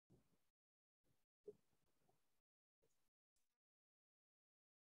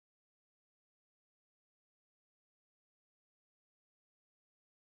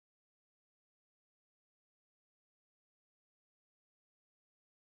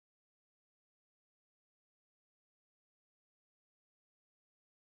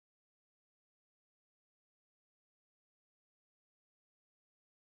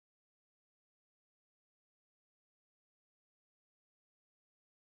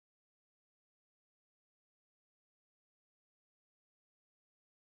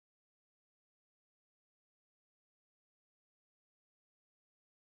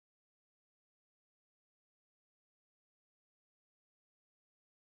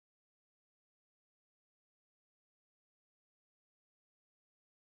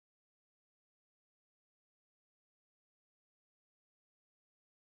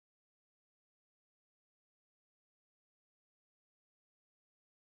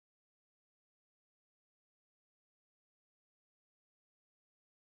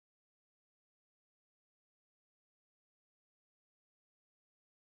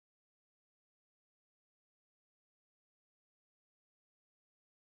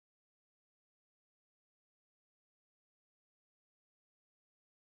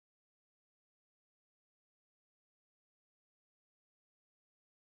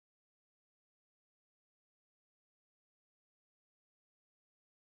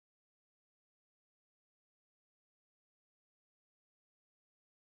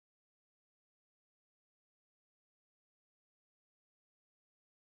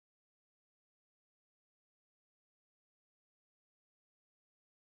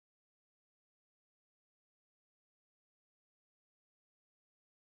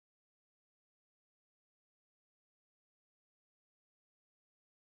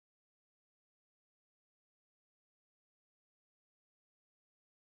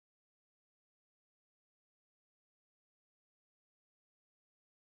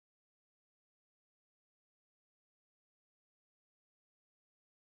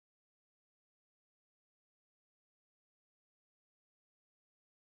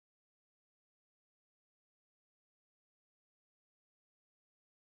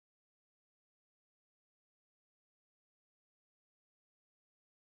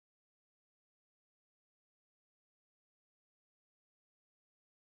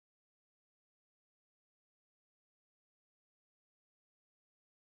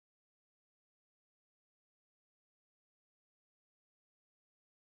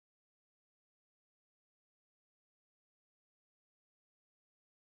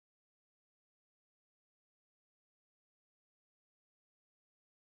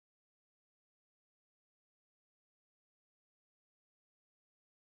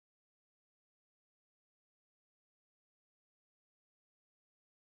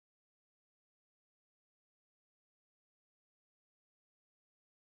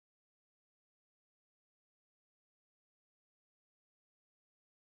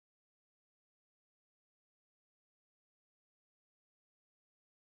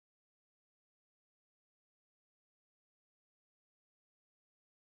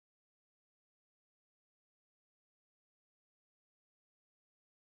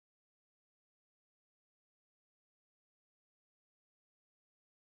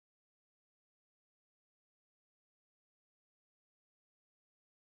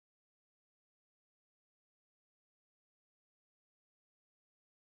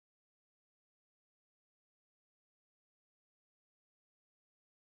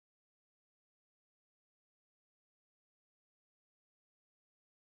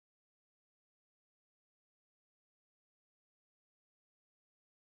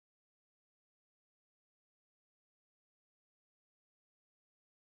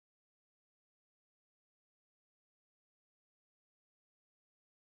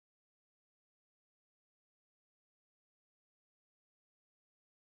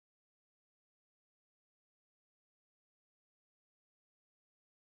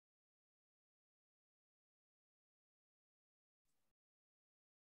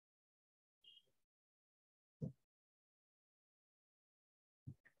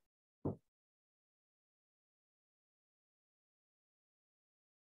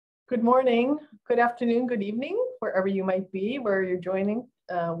Good morning, good afternoon, good evening, wherever you might be, wherever you're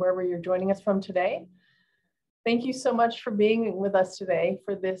joining us from today. Thank you so much for being with us today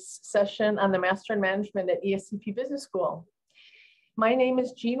for this session on the Master in Management at ESCP Business School. My name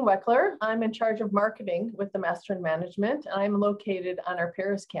is Jeanne Weckler. I'm in charge of marketing with the Master in Management. I'm located on our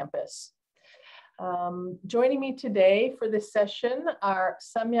Paris campus. Joining me today for this session are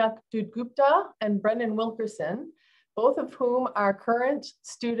Samyak Gupta and Brennan Wikerson, both of whom are current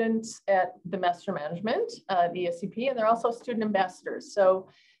students at the Master Management at ESCP, and they're also student ambassadors. So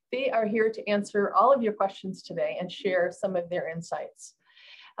they are here to answer all of your questions today and share some of their insights.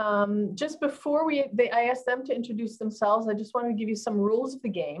 Just before I asked them to introduce themselves, I just want to give you some rules of the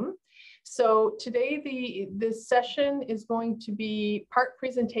game. So today, this session is going to be part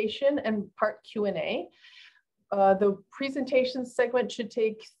presentation and part Q&A. The presentation segment should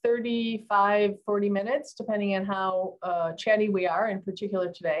take 35, 40 minutes, depending on how chatty we are, in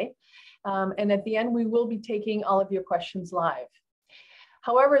particular today. And at the end, we will be taking all of your questions live.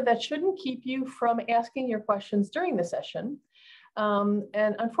 However, that shouldn't keep you from asking your questions during the session.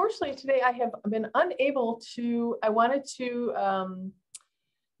 And unfortunately, today I have been unable to, I wanted to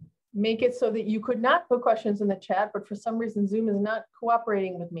make it so that you could not put questions in the chat, but for some reason, Zoom is not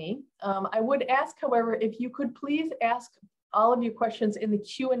cooperating with me. I would ask, however, if you could please ask all of your questions in the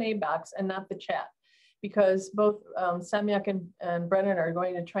Q&A box and not the chat, because both Samyak and Brennan are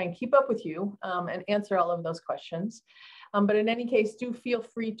going to try and keep up with you and answer all of those questions. But in any case, do feel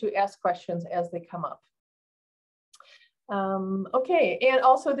free to ask questions as they come up. Okay, and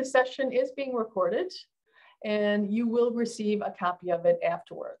also the session is being recorded, and you will receive a copy of it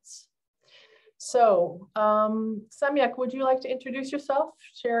afterwards. So, Samyak, would you like to introduce yourself,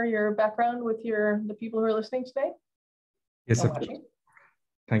 share your background with the people who are listening today? Yes, sir.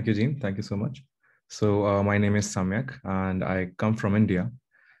 Thank you, Jeanne. Thank you so much. So my name is Samyak, and I come from India.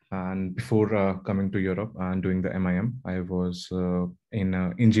 And before coming to Europe and doing the MIM, I was in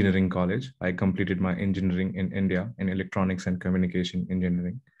engineering college. I completed my engineering in India in electronics and communication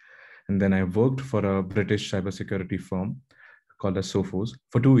engineering. And then I worked for a British cybersecurity firm called as Sophos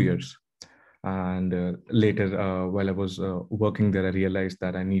for 2 years. And later, while I was working there, I realized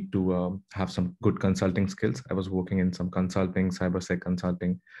that I need to have some good consulting skills. I was working in some consulting, cybersec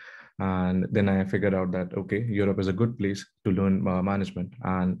consulting. And then I figured out that, okay, Europe is a good place to learn management.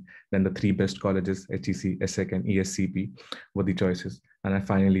 And then the 3 best colleges, HEC, ESSEC, and ESCP were the choices. And I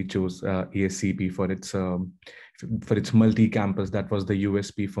finally chose ESCP for its multi-campus. That was the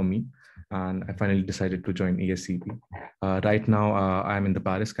USP for me. And I finally decided to join ESCP. Right now, I'm in the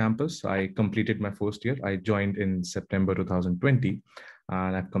Paris campus. I completed my first year. I joined in September 2020,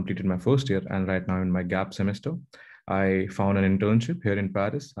 and I've completed my first year. And right now in my gap semester, I found an internship here in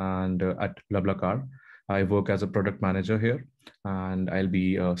Paris and at BlaBlaCar. I work as a product manager here, and I'll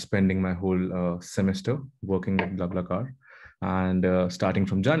be spending my whole semester working at BlaBlaCar. And starting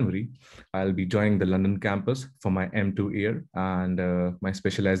from January, I'll be joining the London campus for my M2 year, and my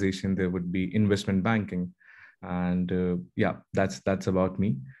specialization there would be investment banking. And yeah, that's about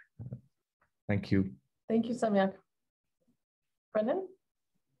me. Thank you. Thank you, Samyak. Brennan?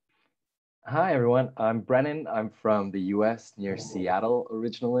 Hi, everyone. I'm Brennan. I'm from the US near Seattle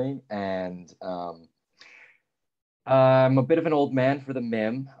originally, and I'm a bit of an old man for the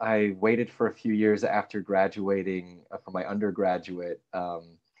MIM. I waited for a few years after graduating from my undergraduate,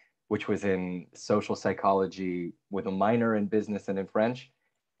 which was in social psychology with a minor in business and in French.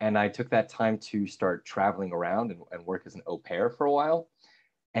 And I took that time to start traveling around and work as an au pair for a while.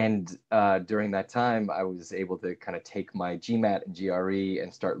 And during that time, I was able to kind of take my GMAT and GRE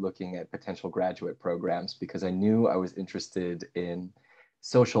and start looking at potential graduate programs because I knew I was interested in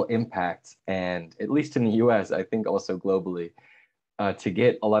social impact. And at least in the US, I think also globally, to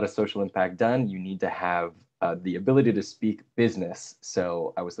get a lot of social impact done, you need to have the ability to speak business.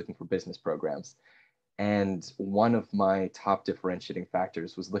 So I was looking for business programs. And one of my top differentiating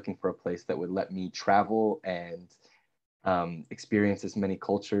factors was looking for a place that would let me travel and experience as many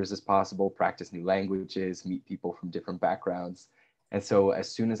cultures as possible, practice new languages, meet people from different backgrounds. And so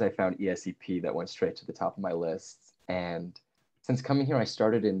as soon as I found ESCP, that went straight to the top of my list. And since coming here, I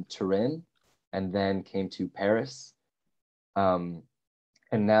started in Turin and then came to Paris. And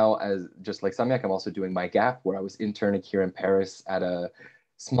now, as just like Samyak, I'm also doing my gap where I was interning here in Paris at a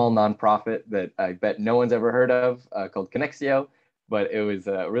small nonprofit that I bet no one's ever heard of called Connexio, but it was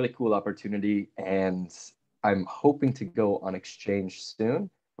a really cool opportunity. And I'm hoping to go on exchange soon.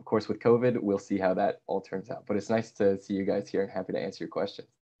 Of course, with COVID, we'll see how that all turns out. But it's nice to see you guys here and happy to answer your questions.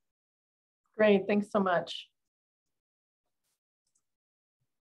 Great, thanks so much.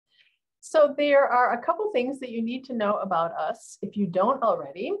 So there are a couple things that you need to know about us if you don't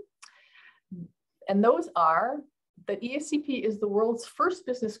already. And those are that ESCP is the world's first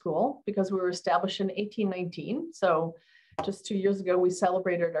business school because we were established in 1819. So just 2 years ago, we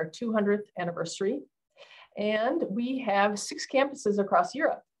celebrated our 200th anniversary. And we have 6 campuses across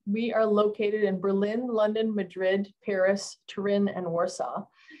Europe. We are located in Berlin, London, Madrid, Paris, Turin, and Warsaw,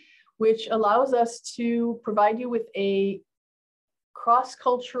 which allows us to provide you with a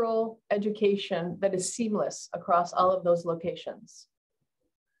cross-cultural education that is seamless across all of those locations.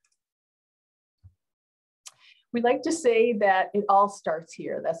 We like to say that it all starts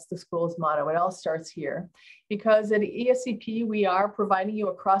here. That's the school's motto. It all starts here. Because at ESCP, we are providing you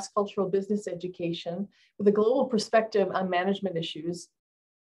a cross-cultural business education with a global perspective on management issues,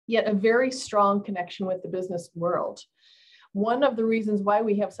 yet a very strong connection with the business world. One of the reasons why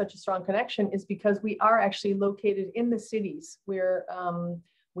we have such a strong connection is because we are actually located in the cities where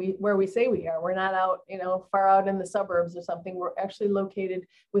we say we are. We're not out, far out in the suburbs or something. We're actually located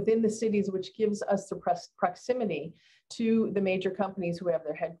within the cities, which gives us the proximity to the major companies who have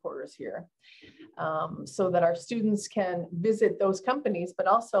their headquarters here, so that our students can visit those companies, but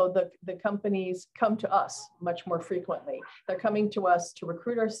also the companies come to us much more frequently. They're coming to us to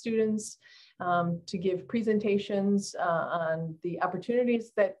recruit our students, to give presentations on the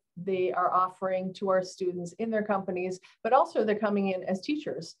opportunities that they are offering to our students in their companies, but also they're coming in as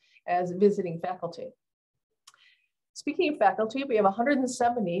teachers, as visiting faculty. Speaking of faculty, we have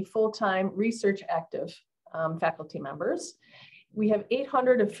 170 full-time research active faculty members. We have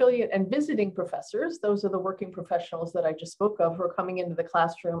 800 affiliate and visiting professors. Those are the working professionals that I just spoke of who are coming into the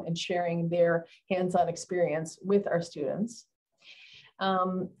classroom and sharing their hands-on experience with our students.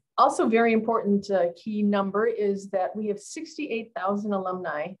 Also very important key number is that we have 68,000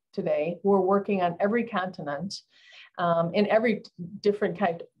 alumni today who are working on every continent in every different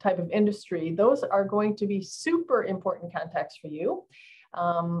type of industry. Those are going to be super important contacts for you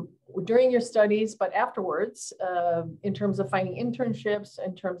during your studies, but afterwards, in terms of finding internships,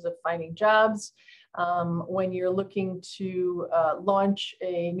 in terms of finding jobs, when you're looking to launch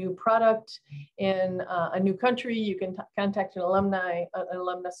a new product in a new country, you can contact an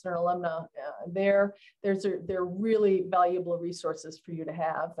alumnus or an alumna there. They're really valuable resources for you to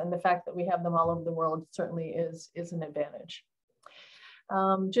have. And the fact that we have them all over the world certainly is an advantage.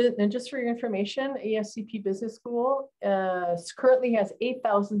 And just for your information, ESCP Business School currently has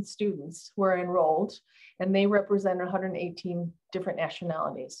 8,000 students who are enrolled, and they represent 118 different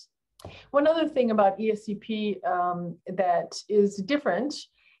nationalities. One other thing about ESCP that is different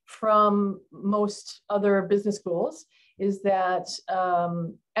from most other business schools is that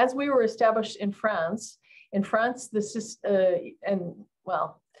as we were established in France, this is,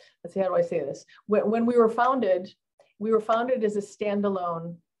 well, let's see, how do I say this? When we were founded as a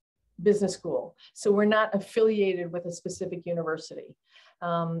standalone business school. So we're not affiliated with a specific university,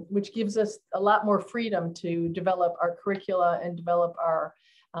 which gives us a lot more freedom to develop our curricula and develop our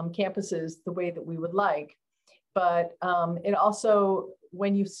campuses the way that we would like. But it also,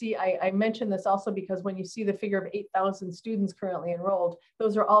 when you see, I mentioned this also because when you see the figure of 8,000 students currently enrolled,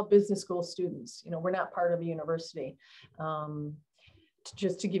 those are all business school students. We're not part of a university.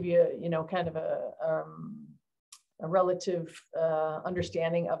 Just to give you, kind of a relative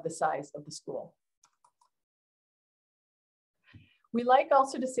understanding of the size of the school. We like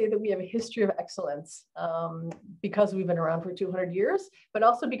also to say that we have a history of excellence because we've been around for 200 years, but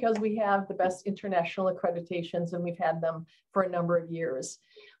also because we have the best international accreditations and we've had them for a number of years.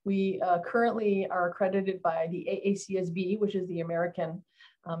 We currently are accredited by the AACSB, which is the American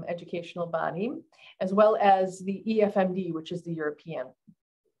educational body, as well as the EFMD, which is the European.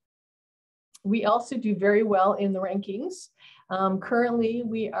 We also do very well in the rankings. Currently,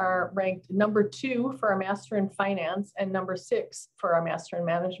 we are ranked #2 for our Master in Finance and #6 for our Master in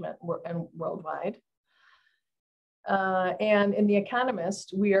Management and worldwide. And in The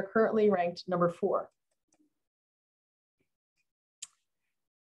Economist, we are currently ranked #4.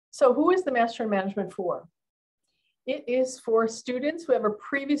 So who is the Master in Management for? It is for students who have a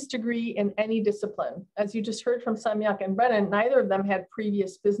previous degree in any discipline. As you just heard from Samyak and Brennan, neither of them had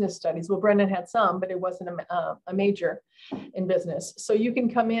previous business studies. Well, Brennan had some, but it wasn't a major in business. So you can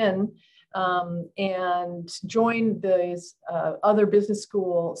come in and join these other business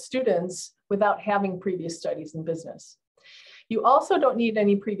school students without having previous studies in business. You also don't need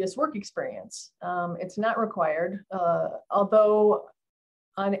any previous work experience. It's not required, although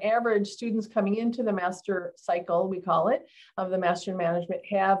on average, students coming into the master cycle, we call it, of the Master in Management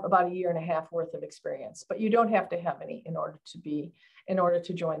have about 1.5 years worth of experience, but you don't have to have any in order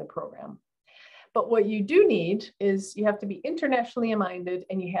to join the program. But what you do need is you have to be internationally minded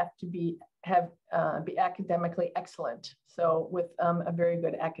and you have to be academically excellent. So with a very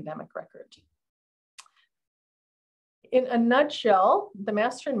good academic record. In a nutshell, the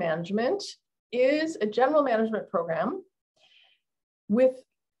Master in Management is a general management program with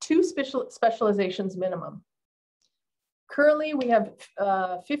 2 specializations minimum. Currently, we have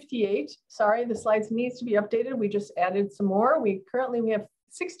 58. Sorry, the slides needs to be updated. We just added some more. Currently we have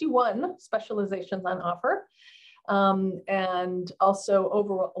 61 specializations on offer, and also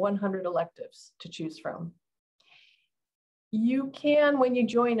over 100 electives to choose from. You can, when you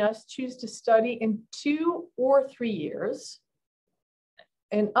join us, choose to study in 2 or 3 years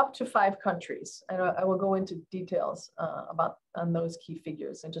in up to 5 countries. And I will go into details on those key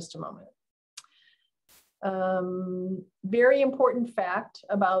figures in just a moment. Very important fact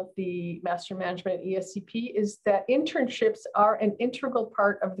about the Master Management at ESCP is that internships are an integral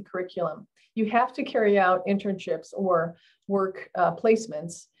part of the curriculum. You have to carry out internships or work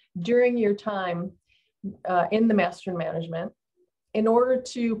placements during your time in the Master in Management in order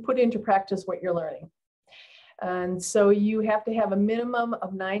to put into practice what you're learning. And so you have to have a minimum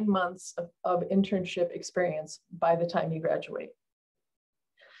of 9 months of internship experience by the time you graduate.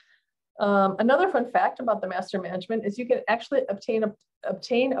 Another fun fact about the Master Management is you can actually obtain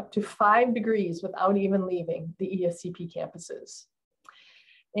up to 5 degrees without even leaving the ESCP campuses.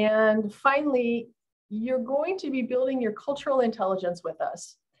 And finally, you're going to be building your cultural intelligence with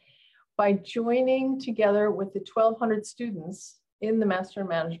us by joining together with the 1,200 students in the Master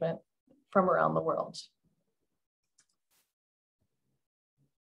Management from around the world.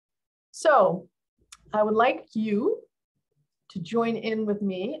 So I would like you to join in with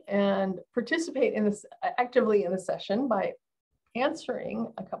me and participate in this actively in the session by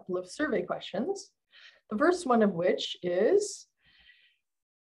answering a couple of survey questions. The first one of which is,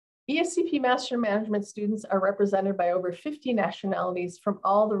 ESCP Master Management students are represented by over 50 nationalities from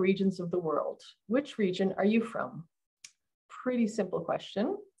all the regions of the world. Which region are you from? Pretty simple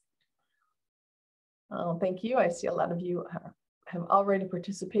question. Oh, thank you. I see a lot of you have already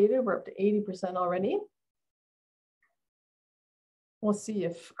participated. We're up to 80% already. We'll see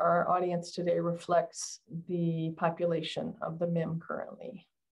if our audience today reflects the population of the MIM currently.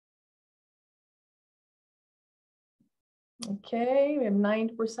 Okay, we have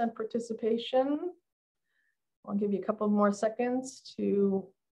 90% participation. I'll give you a couple more seconds to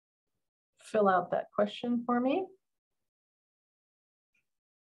fill out that question for me.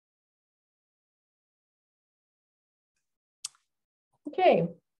 Okay.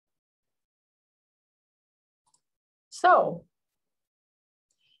 So,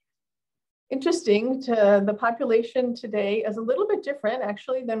 interesting, the population today is a little bit different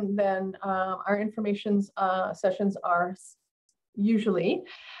actually than our information sessions are usually,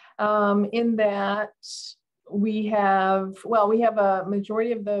 in that we have a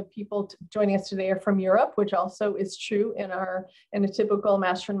majority of the people joining us today are from Europe, which also is true in a typical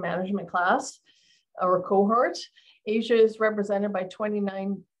Master in Management class or cohort. Asia is represented by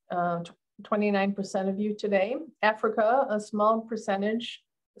 29% of you today. Africa, a small percentage.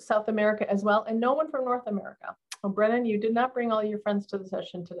 South America as well, and no one from North America. Oh, Brennan, you did not bring all your friends to the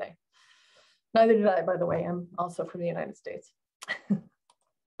session today. Neither did I, by the way. I'm also from the United States.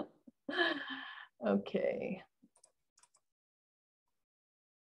 Okay.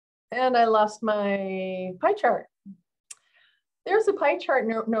 And I lost my pie chart. There's a pie chart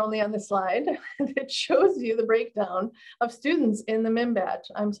normally on the slide that shows you the breakdown of students in the MIM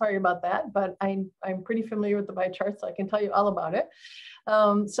batch. I'm sorry about that, but I'm pretty familiar with the pie chart, so I can tell you all about it.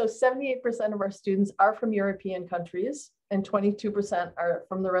 So 78% of our students are from European countries and 22% are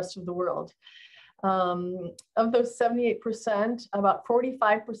from the rest of the world. Of those 78%, about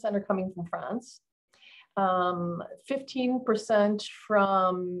 45% are coming from France, 15%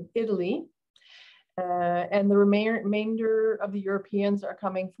 from Italy, and the remainder of the Europeans are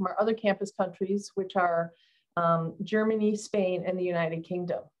coming from our other campus countries, which are Germany, Spain, and the United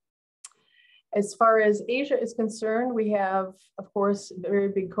Kingdom. As far as Asia is concerned, we have, of course, very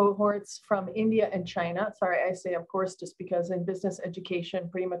big cohorts from India and China. Sorry, I say of course, just because in business education,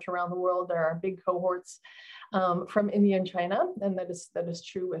 pretty much around the world, there are big cohorts from India and China, and that is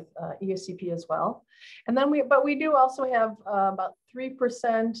true with ESCP as well. And then we do also have about 3%,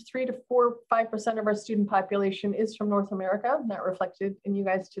 5% of our student population is from North America, not reflected in you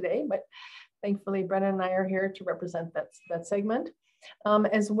guys today, but thankfully Brennan and I are here to represent that segment.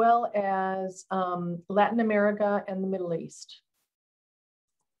 As well as Latin America and the Middle East.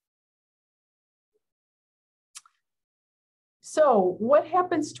 So what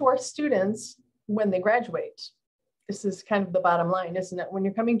happens to our students when they graduate? This is kind of the bottom line, isn't it? When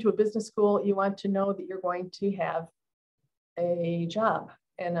you're coming to a business school, you want to know that you're going to have a job,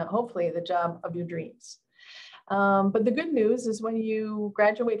 and hopefully the job of your dreams. But the good news is when you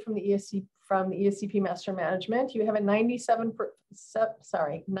graduate from the ESCP Master Management, you have a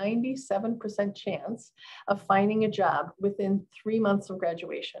 97% chance of finding a job within 3 months of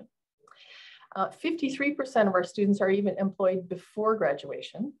graduation. 53% of our students are even employed before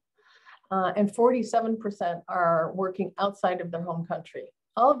graduation, and 47% are working outside of their home country.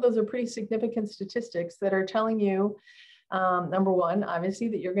 All of those are pretty significant statistics that are telling you, number one, obviously,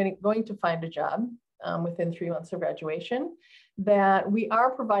 that you're going to find a job within 3 months of graduation, that we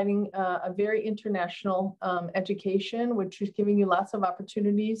are providing a very international education, which is giving you lots of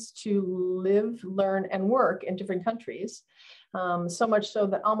opportunities to live, learn, and work in different countries. So much so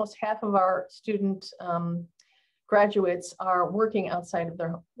that almost half of our student graduates are working outside of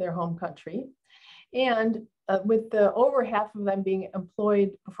their home country. And with the over half of them being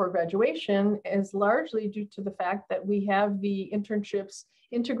employed before graduation is largely due to the fact that we have the internships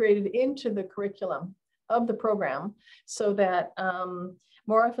integrated into the curriculum of the program, so that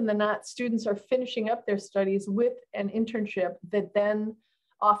more often than not, students are finishing up their studies with an internship that then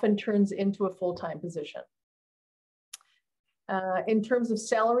often turns into a full-time position. In terms of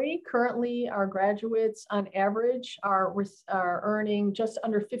salary, currently our graduates on average are earning just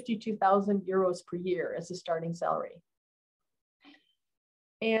under 52,000 euros per year as a starting salary.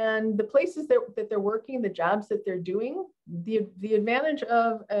 And the places that they're working, the jobs that they're doing, the advantage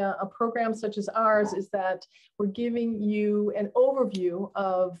of a program such as ours is that we're giving you an overview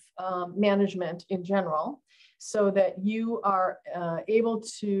of management in general, so that you are able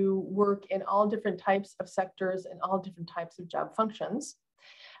to work in all different types of sectors and all different types of job functions.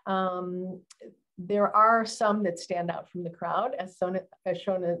 There are some that stand out from the crowd, as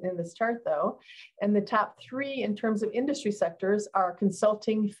shown in this chart, though. And the top three in terms of industry sectors are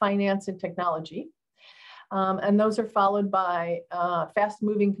consulting, finance, and technology. And those are followed by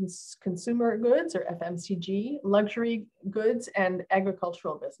fast-moving consumer goods, or FMCG, luxury goods, and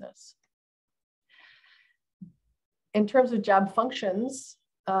agricultural business. In terms of job functions,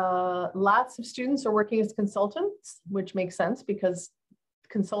 lots of students are working as consultants, which makes sense because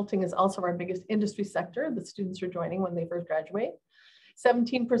consulting is also our biggest industry sector that students are joining when they first graduate.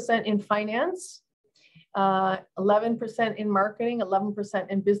 17% in finance, 11% in marketing, 11%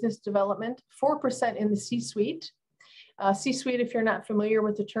 in business development, 4% in the C-suite. C-suite, if you're not familiar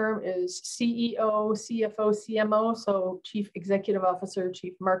with the term, is CEO, CFO, CMO, so Chief Executive Officer,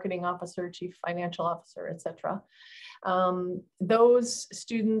 Chief Marketing Officer, Chief Financial Officer, etc. Those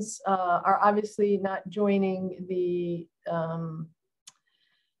students are obviously not joining the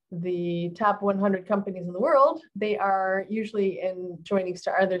top 100 companies in the world. They are usually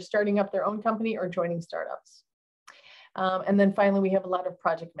either starting up their own company or joining startups. And then finally, we have a lot of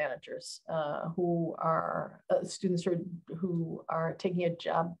project managers who are students who are taking a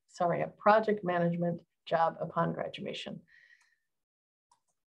project management job upon graduation.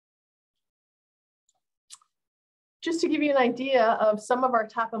 Just to give you an idea of some of our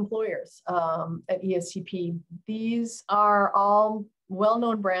top employers at ESCP, these are all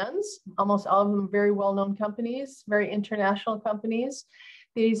well-known brands, almost all of them very well-known companies, very international companies.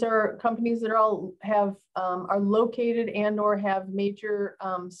 These are companies that are located and/or have major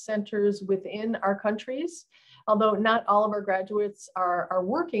centers within our countries. Although not all of our graduates are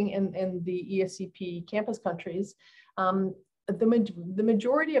working in the ESCP campus countries, the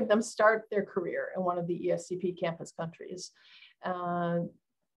majority of them start their career in one of the ESCP campus countries.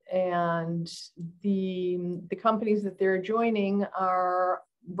 And the companies that they're joining are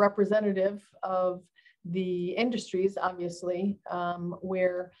representative of the industries, obviously,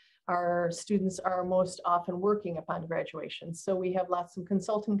 where our students are most often working upon graduation. So we have lots of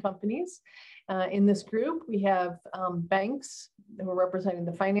consulting companies in this group. We have banks who are representing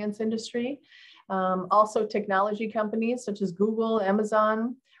the finance industry, also technology companies such as Google,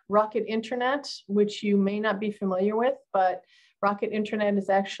 Amazon, Rocket Internet, which you may not be familiar with, but Rocket Internet is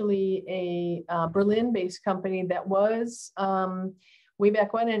actually a Berlin-based company that was way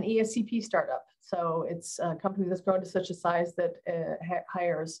back when an ESCP startup. So it's a company that's grown to such a size that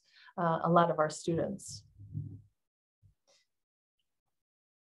hires a lot of our students.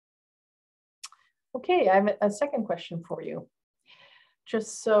 Okay, I have a second question for you.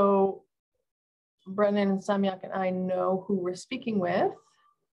 Just so Brennan and Samyak and I know who we're speaking with.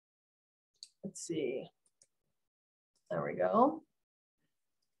 Let's see. There we go.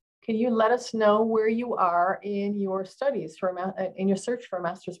 Can you let us know where you are in your studies in your search for a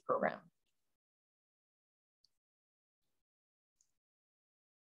master's program?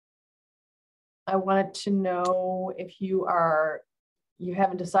 I wanted to know if you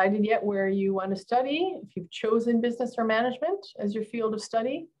haven't decided yet where you want to study, if you've chosen business or management as your field of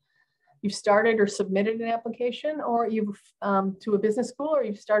study. you've started or submitted an application, or you've to a business school, or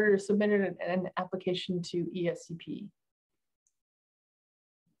you've started or submitted an application to ESCP.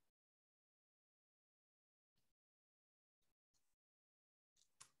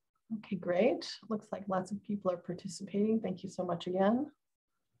 Okay, great. Looks like lots of people are participating. Thank you so much again.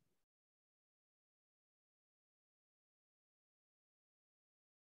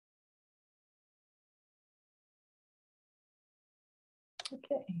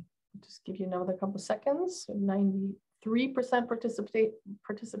 Okay, I'll just give you another couple of seconds. So 93%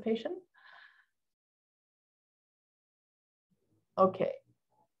 participation. Okay,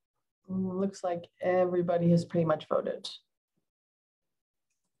 looks like everybody has pretty much voted.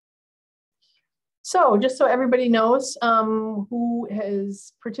 So just so everybody knows who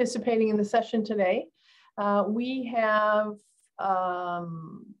is participating in the session today, we have a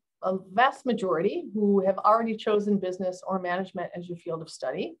vast majority who have already chosen business or management as your field of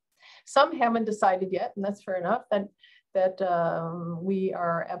study. Some haven't decided yet, and that's fair enough. That we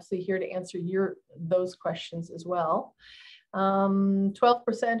are absolutely here to answer those questions as well.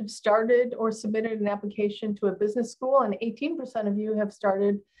 12% have started or submitted an application to a business school, and 18% of you have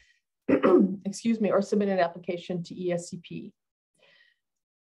started, excuse me, or submitted an application to ESCP.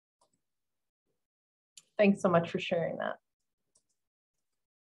 Thanks so much for sharing that.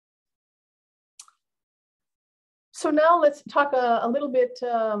 So now let's talk a little bit,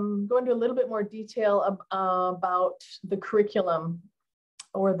 go into a little bit more detail about the curriculum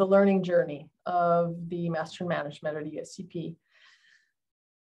or the learning journey of the Master in Management at ESCP.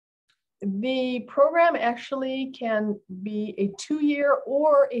 The program actually can be a 2-year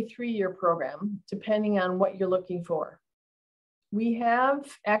or a 3-year program, depending on what you're looking for. We have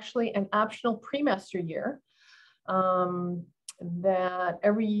actually an optional pre-master year that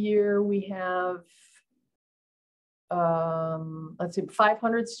every year we have let's see,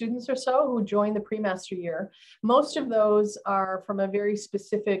 500 students or so who join the pre-master year. Most of those are from a very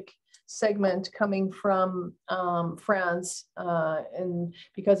specific segment coming from France, and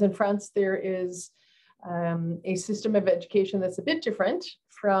because in France there is a system of education that's a bit different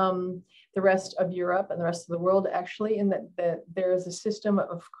from the rest of Europe and the rest of the world, actually, in that there is a system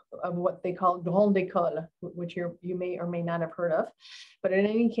of what they call grande école, which you may or may not have heard of. But in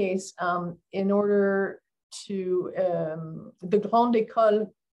any case, in order to the grande école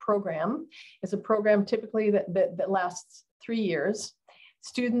program is a program typically that lasts 3 years.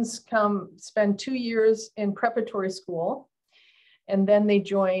 Students spend 2 years in preparatory school, and then they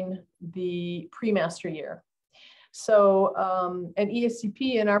join the pre-master year. So at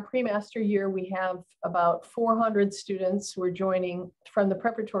ESCP, in our pre-master year, we have about 400 students who are joining from the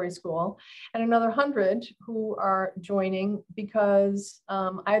preparatory school, and another 100 who are joining because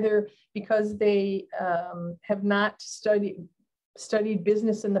either because they have not studied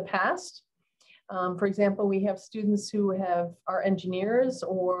business in the past. For example, we have students who are engineers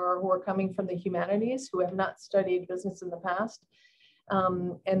or who are coming from the humanities who have not studied business in the past.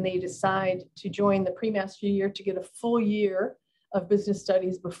 And they decide to join the pre-master year to get a full year of business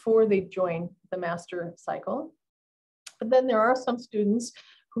studies before they join the master cycle. But then there are some students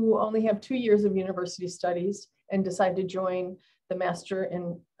who only have 2 years of university studies and decide to join the master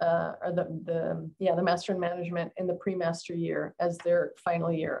in the master in management in the pre-master year as their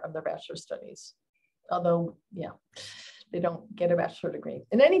final year of their bachelor studies. Although, yeah, they don't get a bachelor degree.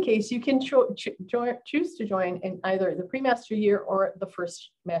 In any case, you can choose to join in either the pre-master year or the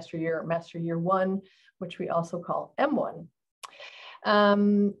first master year, Master Year 1, which we also call M1.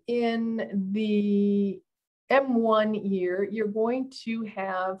 In the M1 year, you're going to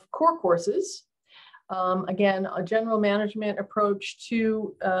have core courses. Again, a general management approach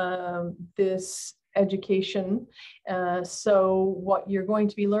to this education. So what you're going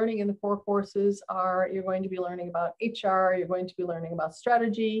to be learning in the core courses are, you're going to be learning about HR, you're going to be learning about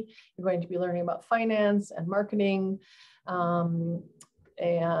strategy, you're going to be learning about finance and marketing, and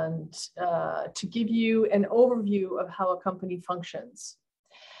to give you an overview of how a company functions.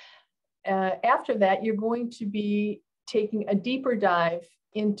 After that, you're going to be taking a deeper dive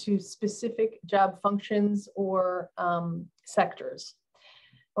into specific job functions or sectors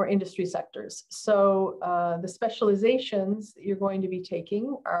or industry sectors. So the specializations that you're going to be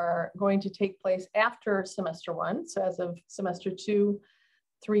taking are going to take place after semester 1, so as of semester 2,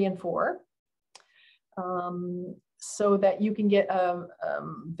 3, and 4, so that you can get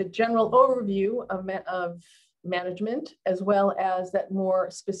the general overview of management, as well as that more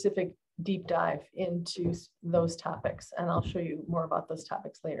specific deep dive into those topics. And I'll show you more about those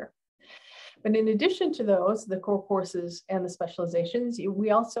topics later. But in addition to those, the core courses and the specializations,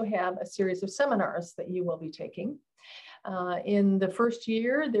 we also have a series of seminars that you will be taking. In the first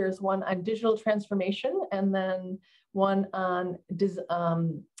year, there's one on digital transformation and then one on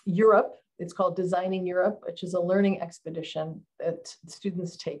Europe. It's called Designing Europe, which is a learning expedition that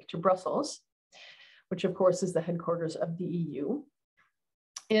students take to Brussels, which of course is the headquarters of the EU.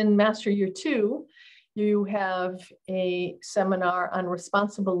 In Master Year 2, you have a seminar on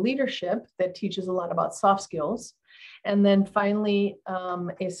responsible leadership that teaches a lot about soft skills. And then finally,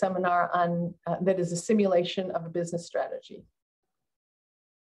 a seminar on that is a simulation of a business strategy.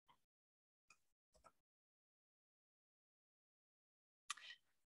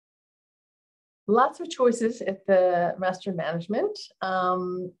 Lots of choices at the Master in Management,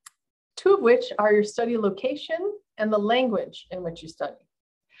 two of which are your study location and the language in which you study.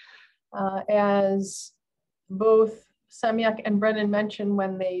 As both Samyak and Brennan mentioned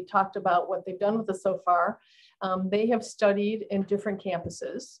when they talked about what they've done with us so far, they have studied in different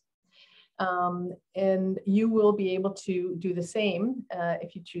campuses. And you will be able to do the same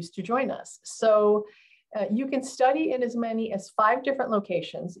if you choose to join us. So you can study in as many as 5 different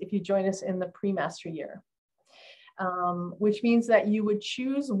locations if you join us in the pre-master year, which means that you would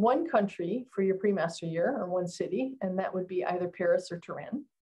choose one country for your pre-master year or one city, and that would be either Paris or Turin.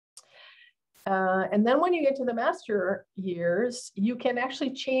 And then when you get to the master years, you can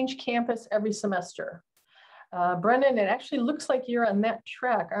actually change campus every semester. Brennan, it actually looks like you're on that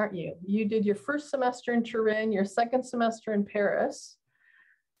track, aren't you? You did your first semester in Turin, your second semester in Paris.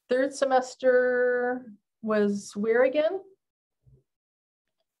 Third semester was where again?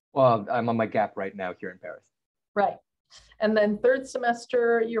 Well, I'm on my gap right now here in Paris. Right. And then third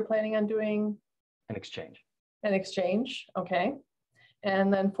semester, you're planning on doing? An exchange. An exchange, okay.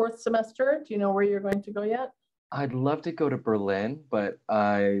 And then fourth semester, do you know where you're going to go yet? I'd love to go to Berlin, but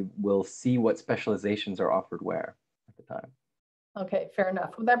I will see what specializations are offered where at the time. Okay, fair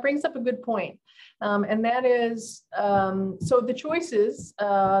enough. Well, that brings up a good point. And that is, so the choices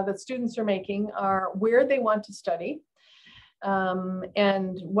that students are making are where they want to study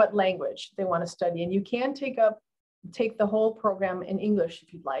and what language they want to study. And you can take the whole program in English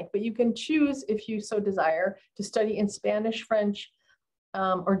if you'd like, but you can choose, if you so desire, to study in Spanish, French,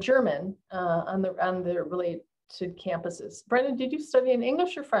 or German on the related campuses. Brennan, did you study in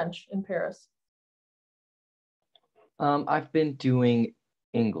English or French in Paris? I've been doing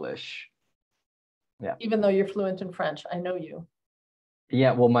English. Yeah. Even though you're fluent in French, I know you.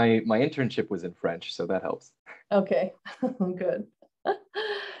 Yeah, well, my internship was in French, so that helps. Okay, good.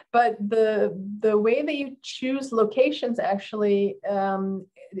 But the way that you choose locations actually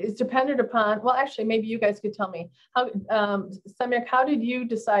is dependent upon, well, actually, maybe you guys could tell me. How, Samyak, how did you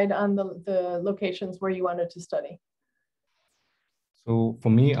decide on the locations where you wanted to study? So for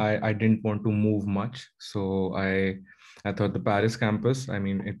me, I didn't want to move much. So I thought the Paris campus, I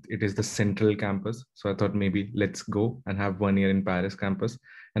mean, it is the central campus. So I thought maybe let's go and have 1 year in Paris campus.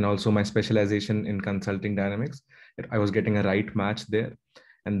 And also my specialization in consulting dynamics, I was getting a right match there.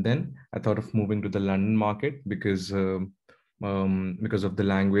 And then I thought of moving to the London market because of the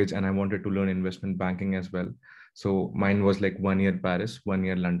language, and I wanted to learn investment banking as well. So mine was like 1 year Paris, 1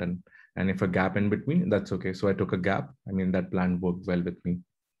 year London. And if a gap in between, that's okay. So I took a gap. I mean, that plan worked well with me.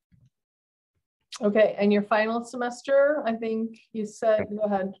 Okay, and your final semester, I think you said, go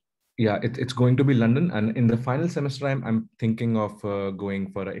ahead. Yeah, it's going to be London. And in the final semester, I'm thinking of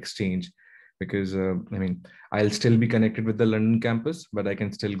going for an exchange because, I mean, I'll still be connected with the London campus, but I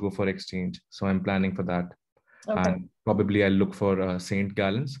can still go for exchange. So I'm planning for that. Okay. And probably I'll look for St.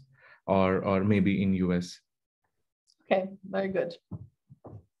 Gallen's or maybe in US. Okay, very good.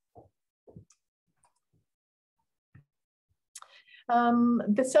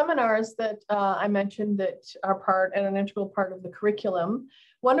 The seminars that I mentioned that are an integral part of the curriculum,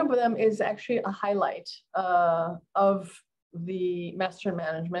 one of them is actually a highlight of the Master in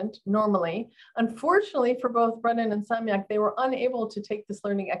Management normally. Unfortunately for both Brennan and Samyak, they were unable to take this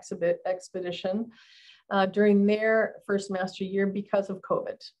learning expedition during their first master year because of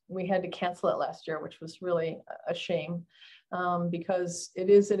COVID. We had to cancel it last year, which was really a shame. Because it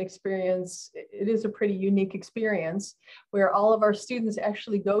is an experience, it is a pretty unique experience where all of our students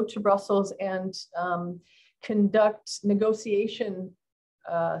actually go to Brussels and conduct negotiation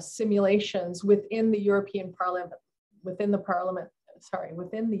simulations within the European Parliament, within the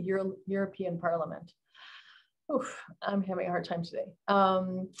European Parliament. Oof, I'm having a hard time today.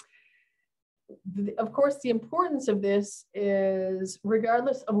 Of course, the importance of this is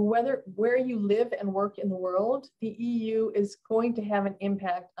regardless of where you live and work in the world, the EU is going to have an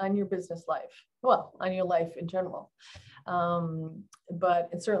impact on your business life. Well, on your life in general, but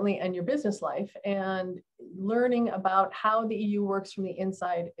certainly on your business life. And learning about how the EU works from the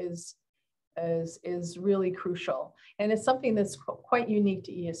inside is is really crucial. And it's something that's quite unique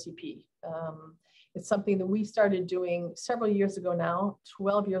to ESCP. It's something that we started doing several years ago now,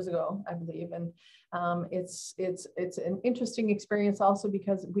 12 years ago, I believe. And it's an interesting experience also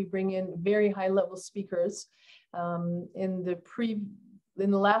because we bring in very high level speakers. In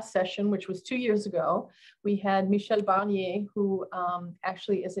the last session, which was 2 years ago, we had Michel Barnier, who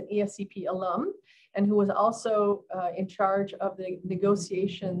actually is an ESCP alum and who was also in charge of the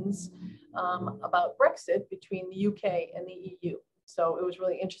negotiations about Brexit between the UK and the EU. So it was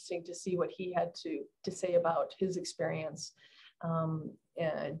really interesting to see what he had to say about his experience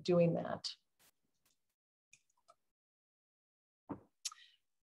doing that.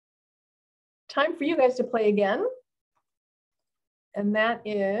 Time for you guys to play again. And that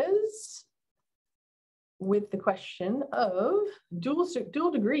is with the question of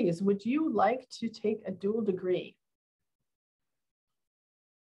dual degrees. Would you like to take a dual degree?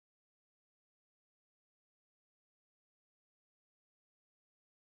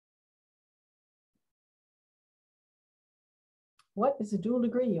 What is a dual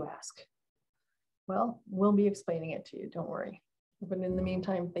degree, you ask? Well, we'll be explaining it to you, don't worry. But in the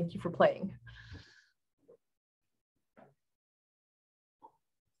meantime, thank you for playing.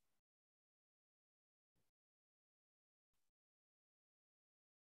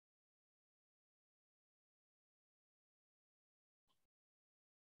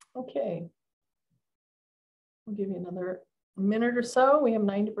 Okay, we'll give you another minute or so. We have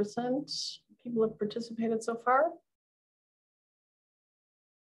 90% people have participated so far.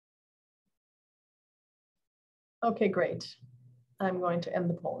 Okay, great. I'm going to end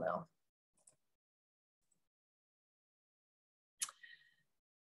the poll now.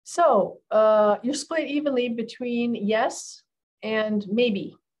 So you're split evenly between yes and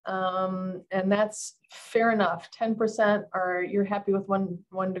maybe. And that's fair enough. 10% are you're happy with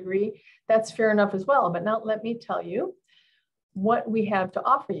one degree. That's fair enough as well. But now let me tell you what we have to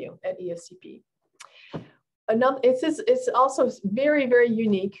offer you at ESCP. It's also very, very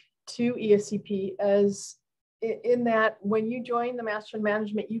unique to ESCP as in that when you join the Master in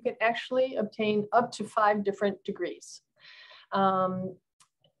Management, you can actually obtain up to 5 different degrees.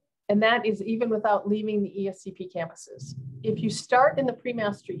 And that is even without leaving the ESCP campuses. If you start in the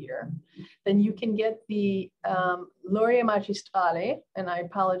pre-master year, then you can get the Laurea Magistrale, and I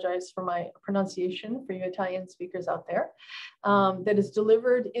apologize for my pronunciation for you Italian speakers out there, that is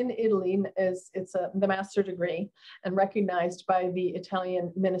delivered in Italy as it's the master degree and recognized by the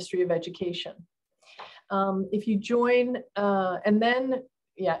Italian Ministry of Education. If you join, and then,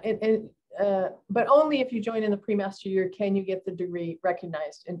 yeah, but only if you join in the pre-master year can you get the degree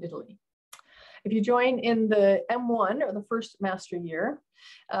recognized in Italy. If you join in the M1 or the first master year,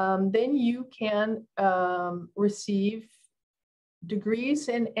 then you can receive degrees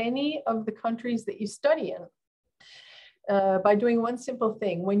in any of the countries that you study in by doing one simple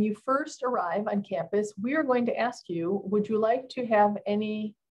thing. When you first arrive on campus, we are going to ask you, would you like to have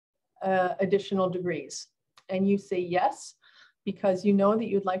any additional degrees? And you say yes, because you know that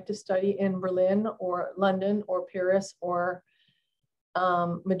you'd like to study in Berlin or London or Paris or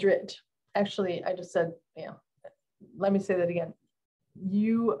Madrid. Actually, I just said, yeah, let me say that again.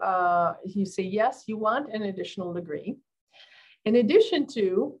 You say yes, you want an additional degree. In addition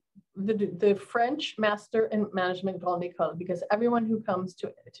to the French Master in Management Grande École, because everyone who comes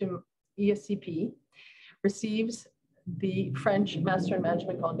to ESCP receives the French Master in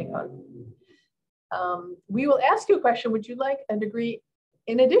Management Grande École. We will ask you a question, would you like a degree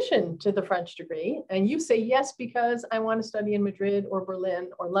in addition to the French degree? And you say yes, because I want to study in Madrid or Berlin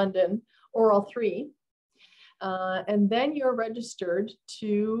or London or all 3. And then you're registered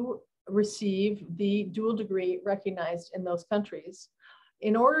to receive the dual degree recognized in those countries.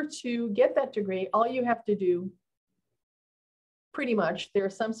 In order to get that degree, all you have to do, pretty much, there are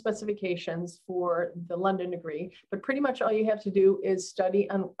some specifications for the London degree, but pretty much all you have to do is study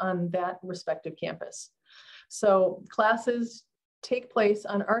on that respective campus. So classes take place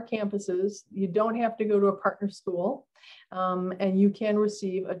on our campuses. You don't have to go to a partner school, and you can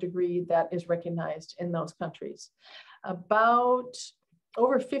receive a degree that is recognized in those countries. About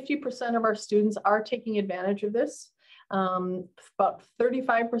over 50% of our students are taking advantage of this. About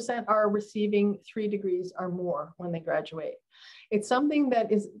 35% are receiving 3 degrees or more when they graduate. It's something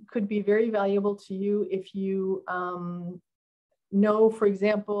that could be very valuable to you if you know, for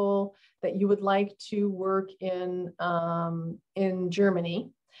example, that you would like to work in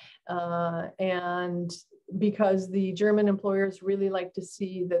Germany, and because the German employers really like to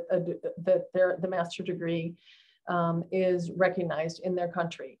see that the master degree is recognized in their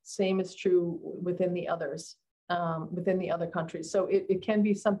country. Same is true within the others. within the other countries. So it can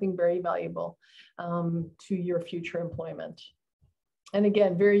be something very valuable to your future employment. And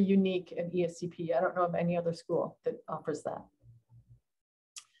again, very unique at ESCP. I don't know of any other school that offers that.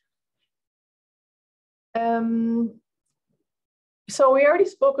 So we already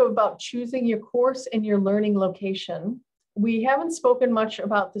spoke about choosing your course and your learning location. We haven't spoken much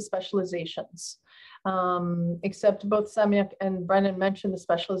about the specializations, except both Samyak and Brennan mentioned the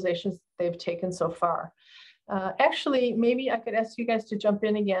specializations they've taken so far. Actually, maybe I could ask you guys to jump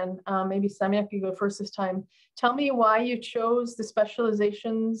in again. Maybe Samyak, you go first this time. Tell me why you chose the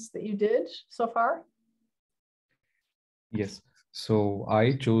specializations that you did so far. Yes, so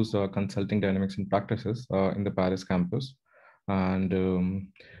I chose consulting dynamics and practices in the Paris campus. And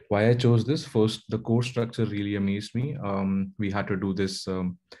why I chose this, first, the course structure really amazed me. We had to do this.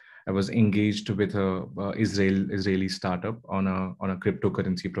 I was engaged with a Israeli startup on a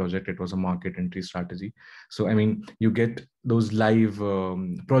cryptocurrency project. It was a market entry strategy. So I mean, you get those live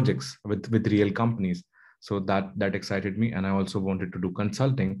projects with real companies. So that excited me, and I also wanted to do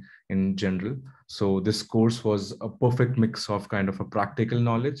consulting in general. So this course was a perfect mix of kind of a practical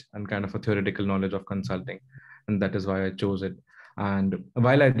knowledge and kind of a theoretical knowledge of consulting, and that is why I chose it. And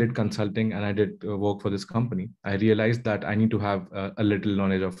while I did consulting and I did work for this company, I realized that I need to have a little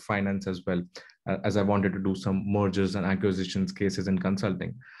knowledge of finance as well, as I wanted to do some mergers and acquisitions cases in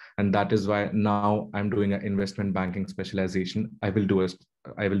consulting. And that is why now I'm doing an investment banking specialization. I will do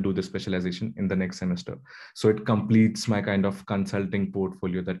the specialization in the next semester. So it completes my kind of consulting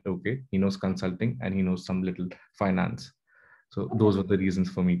portfolio that, okay, he knows consulting and he knows some little finance. So those were the reasons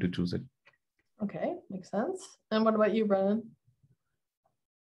for me to choose it. Okay, makes sense. And what about you, Brennan?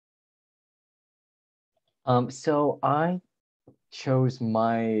 So I chose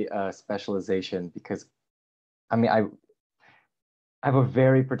my specialization because, I mean, I have a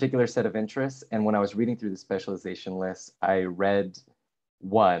very particular set of interests. And when I was reading through the specialization list, I read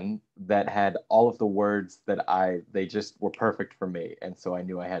one that had all of the words that they just were perfect for me. And so I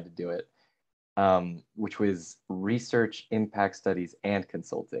knew I had to do it, which was research, impact studies, and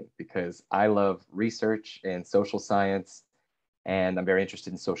consulting, because I love research and social science, and I'm very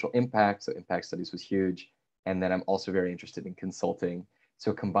interested in social impact. So impact studies was huge. And then I'm also very interested in consulting.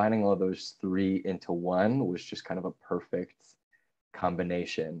 So combining all those three into one was just kind of a perfect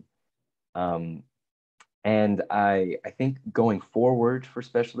combination. And I think going forward for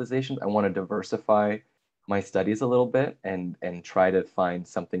specializations, I want to diversify my studies a little bit and try to find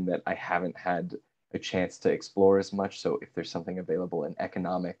something that I haven't had a chance to explore as much. So if there's something available in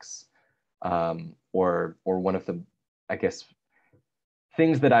economics, or one of the, I guess,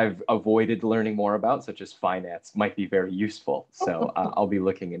 things that I've avoided learning more about, such as finance, might be very useful. So I'll be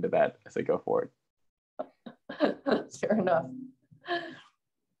looking into that as I go forward. Fair enough.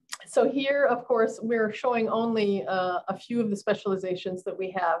 So here, of course, we're showing only a few of the specializations that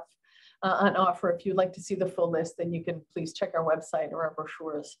we have on offer. If you'd like to see the full list, then you can please check our website or our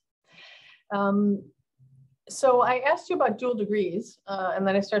brochures. So I asked you about dual degrees, and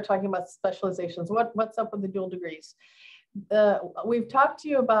then I started talking about specializations. What's up with the dual degrees? We've talked to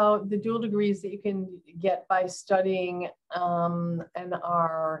you about the dual degrees that you can get by studying in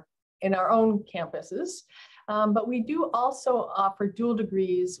our own campuses. But we do also offer dual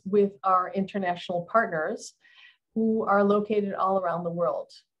degrees with our international partners who are located all around the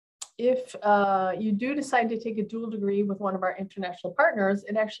world. If you do decide to take a dual degree with one of our international partners,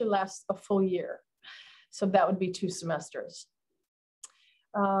 it actually lasts a full year. So that would be 2 semesters.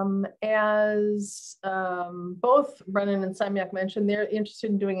 As both Brennan and Samyak mentioned, they're interested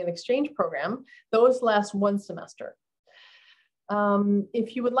in doing an exchange program. Those last 1 semester.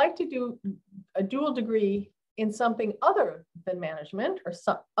 If you would like to do a dual degree in something other than management or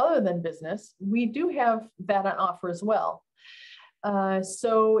other than business, we do have that on offer as well.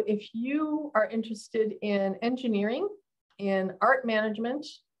 So if you are interested in engineering, in art management,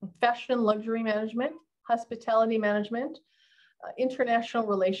 fashion luxury management, hospitality management, international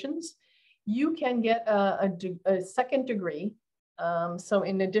relations, you can get a second degree. So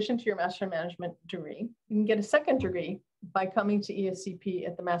in addition to your Master in Management degree, you can get a second degree by coming to ESCP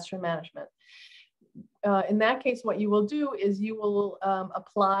at the Master in Management. In that case, what you will do is you will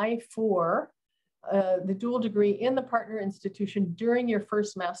apply for the dual degree in the partner institution during your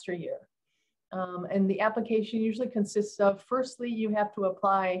first master year. And the application usually consists of, firstly, you have to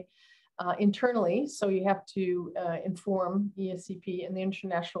apply internally. So you have to inform ESCP and the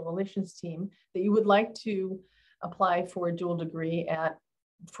International Relations team that you would like to apply for a dual degree at,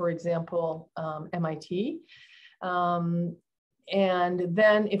 for example, MIT. And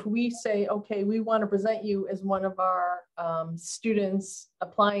then if we say, okay, we want to present you as one of our students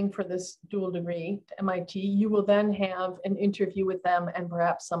applying for this dual degree to MIT, you will then have an interview with them and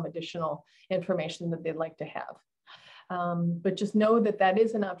perhaps some additional information that they'd like to have. But just know that that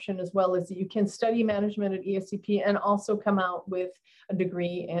is an option, as well as you can study management at ESCP and also come out with a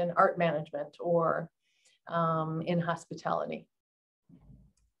degree in art management or in hospitality.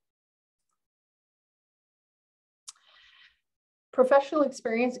 Professional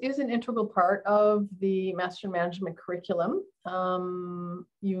experience is an integral part of the Master in Management curriculum.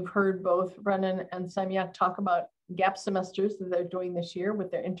 You've heard both Brennan and Samyak talk about gap semesters that they're doing this year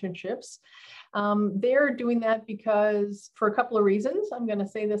with their internships. They're doing that because, for a couple of reasons. I'm going to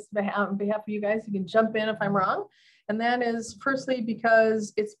say this on behalf of you guys. You can jump in if I'm wrong. And that is, firstly,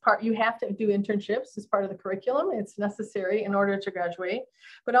 because it's you have to do internships as part of the curriculum. It's necessary in order to graduate,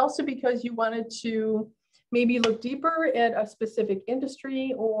 but also because you wanted to maybe look deeper at a specific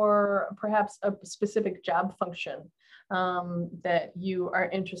industry or perhaps a specific job function that you are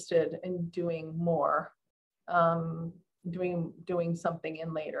interested in doing more, doing something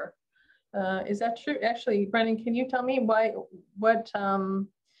in later. Is that true? Actually, Brennan, can you tell me what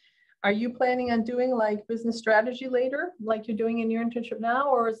are you planning on doing, like business strategy later, like you're doing in your internship now,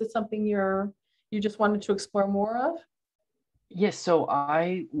 or is it something you just wanted to explore more of? Yes, so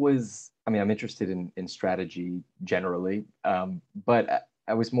I'm interested in strategy generally, but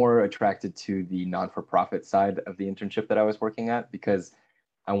I was more attracted to the non-for-profit side of the internship that I was working at, because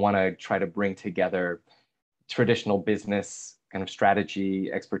I want to try to bring together traditional business kind of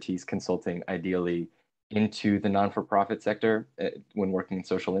strategy, expertise, consulting, ideally, into the non-for-profit sector when working in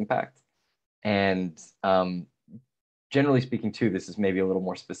social impact. And generally speaking too, this is maybe a little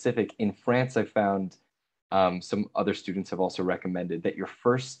more specific. In France, I found some other students have also recommended that your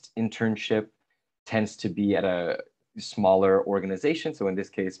first internship tends to be at a smaller organization. So in this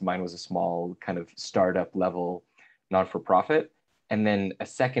case, mine was a small kind of startup level non-for-profit. And then a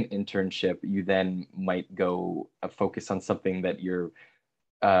second internship, you then might go focus on something that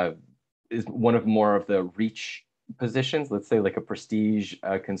is one of more of the reach positions, let's say like a prestige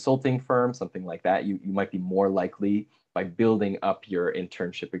consulting firm, something like that. You might be more likely by building up your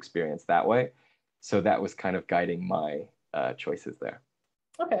internship experience that way. So that was kind of guiding my choices there.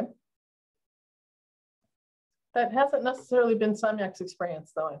 Okay. That hasn't necessarily been Samyak's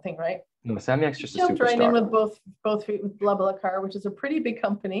experience, though, I think, right? No, Samyak's just a superstar. Jumped right in with both feet with BlaBlaCar, which is a pretty big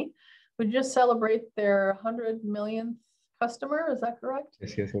company. We just celebrate their 100 millionth customer. Is that correct?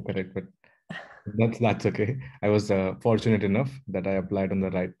 Yes, you're correct. But that's okay. I was fortunate enough that I applied on the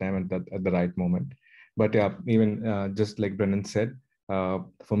right time at the right moment. But yeah, even just like Brennan said,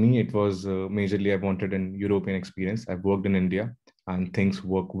 for me, it was majorly I wanted an European experience. I've worked in India and things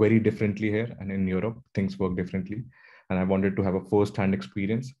work very differently here, and in Europe, things work differently. And I wanted to have a first-hand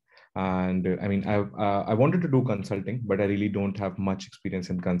experience. And I wanted to do consulting, but I really don't have much experience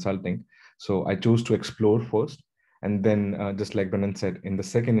in consulting. So I chose to explore first. And then just like Brennan said, in the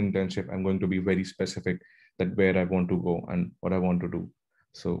second internship, I'm going to be very specific that where I want to go and what I want to do.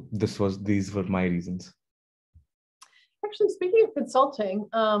 So these were my reasons. Actually, speaking of consulting,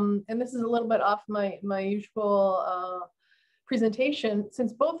 and this is a little bit off my usual presentation,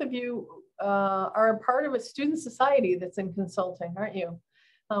 since both of you are a part of a student society that's in consulting, aren't you?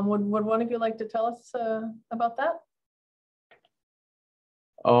 Would one of you like to tell us about that?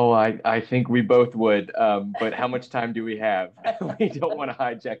 Oh, I think we both would, but how much time do we have? We don't want to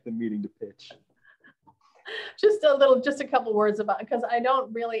hijack the meeting to pitch. Just a couple words about, because I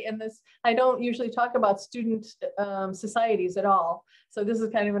don't usually talk about student societies at all. So this is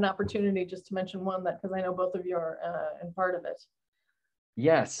kind of an opportunity just to mention one, that because I know both of you are in part of it.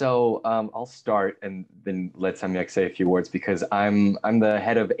 Yeah, so I'll start and then let Samyak say a few words, because I'm the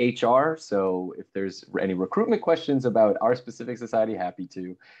head of HR. So if there's any recruitment questions about our specific society, happy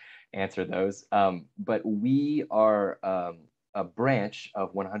to answer those. But we are a branch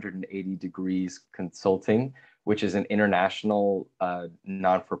of 180 Degrees Consulting, which is an international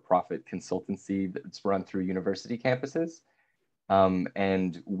non-for-profit consultancy that's run through university campuses.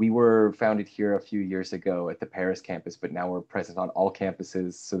 And we were founded here a few years ago at the Paris campus, but now we're present on all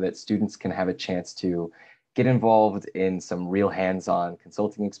campuses so that students can have a chance to get involved in some real hands-on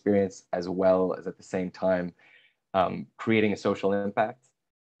consulting experience, as well as at the same time creating a social impact.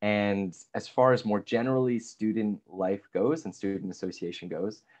 And as far as more generally student life goes and student association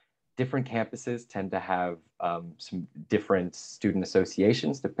goes, different campuses tend to have some different student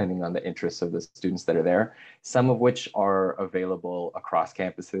associations depending on the interests of the students that are there, some of which are available across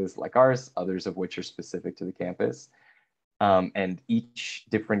campuses like ours, others of which are specific to the campus. And each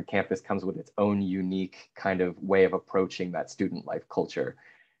different campus comes with its own unique kind of way of approaching that student life culture.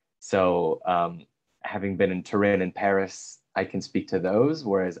 So having been in Turin and Paris, I can speak to those,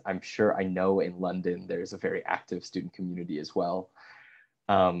 whereas I'm sure I know in London, there's a very active student community as well.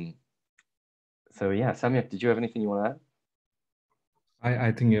 So yeah, Samyak, did you have anything you want to add?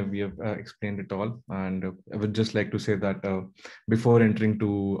 I think we have explained it all, and I would just like to say that before entering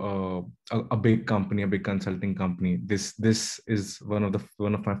to a big company, a big consulting company, this is one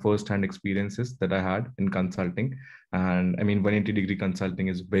of my first-hand experiences that I had in consulting. And I mean, 180-degree consulting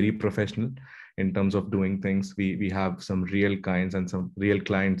is very professional in terms of doing things. We have some real kinds and some real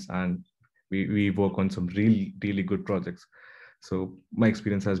clients, and we work on some really good projects. So my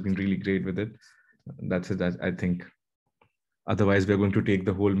experience has been really great with it. That's it, I think. Otherwise, we're going to take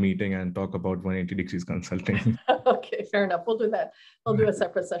the whole meeting and talk about 180 degrees consulting. Okay, fair enough. We'll do that. We'll do a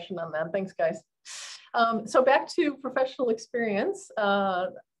separate session on that. Thanks, guys. So back to professional experience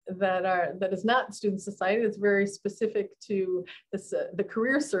that is not student society. It's very specific to this, the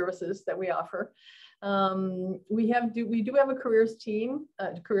career services that we offer. We do have a careers teams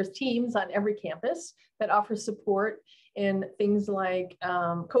on every campus that offer support in things like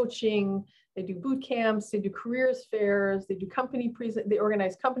coaching. They do boot camps, they do careers fairs, they do they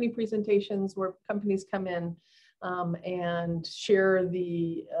organize company presentations where companies come in and share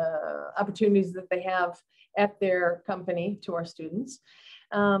the opportunities that they have at their company to our students.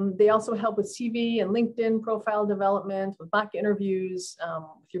 They also help with CV and LinkedIn profile development, with mock interviews,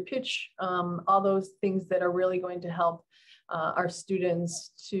 with your pitch, all those things that are really going to help our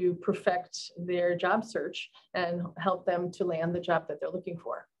students to perfect their job search and help them to land the job that they're looking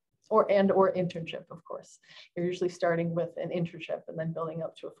for. Or internship, of course. You're usually starting with an internship and then building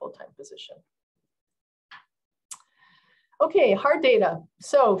up to a full-time position. Okay, hard data.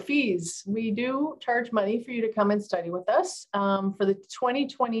 So fees, we do charge money for you to come and study with us. For the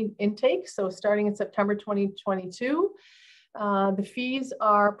 2020 intake, so starting in September 2022, the fees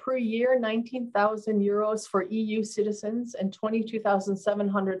are per year 19,000 euros for EU citizens and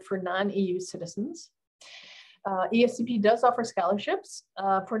 22,700 for non-EU citizens. ESCP does offer scholarships.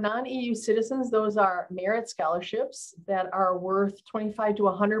 For non-EU citizens, those are merit scholarships that are worth 25 to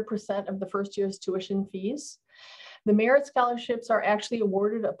 100% of the first year's tuition fees. The merit scholarships are actually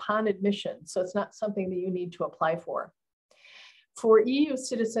awarded upon admission, so it's not something that you need to apply for. For EU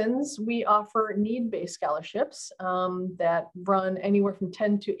citizens, we offer need-based scholarships that run anywhere from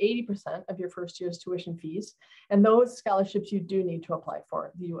 10 to 80% of your first year's tuition fees. And those scholarships you do need to apply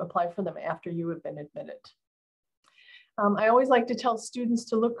for. You apply for them after you have been admitted. I always like to tell students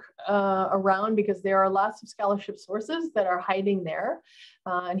to look around because there are lots of scholarship sources that are hiding there.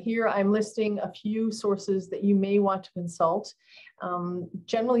 And here I'm listing a few sources that you may want to consult.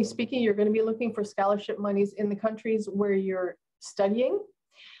 Generally speaking, you're going to be looking for scholarship monies in the countries where you're studying,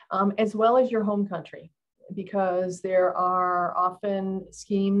 as well as your home country, because there are often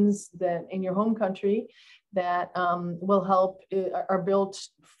schemes that in your home country that will help, are built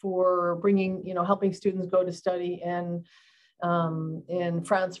for bringing, helping students go to study in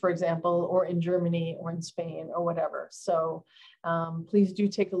France, for example, or in Germany or in Spain or whatever. So please do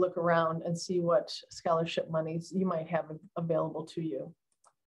take a look around and see what scholarship monies you might have available to you.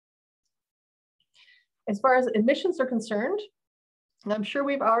 As far as admissions are concerned, I'm sure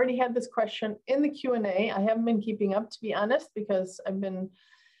we've already had this question in the Q&A. I haven't been keeping up, to be honest, because I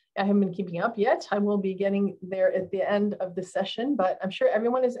haven't been keeping up yet. I will be getting there at the end of the session, but I'm sure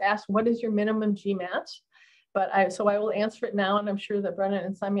everyone has asked, what is your minimum GMAT? So I will answer it now, and I'm sure that Brennan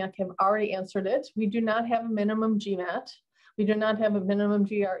and Samyak have already answered it. We do not have a minimum GMAT. We do not have a minimum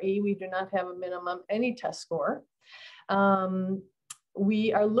GRE. We do not have a minimum any test score.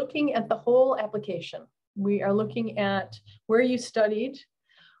 We are looking at the whole application. We are looking at where you studied,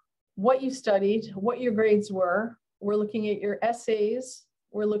 what your grades were. We're looking at your essays.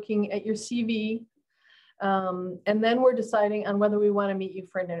 We're looking at your CV. And then we're deciding on whether we want to meet you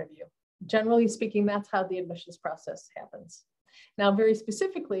for an interview. Generally speaking, that's how the admissions process happens. Now, very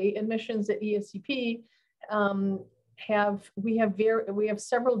specifically, admissions at ESCP we have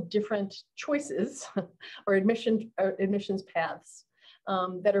several different choices or admissions paths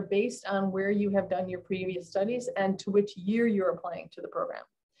that are based on where you have done your previous studies and to which year you're applying to the program.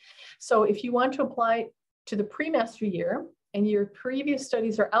 So if you want to apply to the pre-master year and your previous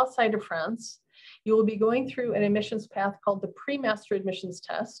studies are outside of France, you will be going through an admissions path called the pre-master admissions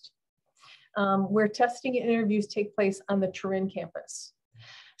test, where testing and interviews take place on the Turin campus.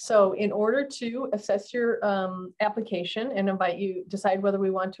 So in order to assess your application and decide whether we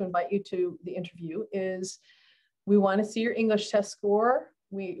want to invite you to the interview, we want to see your English test score.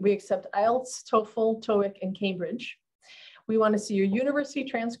 We accept IELTS, TOEFL, TOEIC, and Cambridge. We want to see your university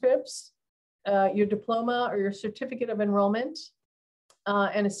transcripts, your diploma or your certificate of enrollment,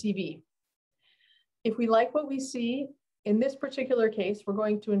 and a CV. If we like what we see, in this particular case, we're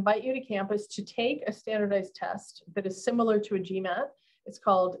going to invite you to campus to take a standardized test that is similar to a GMAT. It's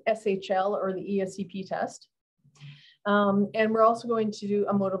called SHL, or the ESCP test. And we're also going to do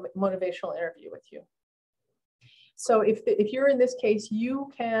a motivational interview with you. So if you're in this case, you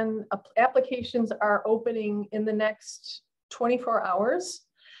can, applications are opening in the next 24 hours.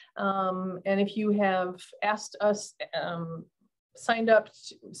 And if you have asked us, signed up,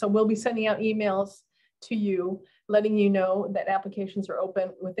 so we'll be sending out emails to you, letting you know that applications are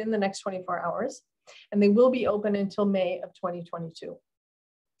open within the next 24 hours. And they will be open until May of 2022.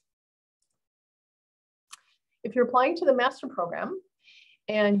 If you're applying to the master program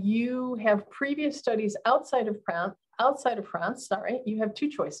and you have previous studies outside of France, you have two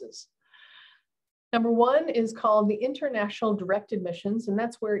choices. Number one is called the International Direct Admissions, and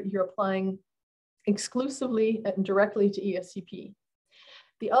that's where you're applying exclusively and directly to ESCP.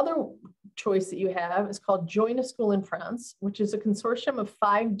 The other choice that you have is called Join a School in France, which is a consortium of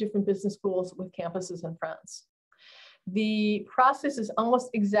 5 different business schools with campuses in France. The process is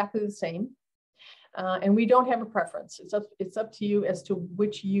almost exactly the same. And we don't have a preference. It's up to you as to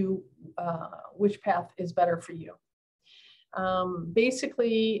which path is better for you.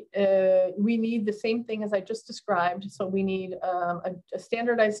 Basically, we need the same thing as I just described. So we need a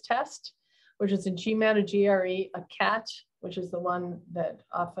standardized test, which is a GMAT, a GRE, a CAT, which is the one that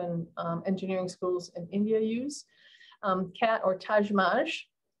often engineering schools in India use, CAT or Taj-Maj,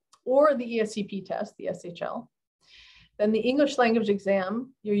 or the ESCP test, the SHL. Then the English language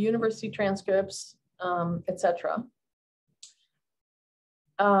exam, your university transcripts, etc.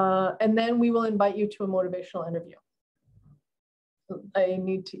 And then we will invite you to a motivational interview. I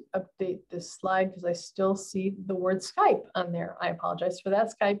need to update this slide because I still see the word Skype on there. I apologize for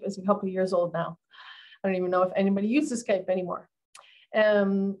that. Skype is a couple of years old now. I don't even know if anybody uses Skype anymore.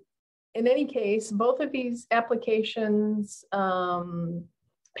 In any case, both of these applications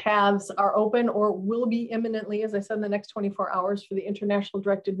paths are open or will be imminently, as I said, in the next 24 hours for the international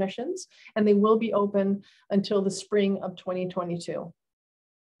direct admissions, and they will be open until the spring of 2022.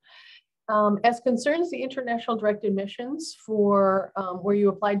 As concerns the international direct admissions for where you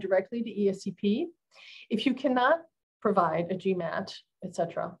apply directly to ESCP, if you cannot provide a GMAT,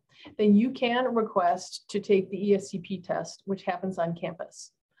 etc., then you can request to take the ESCP test, which happens on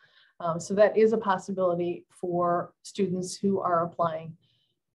campus. So that is a possibility for students who are applying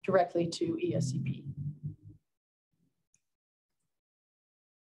directly to ESCP.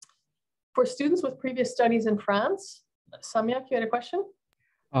 For students with previous studies in France, Samyak, you had a question?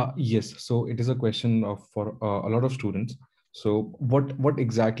 Yes, so it is a question for a lot of students. So what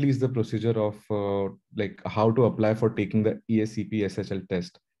exactly is the procedure of like how to apply for taking the ESCP SHL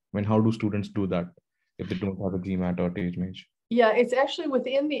test? How do students do that if they don't have a GMAT or THMH? Yeah, it's actually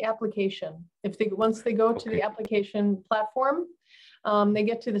within the application. Once they go to the application platform, they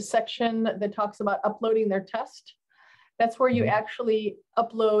get to the section that talks about uploading their test. That's where you actually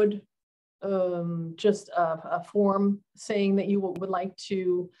upload just a form saying that you would like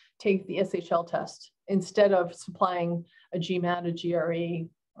to take the SHL test instead of supplying a GMAT, a GRE,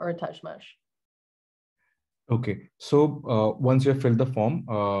 or a Taj-Maj. Okay, so once you have filled the form,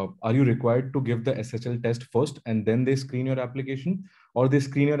 are you required to give the SHL test first and then they screen your application, or they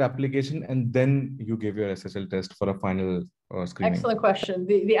screen your application and then you give your SHL test for a final screening? Excellent question.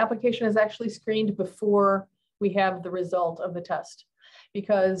 The application is actually screened before we have the result of the test,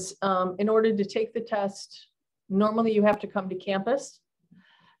 because in order to take the test, normally you have to come to campus.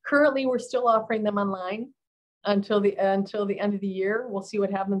 Currently, we're still offering them online until the end of the year. We'll see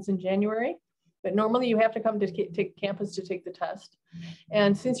what happens in January. But normally you have to come to campus to take the test.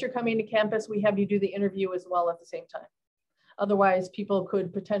 And since you're coming to campus, we have you do the interview as well at the same time. Otherwise, people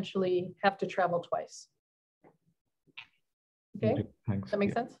could potentially have to travel twice. Okay, thanks. Does that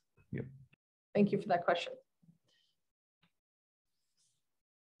make sense? Yep. Thank you for that question.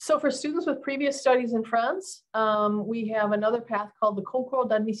 So for students with previous studies in France, we have another path called the Concours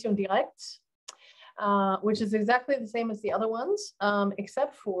d'admission directe, which is exactly the same as the other ones,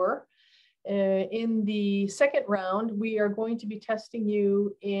 except for in the second round, we are going to be testing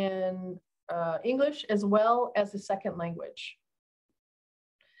you in English as well as a second language.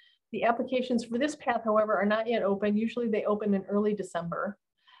 The applications for this path, however, are not yet open. Usually they open in early December.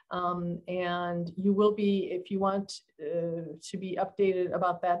 And you will be, if you want to be updated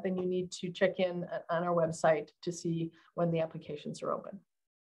about that, then you need to check in on our website to see when the applications are open.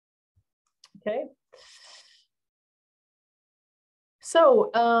 Okay.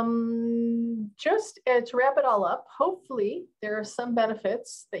 So just to wrap it all up, hopefully there are some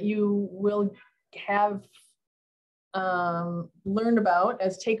benefits that you will have learned about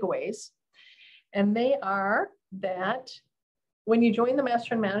as takeaways. And they are that when you join the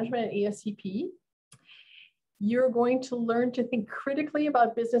Master in Management at ESCP, you're going to learn to think critically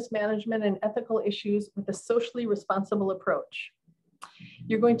about business management and ethical issues with a socially responsible approach.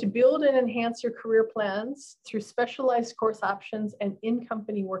 You're going to build and enhance your career plans through specialized course options and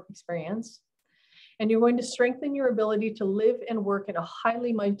in-company work experience. And you're going to strengthen your ability to live and work in a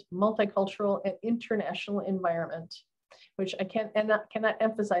highly multicultural and international environment, which I cannot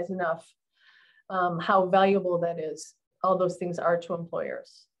emphasize enough how valuable that is. All those things are to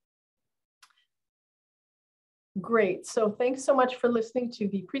employers. Great, so thanks so much for listening to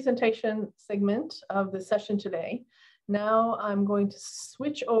the presentation segment of the session today. Now I'm going to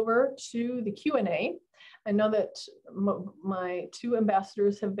switch over to the Q&A. I know that my two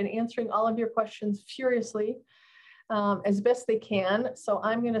ambassadors have been answering all of your questions furiously as best they can. So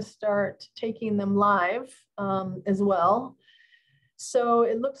I'm going to start taking them live as well. So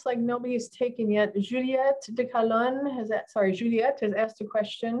it looks like nobody's taken yet. Juliette de Calonne has asked a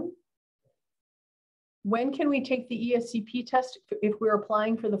question. When can we take the ESCP test if we're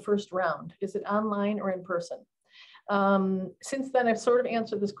applying for the first round? Is it online or in person? Since then, I've sort of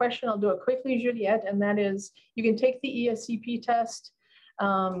answered this question. I'll do it quickly, Juliette, and that is you can take the ESCP test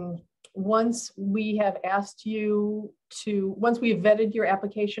once we have asked you to, once we have vetted your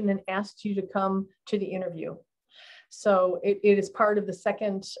application and asked you to come to the interview. So it is part of the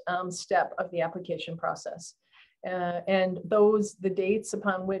second step of the application process. And the dates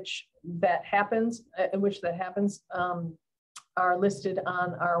upon which that happens, are listed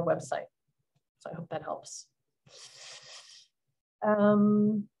on our website. So I hope that helps.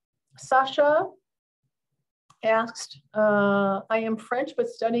 Sasha asked, I am French but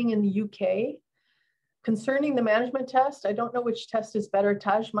studying in the UK. Concerning the management test, I don't know which test is better,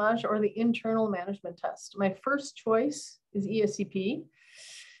 Taj-Maj or the internal management test. My first choice is ESCP,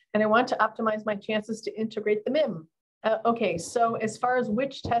 and I want to optimize my chances to integrate the MIM. Okay, so as far as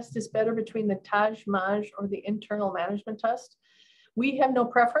which test is better between the Taj-Maj or the internal management test, we have no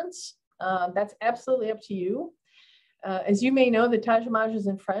preference. That's absolutely up to you. As you may know, the Taj-Maj is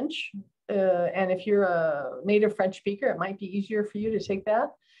in French, and if you're a native French speaker, it might be easier for you to take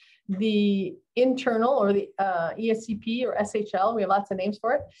that. The internal or the ESCP or SHL, we have lots of names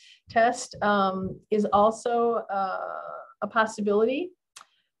for it, test is also a possibility.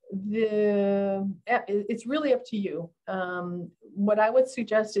 It's really up to you. What I would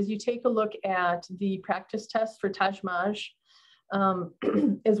suggest is you take a look at the practice test for Taj-Maj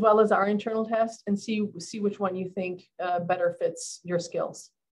as well as our internal test and see which one you think better fits your skills.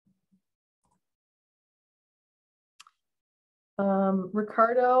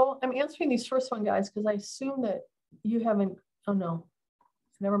 Ricardo, I'm answering these first one, guys, because I assume that you haven't, oh no,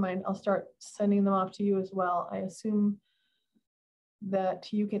 never mind. I'll start sending them off to you as well. I assume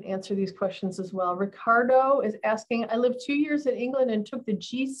that you can answer these questions as well. Ricardo is asking, I lived 2 years in England and took the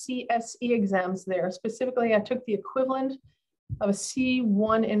GCSE exams there. Specifically, I took the equivalent of a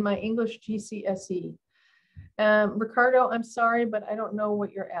C1 in my English GCSE. Ricardo, I'm sorry, but I don't know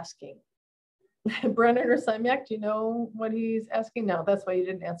what you're asking. Brennan or Samyak, do you know what he's asking? No, that's why you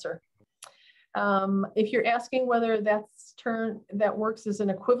didn't answer. If you're asking whether that works as an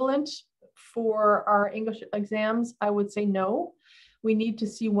equivalent for our English exams, I would say no. We need to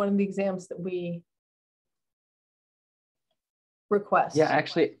see one of the exams that we request. Yeah,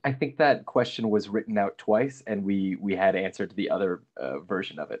 actually, I think that question was written out twice and we had answered the other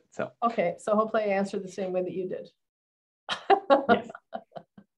version of it. So okay, so hopefully I answered the same way that you did. Yes.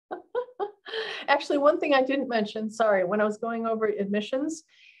 Actually, one thing I didn't mention, sorry, when I was going over admissions,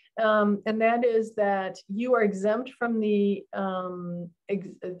 and that is that you are exempt from the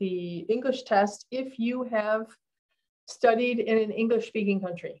English test if you have studied in an English-speaking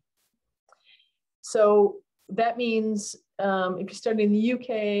country. So that means if you study in the UK,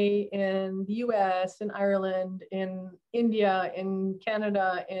 in the US, in Ireland, in India, in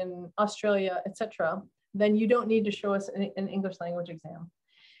Canada, in Australia, etc., then you don't need to show us an English language exam.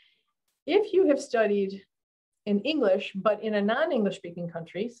 If you have studied in English, but in a non-English speaking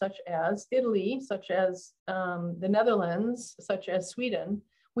country, such as Italy, such as the Netherlands, such as Sweden,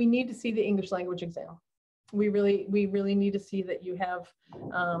 we need to see the English language exam. We really need to see that you have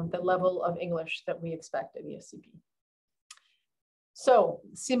the level of English that we expect at ESCP. So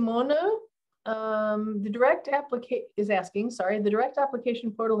Simona, the direct application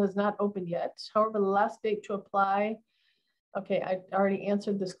portal has not opened yet. However, the last date to apply, okay, I already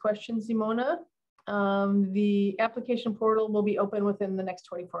answered this question, Simona. The application portal will be open within the next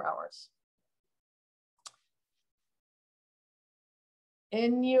 24 hours.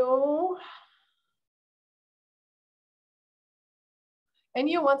 Enyo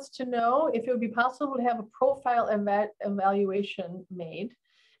wants to know if it would be possible to have a profile evaluation made.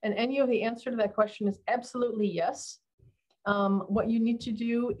 And Enyo, the answer to that question is absolutely yes. What you need to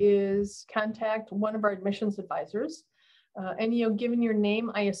do is contact one of our admissions advisors. Enyo, given your name,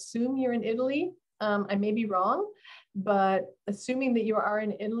 I assume you're in Italy. I may be wrong, but assuming that you are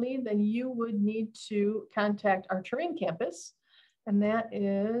in Italy, then you would need to contact our Turin campus. And that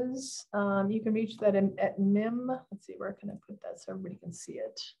is, you can reach that at MIM. Let's see, where can I put that so everybody can see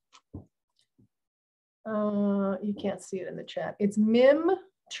it? You can't see it in the chat. It's MIM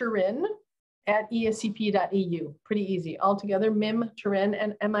Turin at escp.eu. Pretty easy. All together, MIM Turin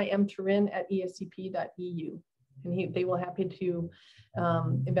and MIM Turin at escp.eu. And they will be happy to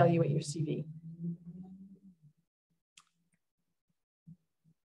evaluate your CV.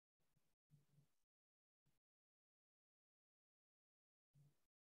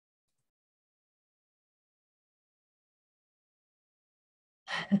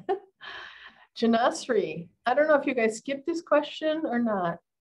 Janasri, I don't know if you guys skipped this question or not.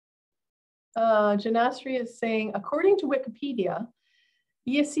 Janasri is saying, according to Wikipedia,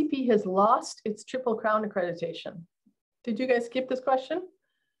 ESCP has lost its Triple Crown accreditation. Did you guys skip this question?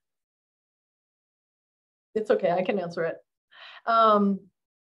 It's okay, I can answer it.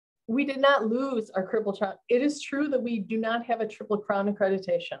 We did not lose our Triple Crown. It is true that we do not have a Triple Crown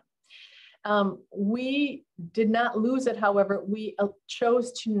accreditation. We did not lose it, however, we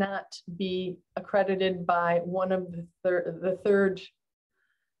chose to not be accredited by one of the third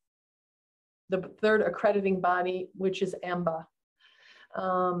accrediting body, which is AMBA,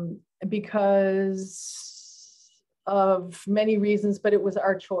 because of many reasons, but it was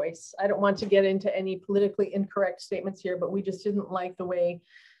our choice. I don't want to get into any politically incorrect statements here, but we just didn't like the way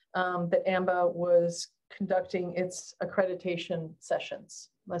that AMBA was conducting its accreditation sessions.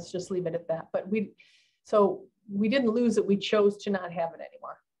 Let's just leave it at that. But we didn't lose it. We chose to not have it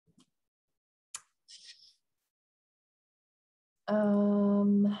anymore.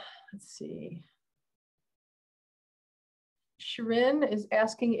 Let's see. Shirin is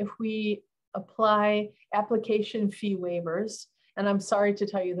asking if we apply application fee waivers. And I'm sorry to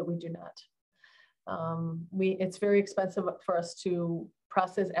tell you that we do not. It's very expensive for us to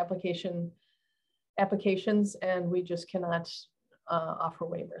process applications, and we just cannot offer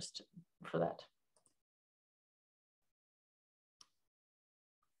waivers for that.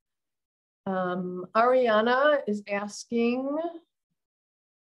 Ariana is asking,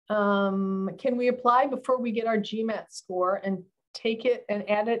 can we apply before we get our GMAT score and take it and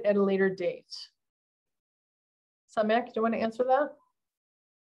add it at a later date? Samyak, do you want to answer that?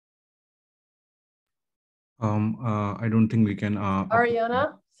 I don't think we can.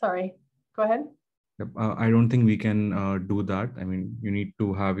 Ariana, sorry, go ahead. I don't think we can do that. I mean, you need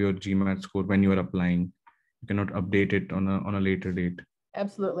to have your GMAT score when you are applying. You cannot update it on a later date.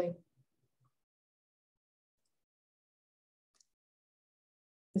 Absolutely.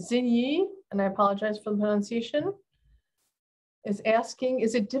 Zinyi, and I apologize for the pronunciation, is asking,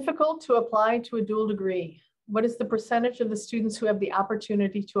 is it difficult to apply to a dual degree? What is the percentage of the students who have the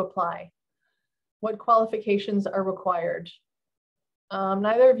opportunity to apply? What qualifications are required?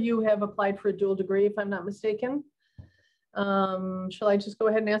 Neither of you have applied for a dual degree, if I'm not mistaken. Shall I just go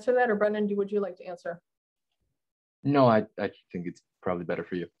ahead and answer that, or Brennan, would you like to answer? No, I think it's probably better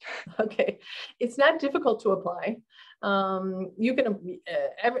for you. Okay, it's not difficult to apply. You can,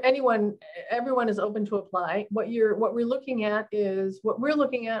 everyone is open to apply. What we're looking at,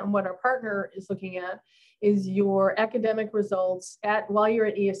 and what our partner is looking at, is your academic results while you're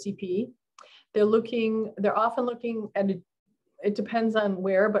at ESCP. They're often looking at it depends on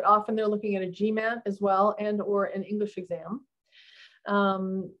where, but often they're looking at a GMAT as well, and or an English exam.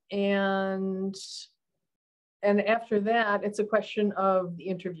 And after that, it's a question of the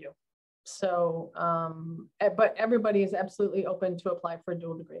interview. So, but everybody is absolutely open to apply for a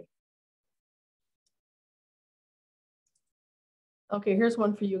dual degree. Okay, here's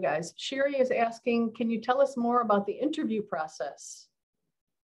one for you guys. Sherry is asking, can you tell us more about the interview process?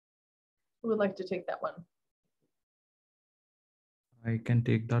 Who would like to take that one? I can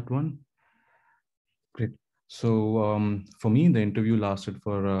take that one. Great. So for me, the interview lasted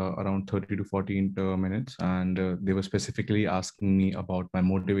for around 30 to 40 minutes, and they were specifically asking me about my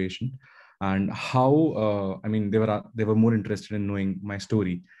motivation and how, I mean, they were more interested in knowing my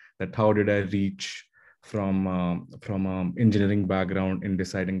story, that how did I reach from engineering background in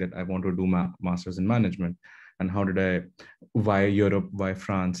deciding that I want to do master's in management, and how did why Europe, why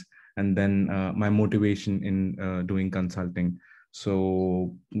France, and then my motivation in doing consulting.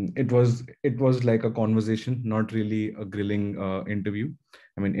 So it was like a conversation, not really a grilling interview.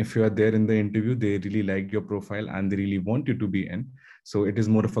 I mean, if you are there in the interview, they really like your profile and they really want you to be in. So it is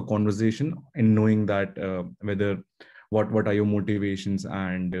more of a conversation in knowing that whether what are your motivations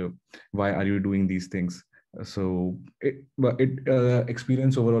and why are you doing these things. So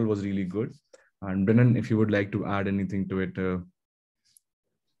experience overall was really good. And Brennan, if you would like to add anything to it. So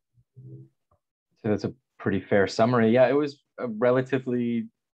that's a pretty fair summary. Yeah, it was a relatively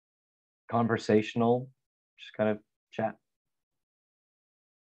conversational, just kind of chat.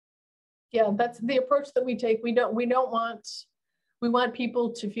 Yeah, that's the approach that we take. We want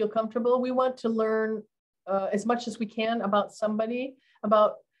people to feel comfortable. We want to learn as much as we can about somebody,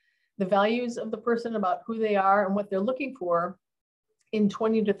 about the values of the person, about who they are and what they're looking for in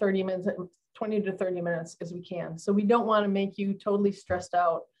 20 to 30 minutes as we can. So we don't want to make you totally stressed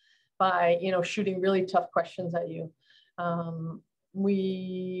out by, shooting really tough questions at you.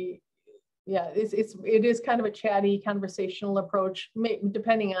 It is kind of a chatty conversational approach,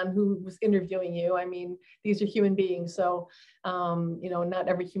 depending on who was interviewing you. I mean, these are human beings, so not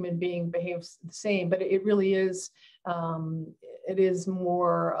every human being behaves the same, but it really is. It is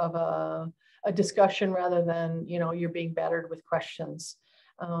more of a discussion rather than you're being battered with questions.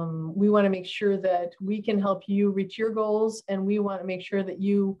 We want to make sure that we can help you reach your goals, and we want to make sure that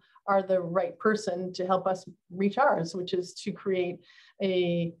you are the right person to help us reach ours, which is to create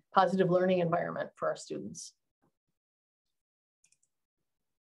a positive learning environment for our students.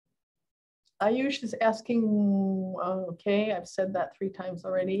 Ayush is asking, okay, I've said that 3 times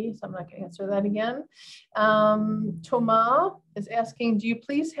already, so I'm not going to answer that again. Thomas is asking, do you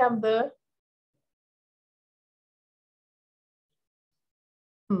please have the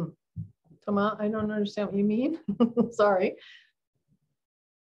Thomas, I don't understand what you mean. Sorry.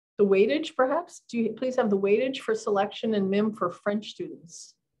 The weightage, perhaps? Do you please have the weightage for selection in MIM for French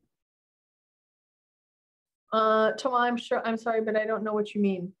students? Thomas, I'm sorry, but I don't know what you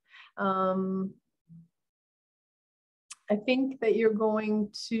mean. I think that you're going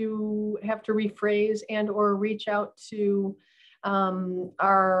to have to rephrase and or reach out to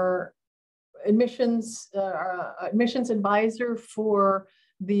our admissions advisor for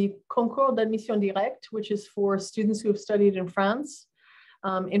the Concours d'Admission Directe, which is for students who have studied in France.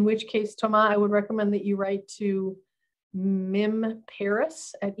 In which case, Thomas, I would recommend that you write to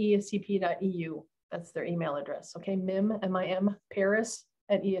mimparis@escp.eu. That's their email address, okay? MIM,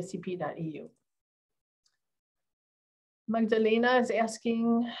 Paris@escp.eu. Magdalena is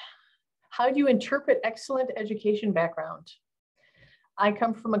asking, how do you interpret excellent education background? I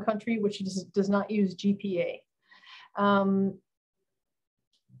come from a country which does not use GPA.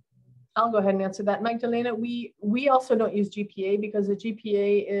 I'll go ahead and answer that. Magdalena, we also don't use GPA because the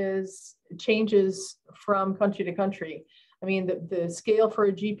GPA changes from country to country. I mean, the scale for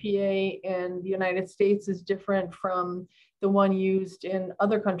a GPA in the United States is different from the one used in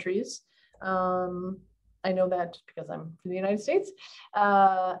other countries. I know that because I'm from the United States,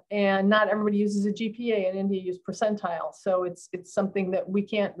 and not everybody uses a GPA. In India, use percentile, so it's something that we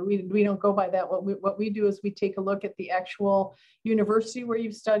don't go by that. What we do is we take a look at the actual university where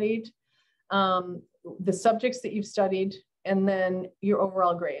you've studied, the subjects that you've studied, and then your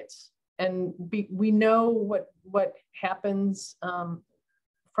overall grades. And we know what happens from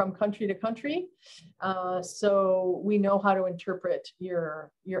country to country, so we know how to interpret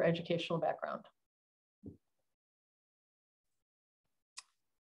your educational background.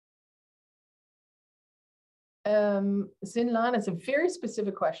 Zinlan is a very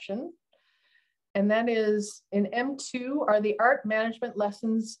specific question, and that is, in M2, are the art management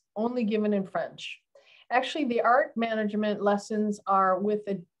lessons only given in French? Actually, the art management lessons are with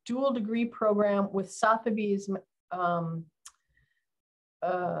a dual degree program with Sotheby's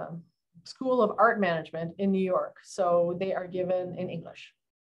School of Art Management in New York. So they are given in English.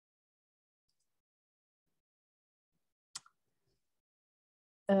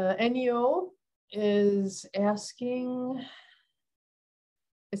 Enyo is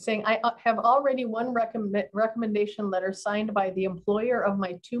saying, I have already one recommendation letter signed by the employer of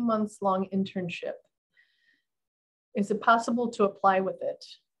my 2 months long internship. Is it possible to apply with it?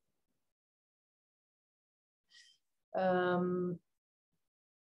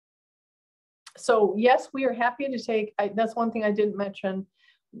 So yes, we are happy to take, that's one thing I didn't mention,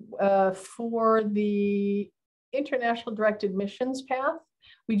 for the international direct admissions path,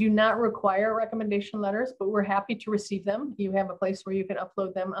 we do not require recommendation letters, but we're happy to receive them. You have a place where you can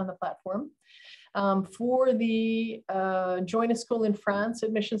upload them on the platform. For the join a school in France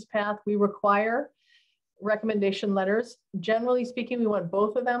admissions path, we require recommendation letters. Generally speaking, we want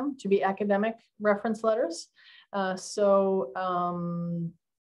both of them to be academic reference letters. And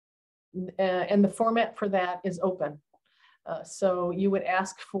the format for that is open. So you would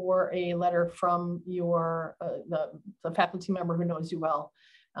ask for a letter from your the faculty member who knows you well,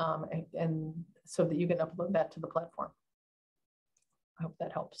 and so that you can upload that to the platform. I hope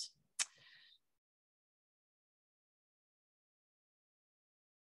that helps.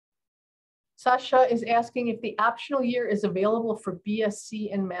 Sasha is asking if the optional year is available for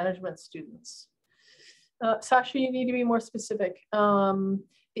BSc and management students. Sasha, you need to be more specific.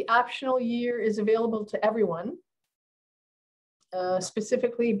 The optional year is available to everyone.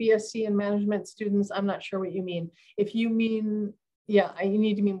 Specifically BSc and management students, I'm not sure what you mean. If you mean, yeah, you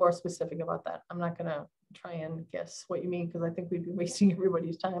need to be more specific about that. I'm not gonna try and guess what you mean because I think we'd be wasting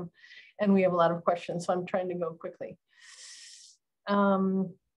everybody's time and we have a lot of questions, so I'm trying to go quickly.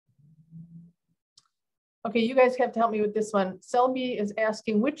 Okay, you guys have to help me with this one. Selby is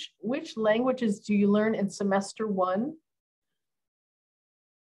asking, which languages do you learn in semester 1?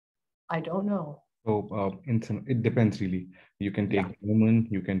 I don't know. So it depends really. You can take German,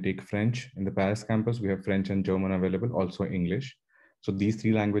 you can take French. In the Paris campus, we have French and German available, also English. So these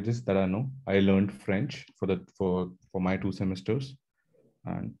 3 languages that I know. I learned French for my 2 semesters.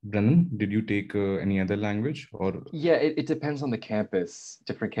 And Brennan, did you take any other language or? Yeah, it depends on the campus.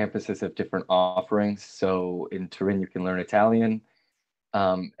 Different campuses have different offerings. So in Turin, you can learn Italian,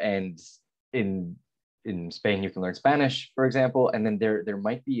 and in Spain, you can learn Spanish, for example. And then there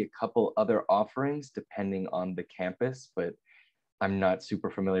might be a couple other offerings depending on the campus, but I'm not super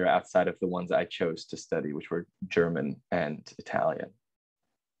familiar outside of the ones I chose to study, which were German and Italian.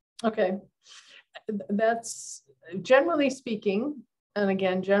 Okay, that's generally speaking. And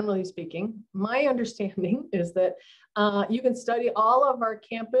again, generally speaking, my understanding is that you can study all of our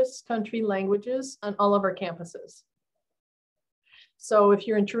campus country languages on all of our campuses. So if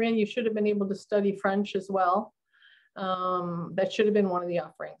you're in Turin, you should have been able to study French as well. That should have been one of the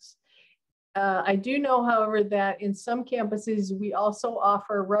offerings. I do know, however, that in some campuses, we also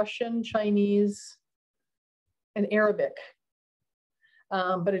offer Russian, Chinese, and Arabic.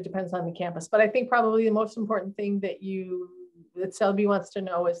 But it depends on the campus. But I think probably the most important thing that Selby wants to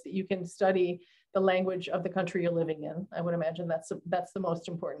know is that you can study the language of the country you're living in. I would imagine that's the most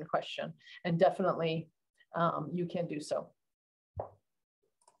important question, and definitely you can do so.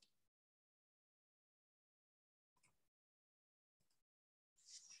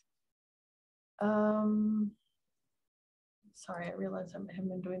 Sorry, I realize I haven't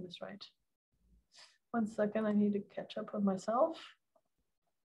been doing this right. 1 second, I need to catch up with myself.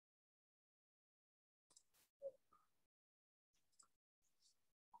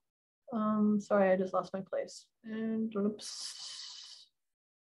 Sorry, I just lost my place. And oops.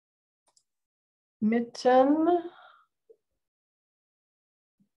 Mitten.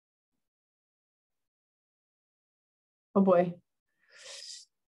 Oh boy.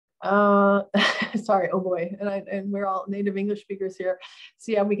 Sorry, oh boy. And we're all native English speakers here.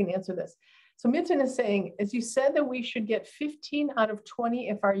 See how we can answer this. So Mitten is saying, as you said, that we should get 15 out of 20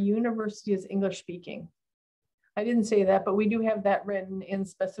 if our university is English speaking. I didn't say that, but we do have that written in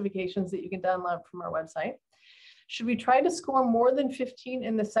specifications that you can download from our website. Should we try to score more than 15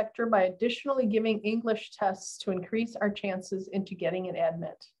 in the sector by additionally giving English tests to increase our chances into getting an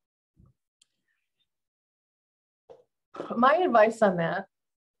admit? My advice on that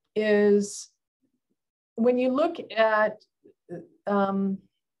is when you look at,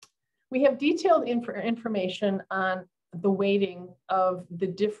 we have detailed information on the weighting of the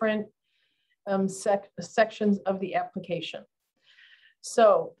different sections of the application.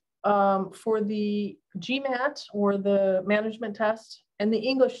 So for the GMAT or the management test and the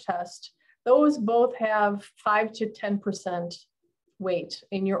English test, those both have 5 to 10% weight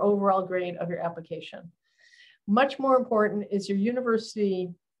in your overall grade of your application. Much more important is your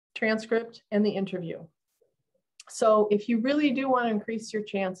university transcript and the interview. So if you really do want to increase your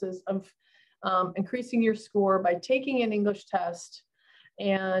chances of increasing your score by taking an English test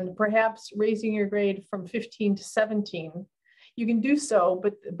and perhaps raising your grade from 15 to 17, you can do so,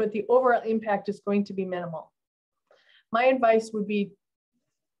 but the overall impact is going to be minimal. My advice would be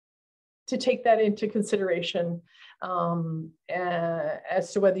to take that into consideration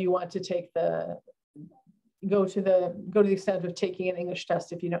as to whether you want to take go to the extent of taking an English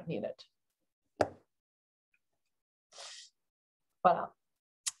test if you don't need it. Voilà.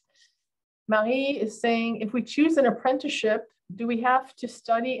 Marie is saying, if we choose an apprenticeship, do we have to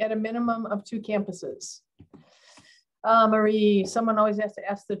study at a minimum of 2 campuses? Marie, someone always has to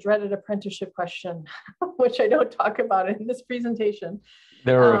ask the dreaded apprenticeship question, which I don't talk about in this presentation.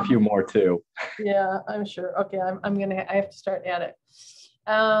 There are a few more too. Yeah, I'm sure. Okay, I have to start at it.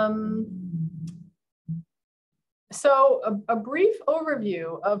 So a brief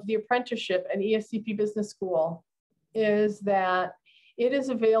overview of the apprenticeship at ESCP Business School is that it is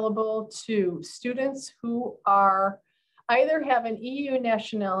available to students who are either have an EU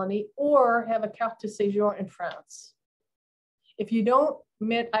nationality or have a carte de séjour in France. If you don't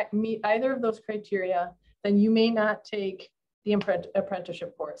meet either of those criteria, then you may not take the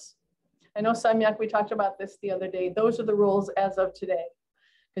apprenticeship course. I know, Samyak, we talked about this the other day. Those are the rules as of today.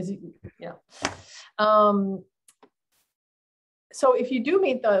 Because, yeah. So if you do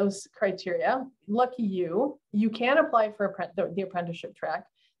meet those criteria, lucky you, you can apply for the apprenticeship track.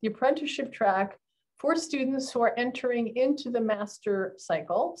 The apprenticeship track for students who are entering into the master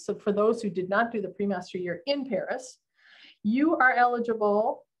cycle. So for those who did not do the pre-master year in Paris, you are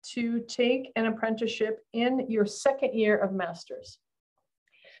eligible to take an apprenticeship in your second year of master's.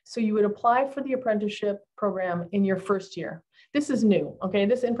 So you would apply for the apprenticeship program in your first year. This is new, okay?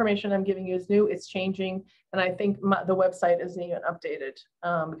 This information I'm giving you is new, it's changing, and I think the website isn't even updated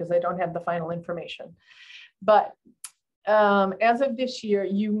because I don't have the final information. But as of this year,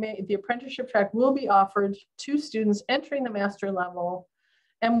 the apprenticeship track will be offered to students entering the master level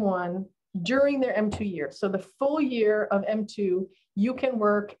M1 during their M2 year. So the full year of M2, you can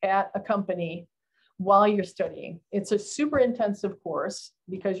work at a company while you're studying. It's a super intensive course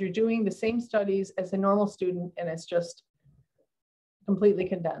because you're doing the same studies as a normal student, and it's just completely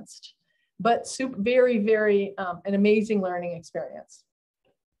condensed, but very, very an amazing learning experience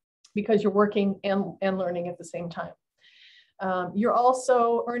because you're working and learning at the same time. You're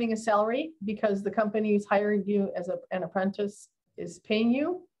also earning a salary because the company who's hiring you as an apprentice is paying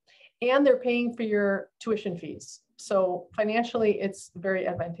you, and they're paying for your tuition fees. So financially, it's very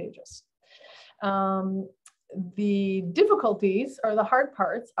advantageous. The difficulties or the hard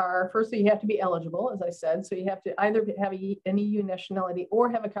parts are, firstly, you have to be eligible, as I said. So you have to either have an EU nationality or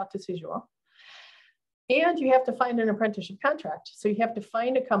have a carte de séjour. And you have to find an apprenticeship contract. So you have to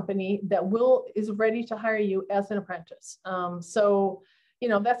find a company that is ready to hire you as an apprentice. So, you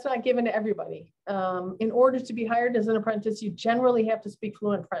know, that's not given to everybody. In order to be hired as an apprentice, you generally have to speak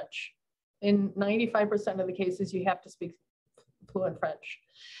fluent French. In 95% of the cases, you have to speak fluent French.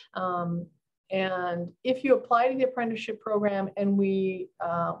 And if you apply to the apprenticeship program and we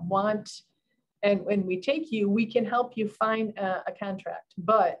when we take you, we can help you find a contract.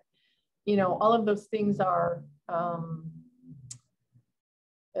 But, you know, all of those things are,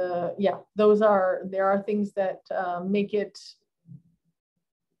 there are things that make it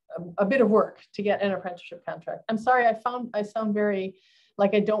a bit of work to get an apprenticeship contract. I'm sorry, I sound very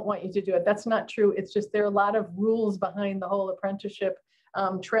like I don't want you to do it. That's not true. It's just there are a lot of rules behind the whole apprenticeship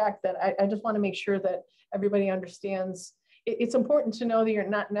track that I just want to make sure that everybody understands. It's important to know that you're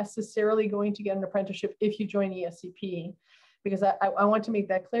not necessarily going to get an apprenticeship if you join ESCP, because I want to make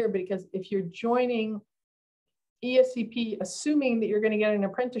that clear, because if you're joining ESCP assuming that you're going to get an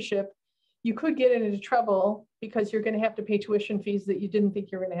apprenticeship, you could get into trouble because you're going to have to pay tuition fees that you didn't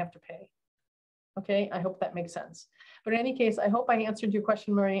think you were going to have to pay. Okay, I hope that makes sense. But in any case, I hope I answered your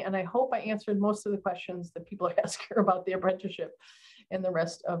question, Marie, and I hope I answered most of the questions that people ask her about the apprenticeship in the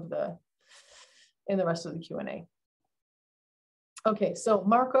rest of the Q&A. Okay, so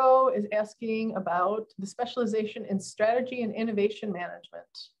Marco is asking about the specialization in strategy and innovation management.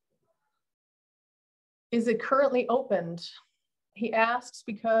 Is it currently opened? He asks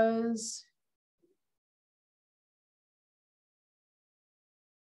because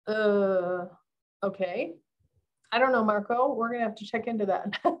okay. I don't know, Marco. We're gonna have to check into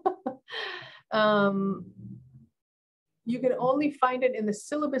that. You can only find it in the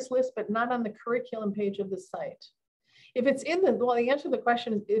syllabus list, but not on the curriculum page of the site. If it's in the, well, the answer to the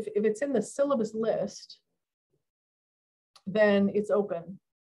question is if it's in the syllabus list, then it's open.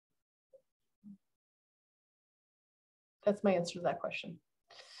 That's my answer to that question.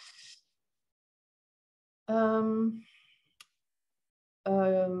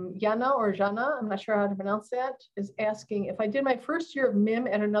 Jana or Jana, I'm not sure how to pronounce that, is asking if I did my first year of MIM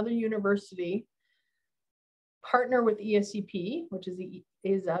at another university, partner with ESCP, which is the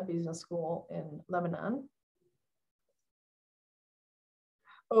ESA Business School in Lebanon.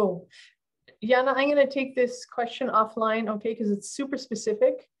 Oh, Jana, I'm going to take this question offline, okay, because it's super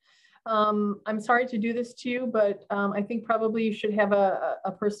specific. I'm sorry to do this to you, but I think probably you should have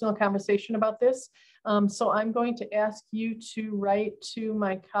a personal conversation about this. So I'm going to ask you to write to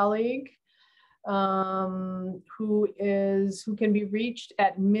my colleague who can be reached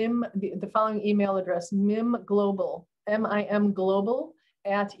at MIM, the following email address, mimglobal,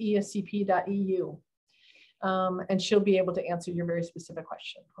 mimglobal@escp.eu. And she'll be able to answer your very specific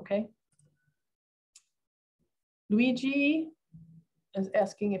question, okay? Luigi is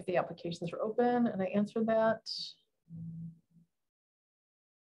asking if the applications are open, and I answered that.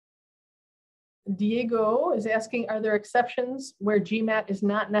 Diego is asking, are there exceptions where GMAT is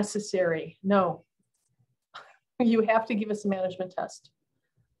not necessary? No. You have to give us a management test.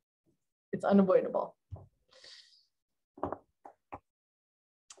 It's unavoidable.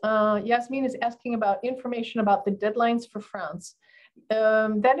 Yasmin is asking about information about the deadlines for France.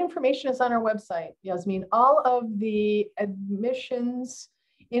 That information is on our website, Yasmin. All of the admissions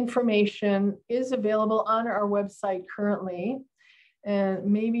information is available on our website currently. And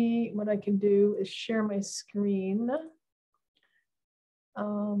maybe what I can do is share my screen.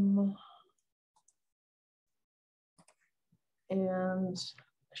 And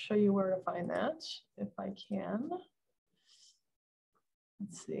show you where to find that, if I can.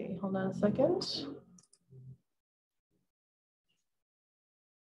 Let's see, hold on a second.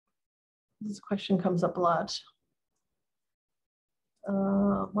 This question comes up a lot.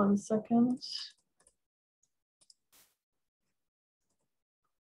 1 second.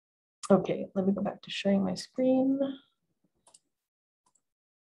 Okay, let me go back to sharing my screen.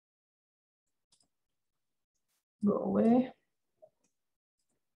 Go away.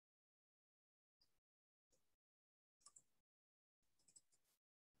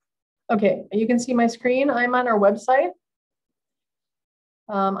 Okay, you can see my screen. I'm on our website.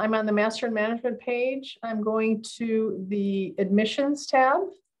 I'm on the Master in Management page. I'm going to the Admissions tab.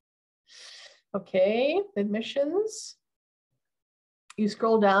 Okay, Admissions. You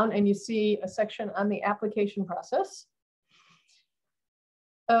scroll down and you see a section on the application process.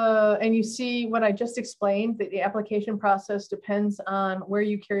 And you see what I just explained, that the application process depends on where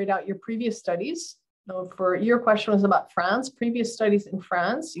you carried out your previous studies. So for your question was about France, previous studies in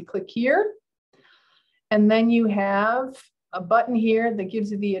France, you click here. And then you have a button here that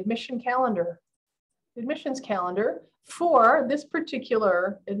gives you the admission calendar. The admissions calendar for this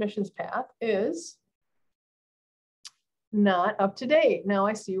particular admissions path is not up to date. Now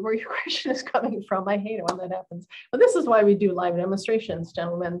I see where your question is coming from. I hate it when that happens. But this is why we do live demonstrations,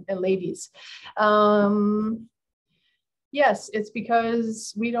 gentlemen and ladies. Yes, it's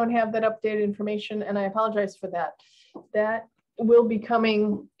because we don't have that updated information, and I apologize for that. That will be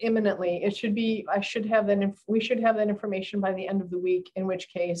coming imminently. It should be, we should have that information by the end of the week, in which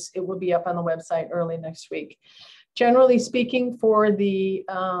case it will be up on the website early next week. Generally speaking, for the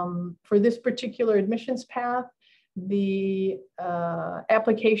for this particular admissions path, the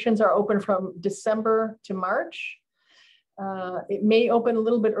applications are open from December to March. It may open a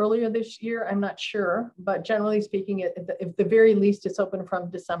little bit earlier this year, I'm not sure, but generally speaking, at the very least, it's open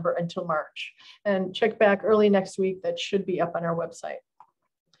from December until March. And check back early next week, that should be up on our website.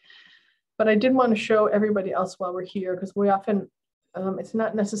 But I did want to show everybody else while we're here, because we often, it's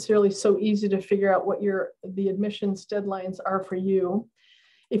not necessarily so easy to figure out what the admissions deadlines are for you.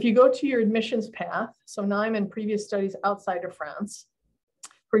 If you go to your admissions path, so now I'm in previous studies outside of France.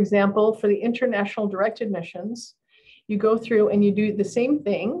 For example, for the international direct admissions, you go through and you do the same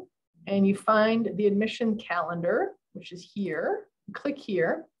thing, and you find the admission calendar, which is here. Click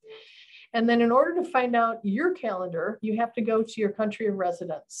here. And then in order to find out your calendar, you have to go to your country of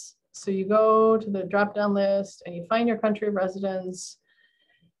residence. So you go to the drop-down list and you find your country of residence.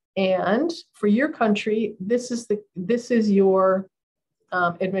 And for your country, this is your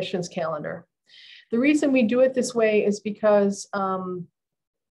admissions calendar. The reason we do it this way is because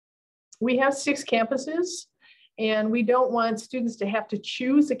we have 6 campuses, and we don't want students to have to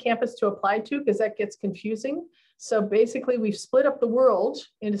choose a campus to apply to, because that gets confusing. So basically, we've split up the world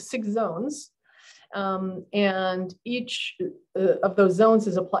into 6 zones, and each of those zones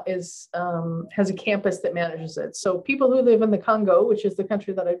has a campus that manages it. So people who live in the Congo, which is the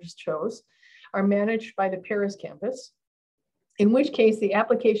country that I just chose, are managed by the Paris campus. In which case, the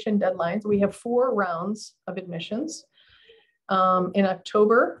application deadlines, we have 4 rounds of admissions in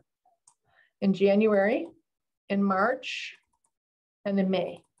October, in January, in March, and in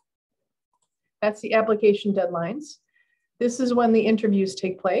May. That's the application deadlines. This is when the interviews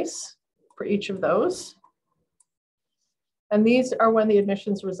take place for each of those. And these are when the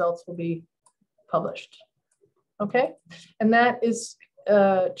admissions results will be published. Okay, and that is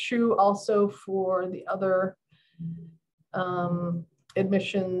true also for the other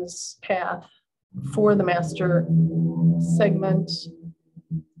admissions path for the master segment.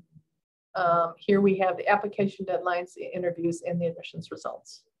 Here we have the application deadlines, the interviews, and the admissions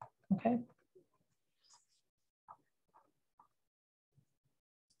results. Okay.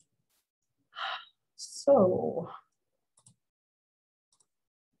 So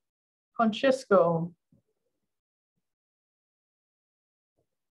Francisco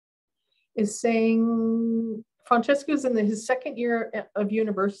is saying, Francisco's in his second year of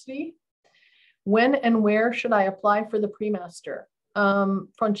university. When and where should I apply for the pre-master?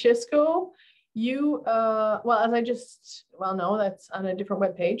 Francisco, you, no, that's on a different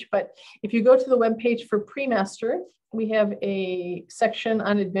webpage, but if you go to the webpage for pre-master, we have a section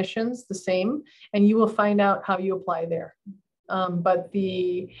on admissions, the same, and you will find out how you apply there. But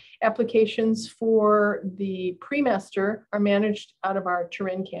the applications for the pre-master are managed out of our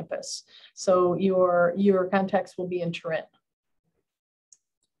Turin campus. So your contacts will be in Turin.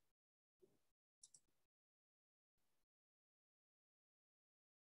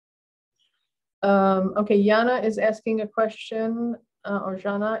 Okay, Yana is asking a question, or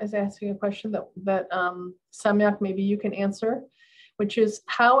Jana is asking a question that Samyak, maybe you can answer, which is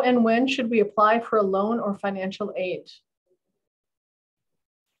how and when should we apply for a loan or financial aid?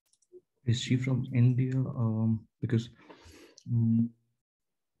 Is she from India? Because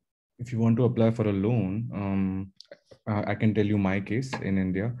if you want to apply for a loan, I can tell you my case in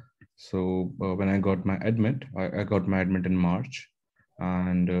India. So when I got my admit, I got my admit in March.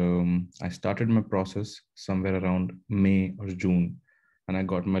 And I started my process somewhere around May or June, and I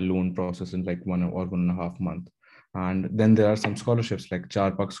got my loan process in like 1 or 1.5 months. And then there are some scholarships like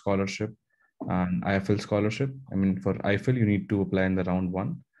Charpak scholarship and IFL scholarship. I mean, for IFL, you need to apply in the round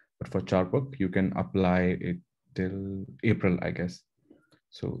 1, but for Charpak, you can apply it till April, I guess.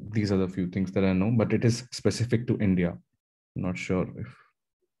 So these are the few things that I know, but it is specific to India. I'm not sure if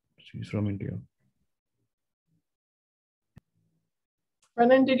she's from India.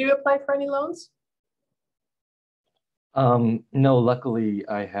 Brennan, did you apply for any loans? No, luckily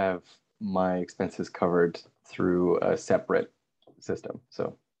I have my expenses covered through a separate system.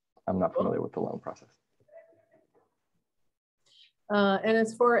 So I'm not familiar with the loan process. And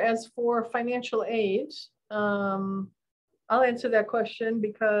as for financial aid, I'll answer that question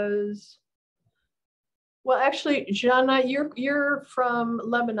because, well, actually, Jana, you're from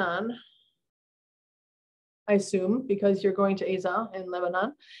Lebanon, I assume, because you're going to Eza in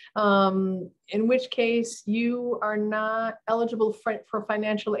Lebanon, in which case you are not eligible for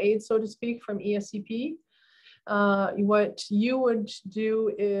financial aid, so to speak, from ESCP. What you would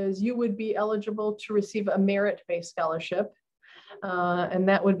do is you would be eligible to receive a merit-based scholarship. And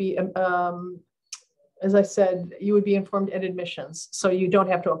that would be, as I said, you would be informed at admissions. So you don't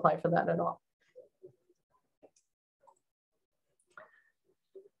have to apply for that at all.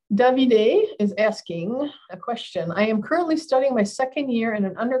 Davide is asking a question. I am currently studying my second year in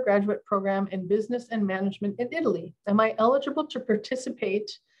an undergraduate program in business and management in Italy. Am I eligible to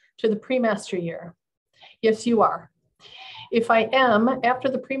participate to the pre-master year? Yes, you are. If I am, after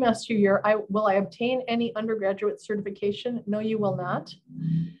the pre-master year, will I obtain any undergraduate certification? No, you will not.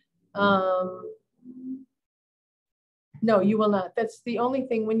 No, you will not. That's the only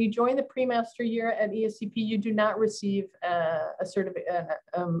thing. When you join the pre-master year at ESCP, you do not receive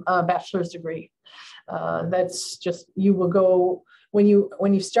a bachelor's degree. That's just, you will go, when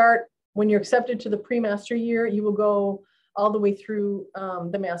you're accepted to the pre-master year, you will go all the way through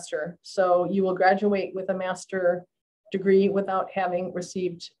the master. So you will graduate with a master degree without having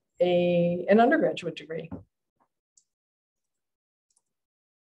received an undergraduate degree.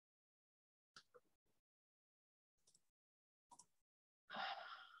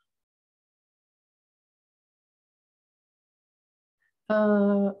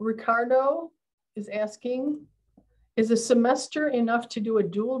 Ricardo is asking, is a semester enough to do a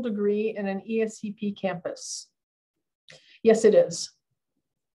dual degree in an ESCP campus? Yes, it is.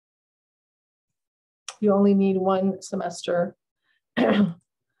 You only need one semester.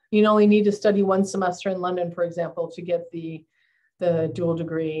 You only need to study one semester in London, for example, to get the dual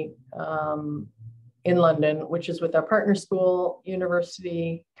degree in London, which is with our partner school,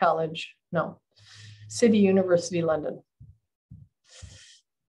 university, college, no, City University London.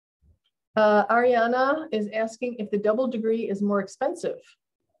 Ariana is asking if the double degree is more expensive.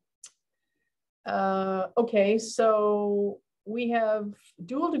 Okay, so we have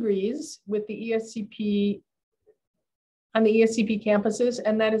dual degrees with the ESCP on the ESCP campuses,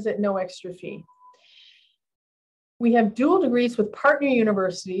 and that is at no extra fee. We have dual degrees with partner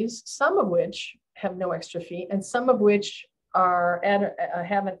universities, some of which have no extra fee, and some of which have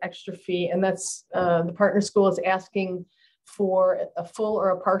an extra fee, and that's the partner school is asking for a full or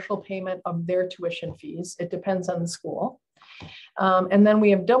a partial payment of their tuition fees. It depends on the school. And then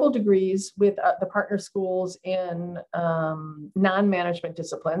we have double degrees with the partner schools in non-management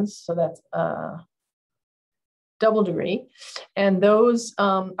disciplines. So that's double degree. And those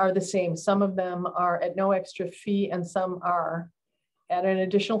are the same. Some of them are at no extra fee and some are at an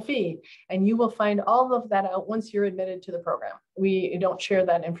additional fee. And you will find all of that out once you're admitted to the program. We don't share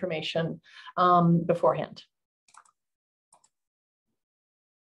that information beforehand.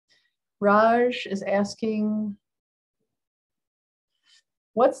 Raj is asking,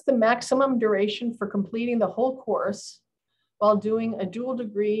 what's the maximum duration for completing the whole course while doing a dual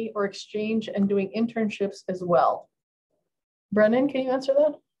degree or exchange and doing internships as well? Brennan, can you answer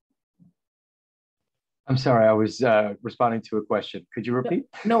that? I'm sorry, I was responding to a question. Could you repeat?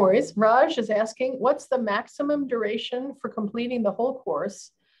 No worries. Raj is asking, what's the maximum duration for completing the whole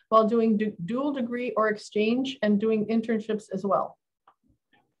course while doing dual degree or exchange and doing internships as well?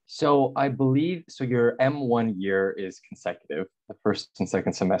 So I believe, so your M1 year is consecutive. The first and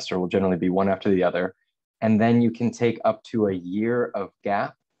second semester will generally be one after the other. And then you can take up to a year of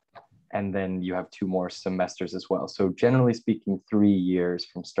gap, and then you have 2 more semesters as well. So generally speaking, 3 years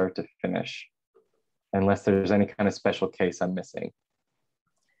from start to finish, unless there's any kind of special case I'm missing.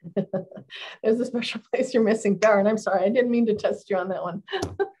 There's a special place you're missing. Darren, I'm sorry. I didn't mean to test you on that one.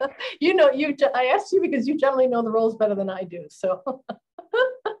 I asked you because you generally know the roles better than I do. So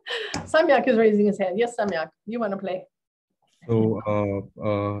Samyak is raising his hand. Yes, Samyak, you want to play? So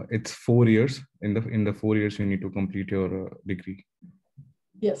it's 4 years. In the 4 years, you need to complete your degree.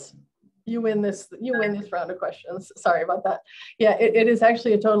 Yes, you win this round of questions. Sorry about that. Yeah, it is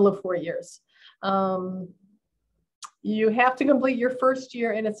actually a total of 4 years. You have to complete your first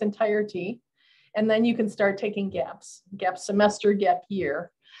year in its entirety, and then you can start taking gaps, gap semester, gap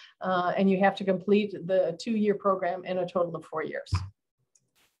year, and you have to complete the 2-year program in a total of 4 years.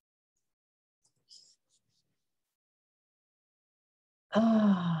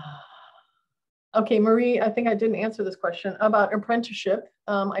 Okay, Marie, I think I didn't answer this question about apprenticeship.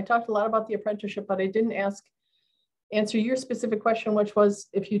 I talked a lot about the apprenticeship, but I didn't answer your specific question, which was,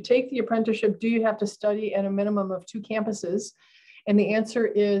 if you take the apprenticeship, do you have to study at a minimum of 2 campuses? And the answer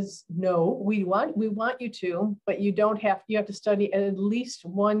is no. We want you to, but you don't have. You have to study at least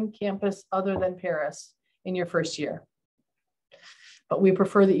 1 campus other than Paris in your first year. But we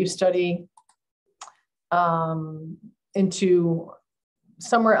prefer that you study into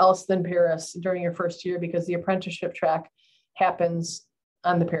somewhere else than Paris during your first year, because the apprenticeship track happens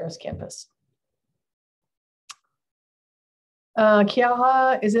on the Paris campus.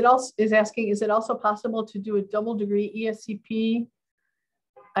 Chiara is asking, is it also possible to do a double degree ESCP?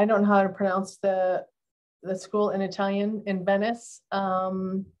 I don't know how to pronounce the school in Italian, in Venice.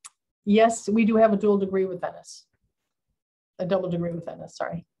 Yes, we do have a dual degree with Venice. A double degree with Venice,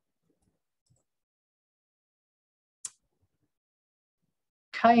 sorry.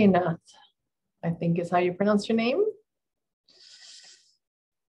 Kainath, I think is how you pronounce your name.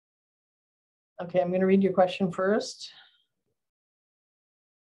 Okay, I'm going to read your question first.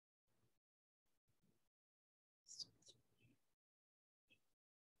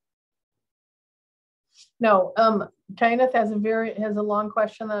 No, Kainath has a long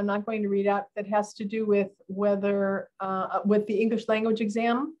question that I'm not going to read out, that has to do with whether with the English language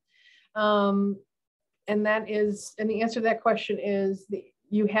exam. And the answer to that question is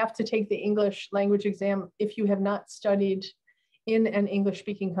you have to take the English language exam if you have not studied in an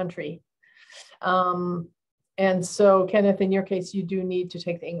English-speaking country. And so, Kenneth, in your case, you do need to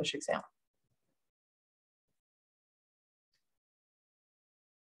take the English exam.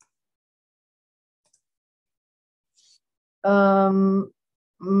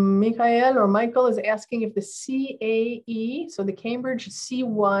 Michael is asking if the CAE, so the Cambridge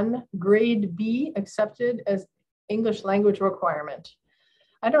C1 grade B, accepted as English language requirement.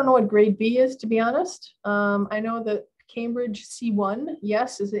 I don't know what grade B is, to be honest. I know that Cambridge C1,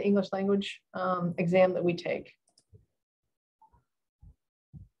 yes, is the English language exam that we take.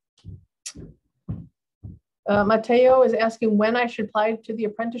 Mateo is asking when I should apply to the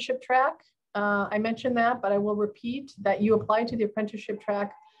apprenticeship track. I mentioned that, but I will repeat that you apply to the apprenticeship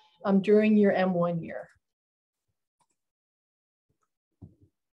track during your M1 year.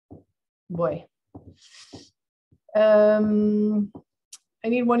 Boy. I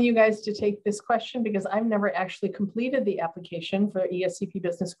need one of you guys to take this question because I've never actually completed the application for ESCP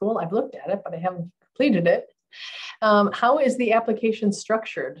Business School. I've looked at it, but I haven't completed it. How is the application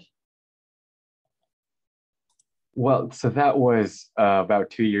structured? Well, so that was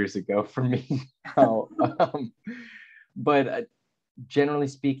about 2 years ago for me now. But generally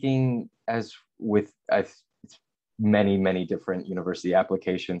speaking, as with many different university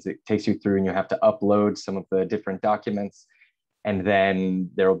applications, it takes you through and you have to upload some of the different documents. And then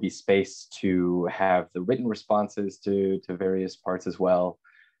there will be space to have the written responses to various parts as well.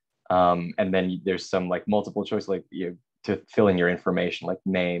 And then there's some like multiple choice, like to fill in your information, like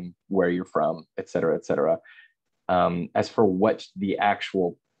name, where you're from, et cetera, et cetera. As for what the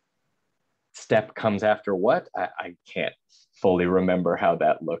actual step comes after what, I can't fully remember how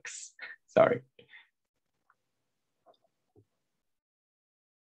that looks. Sorry.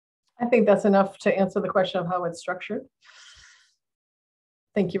 I think that's enough to answer the question of how it's structured.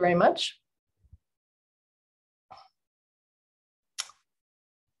 Thank you very much.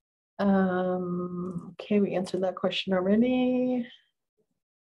 Okay, we answered that question already.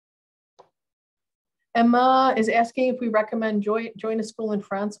 Emma is asking if we recommend join a school in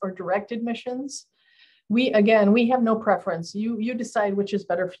France or direct admissions. We have no preference. You decide which is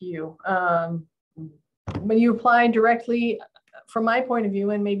better for you. When you apply directly, from my point of view,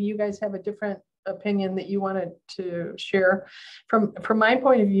 and maybe you guys have a different opinion that you wanted to share. From my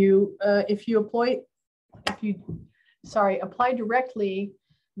point of view, if you apply directly,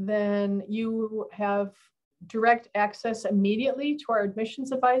 then you have direct access immediately to our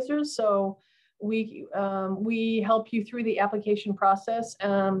admissions advisors. So we help you through the application process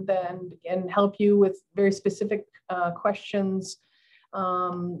and help you with very specific questions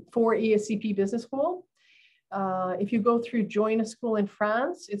for ESCP Business School. If you go through Join a School in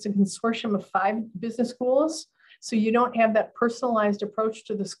France, it's a consortium of 5 business schools. So you don't have that personalized approach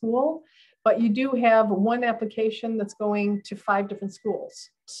to the school, but you do have one application that's going to 5 different schools.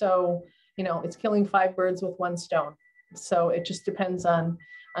 So, you know, it's killing 5 birds with 1 stone. So it just depends on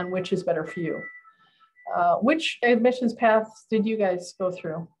which is better for you. Which admissions paths did you guys go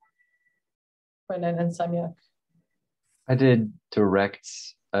through, Brennan and Samyak? I did direct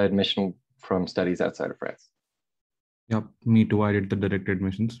admission from studies outside of France. Yep, me too. I did the direct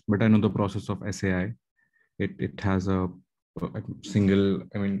admissions, but I know the process of SAI. It has a single,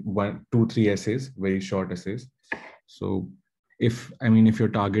 1, 2, 3 essays, very short essays. So if your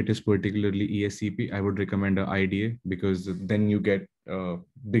target is particularly ESCP, I would recommend an IDA, because then you get a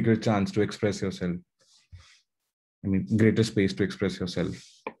bigger chance to express yourself. Greater space to express yourself.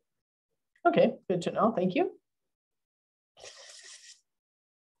 Okay, good to know. Thank you.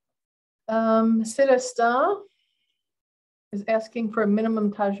 Sirasta is asking for a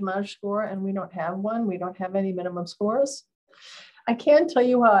minimum Taj-Maj score, and we don't have one. We don't have any minimum scores. I can tell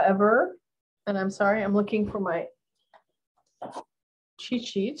you, however, and I'm sorry, I'm looking for my cheat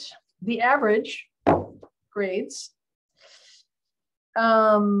sheet. The average grades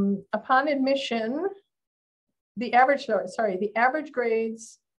upon admission, the average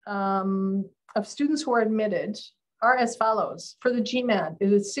grades of students who are admitted are as follows. For the GMAT,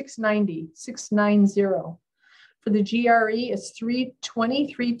 it is 690. For the GRE, it's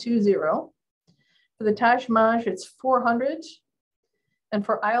 320. For the Taj-Maj, it's 400. And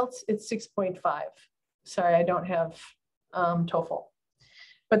for IELTS, it's 6.5. Sorry, I don't have TOEFL.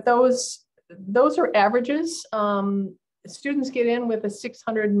 But those are averages. Students get in with a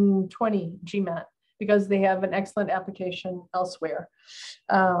 620 GMAT because they have an excellent application elsewhere,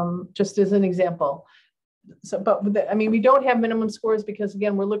 just as an example. So, but we don't have minimum scores because,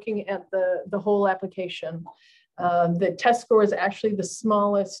 again, we're looking at the whole application. The test score is actually the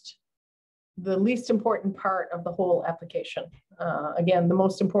smallest, the least important part of the whole application. Again, the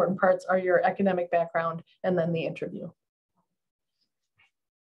most important parts are your academic background and then the interview.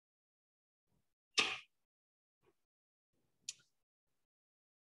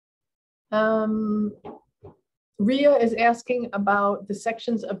 Ria is asking about the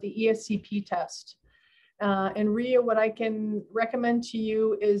sections of the ESCP test. And Ria, what I can recommend to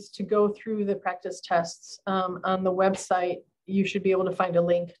you is to go through the practice tests on the website. You should be able to find a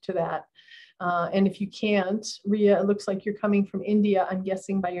link to that. And if you can't, Ria, it looks like you're coming from India, I'm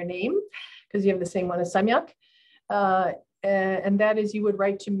guessing by your name, because you have the same one as Samyak. And that is, you would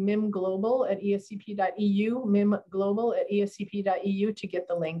write to mimglobal@escp.eu, mimglobal@escp.eu to get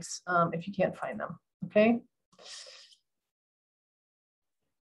the links if you can't find them, okay?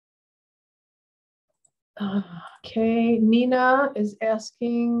 Okay, Nina is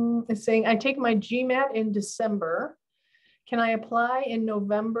saying, I take my GMAT in December. Can I apply in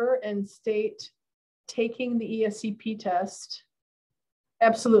November and state taking the ESCP test?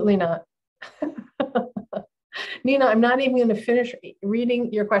 Absolutely not. Nina, I'm not even going to finish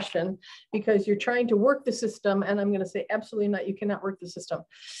reading your question because you're trying to work the system, and I'm going to say absolutely not. You cannot work the system.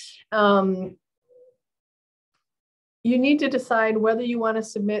 You need to decide whether you want to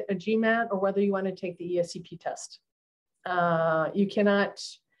submit a GMAT or whether you want to take the ESCP test. You cannot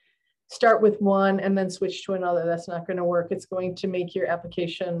start with one and then switch to another. That's not going to work. It's going to make your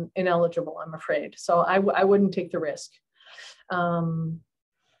application ineligible, I'm afraid. So I wouldn't take the risk.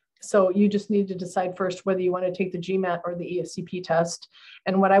 So you just need to decide first whether you want to take the GMAT or the ESCP test.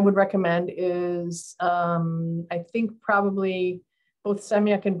 And what I would recommend is, I think probably both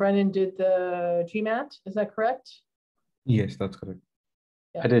Samyak and Brennan did the GMAT. Is that correct? Yes, that's correct.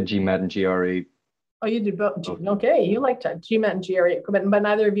 I did GMAT and GRE. Oh, you did both. Okay, you liked GMAT and GRE, but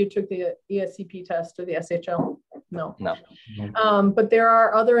neither of you took the ESCP test or the SHL. No. But there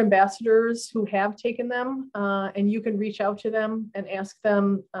are other ambassadors who have taken them, and you can reach out to them and ask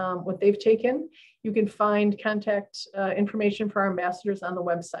them what they've taken. You can find contact information for our ambassadors on the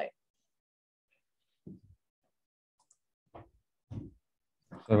website.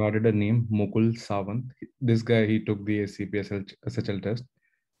 So I added a name, Mukul Sawant. This guy, he took the ESCP SHL test.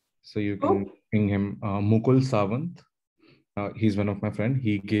 So you can ping him, Mukul Sawant. He's one of my friends.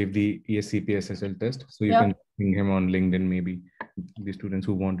 He gave the ESCP SHL test. So you can ping him on LinkedIn, maybe the students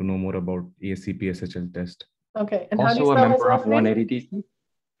who want to know more about ESCP SHL test. Okay. And also how do you a spell member his of last name? 180DC?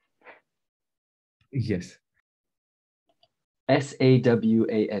 Yes. SAWANT.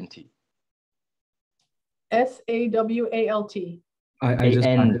 SAWALT. I just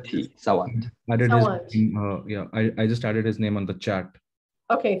added Sawant. I just added his name on the chat.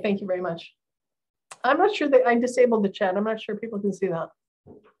 Okay, thank you very much. I'm not sure that I disabled the chat. I'm not sure people can see that.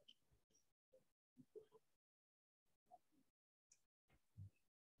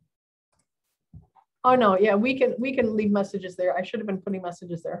 Oh no, yeah, we can leave messages there. I should have been putting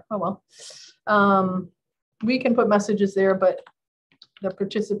messages there. Oh well. We can put messages there, but the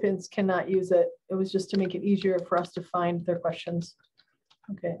participants cannot use it. It was just to make it easier for us to find their questions.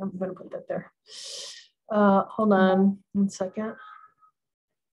 Okay, I'm gonna put that there. Hold on 1 second.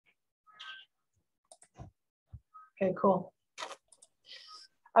 Okay, cool.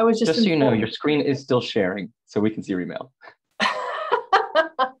 I was just so you know, your screen is still sharing, so we can see your email.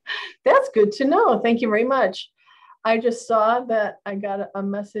 That's good to know. Thank you very much. I just saw that I got a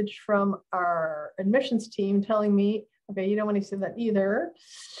message from our admissions team telling me, okay, you don't want to see that either.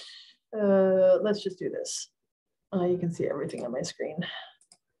 Let's just do this. You can see everything on my screen.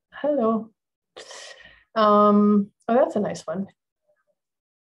 Hello. Oh, that's a nice one.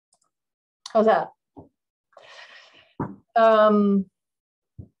 How's that?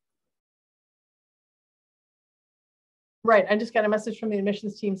 Right, I just got a message from the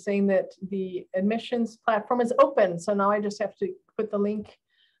admissions team saying that the admissions platform is open. So now I just have to put the link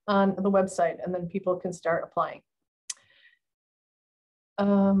on the website and then people can start applying.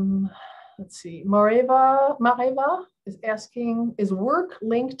 Let's see, Mareva is asking, is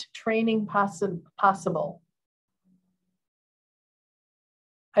work-linked training possible?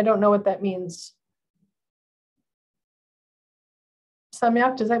 I don't know what that means.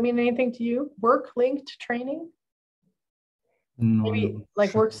 Samyak, does that mean anything to you? Work-linked training? No, maybe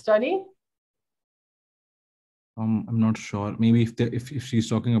like work study? I'm not sure. Maybe if she's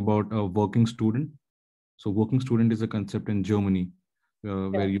talking about a working student. So working student is a concept in Germany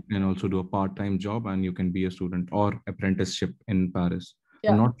where you can also do a part-time job and you can be a student, or apprenticeship in Paris.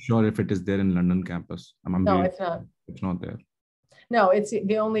 I'm not sure if it is there in London campus. No, it's not. It's not there. No, it's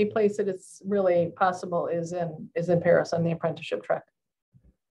the only place that it's really possible is in Paris on the apprenticeship track.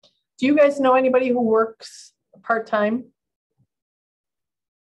 Do you guys know anybody who works part-time?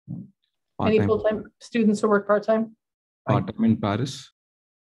 Any full-time students who work part-time? Part-time in Paris?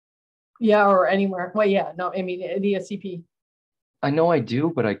 Yeah, or anywhere. Well, yeah, no, I mean, at ESCP. I know I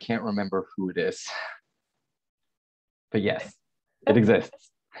do, but I can't remember who it is. But yes, it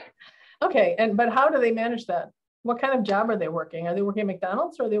exists. Okay, but how do they manage that? What kind of job are they working? Are they working at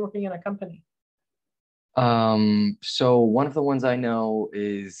McDonald's or are they working in a company? So one of the ones I know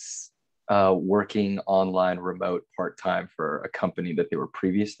is working online remote part-time for a company that they were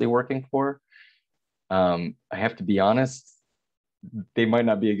previously working for. I have to be honest, they might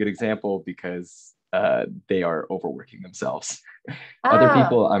not be a good example because they are overworking themselves. Other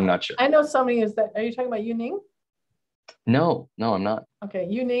people, I'm not sure. I know somebody is that. Are you talking about Yuning? No, I'm not. Okay,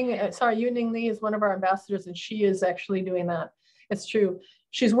 Yuning Lee is one of our ambassadors, and she is actually doing that. It's true.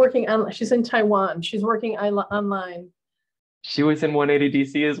 She's working on. She's in Taiwan. She's working online. She was in 180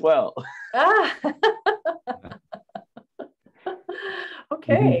 DC as well.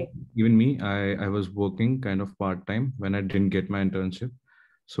 Okay. Even me, I was working kind of part-time when I didn't get my internship.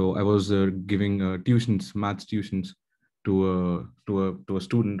 So I was giving tuitions, maths tuitions to a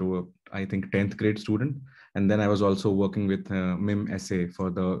student, I think 10th grade student. And then I was also working with MIM SA for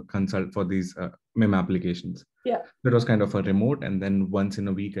these MIM applications. Yeah. It was kind of a remote, and then once in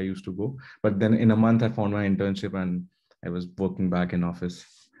a week I used to go. But then in a month I found my internship and I was working back in office.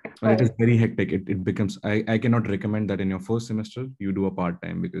 But right. It is very hectic. It becomes, I cannot recommend that in your first semester you do a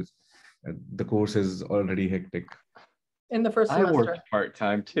part-time because the course is already hectic. In the first semester. I worked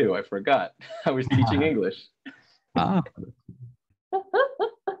part-time too. I forgot. I was teaching English.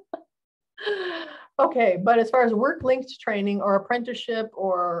 Okay, but as far as work-linked training or apprenticeship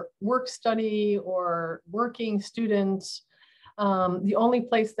or work study or working students, the only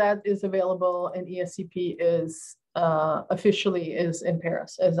place that is available in ESCP is officially is in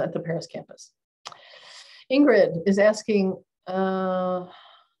Paris, is at the Paris campus. Ingrid is asking, do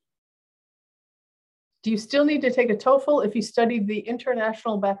you still need to take a TOEFL if you studied the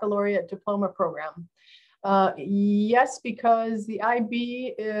International Baccalaureate Diploma Program? Yes, because the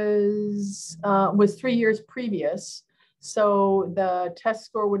IB was 3 years previous, so the test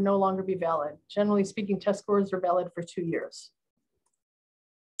score would no longer be valid. Generally speaking, test scores are valid for 2 years.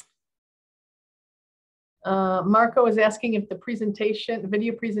 Marco is asking if the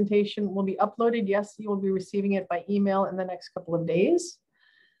video presentation will be uploaded. Yes, you will be receiving it by email in the next couple of days.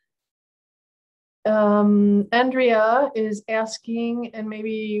 Andrea is asking, and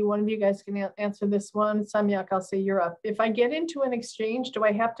maybe one of you guys can answer this one. Samyak, I'll say you're up. If I get into an exchange, do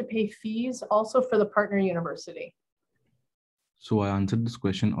I have to pay fees also for the partner university? So I answered this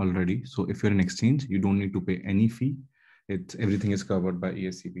question already. So if you're in exchange, you don't need to pay any fee. Everything is covered by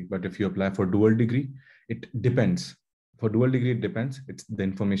ESCP. But if you apply for dual degree, it depends. For dual degree, it depends. The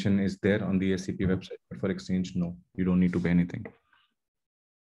information is there on the ESCP website. But for exchange, no, you don't need to pay anything.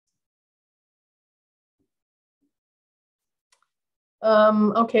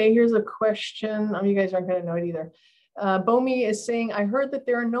 Okay, here's a question. You guys aren't going to know it either. Bomi is saying, I heard that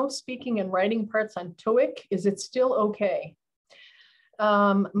there are no speaking and writing parts on TOEIC. Is it still okay?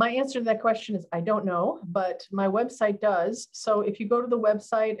 My answer to that question is I don't know, but my website does. So if you go to the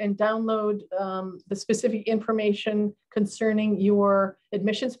website and download the specific information concerning your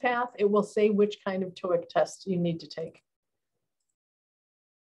admissions path, it will say which kind of TOEIC test you need to take.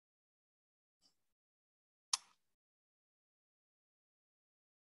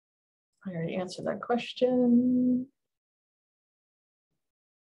 I already answered that question.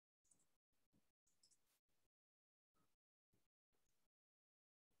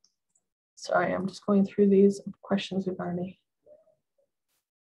 Sorry, I'm just going through these questions we've already.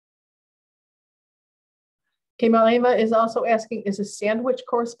 Okay, Mariva is also asking, is a sandwich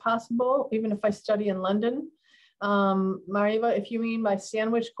course possible, even if I study in London? Mariva, if you mean by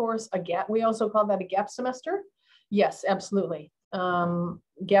sandwich course, we also call that a gap semester. Yes, absolutely.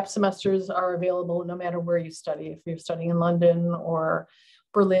 Gap semesters are available no matter where you study. If you're studying in London or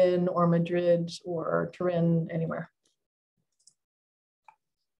Berlin or Madrid or Turin, anywhere.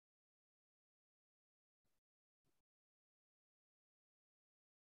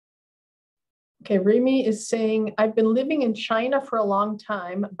 Okay, Remy is saying, I've been living in China for a long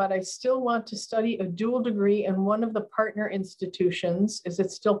time, but I still want to study a dual degree in one of the partner institutions. Is it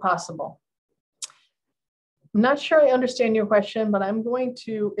still possible? I'm not sure I understand your question, but I'm going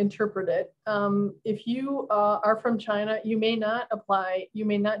to interpret it. If you are from China, you may not apply, you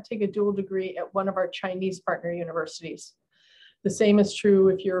may not take a dual degree at one of our Chinese partner universities. The same is true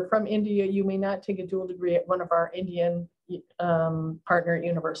if you're from India, you may not take a dual degree at one of our Indian partner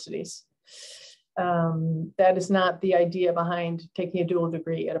universities. That is not the idea behind taking a dual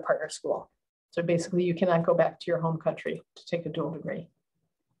degree at a partner school. So basically you cannot go back to your home country to take a dual degree.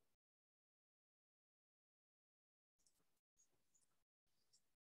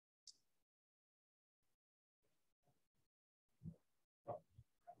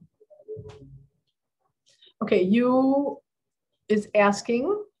 Okay, you is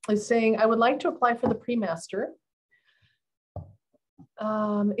saying, I would like to apply for the pre-master.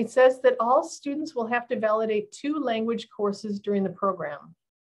 It says that all students will have to validate 2 language courses during the program.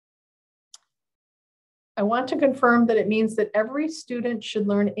 I want to confirm that it means that every student should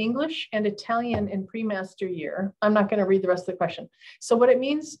learn English and Italian in pre-master year. I'm not going to read the rest of the question. So what it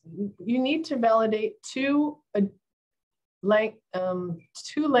means, you need to validate 2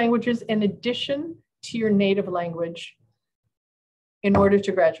 languages in addition to your native language in order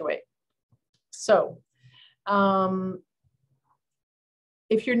to graduate. So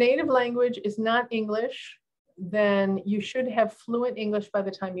if your native language is not English, then you should have fluent English by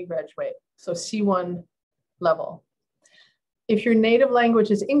the time you graduate. So C1 level. If your native language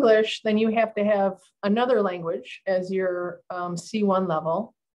is English, then you have to have another language as your C1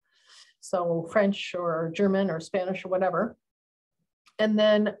 level. So French or German or Spanish or whatever. And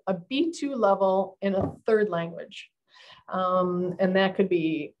then a B2 level in a 3rd language. And that could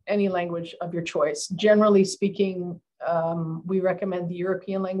be any language of your choice. Generally speaking, we recommend the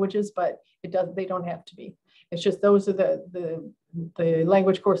European languages, but they don't have to be. It's just those are the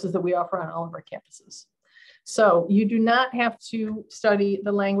language courses that we offer on all of our campuses. So you do not have to study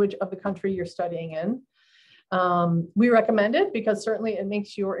the language of the country you're studying in. We recommend it because certainly it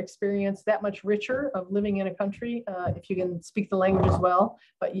makes your experience that much richer of living in a country if you can speak the language as well,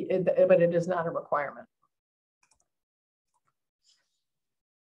 but it is not a requirement.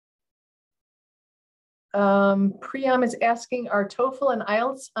 Priyam is asking, are TOEFL and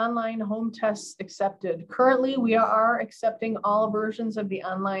IELTS online home tests accepted? Currently, we are accepting all versions of the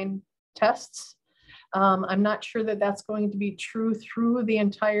online tests. I'm not sure that that's going to be true through the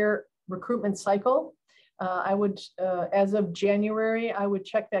entire recruitment cycle. I would, as of January, I would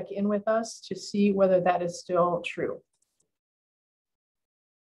check back in with us to see whether that is still true.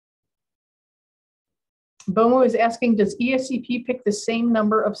 Bomo is asking, does ESCP pick the same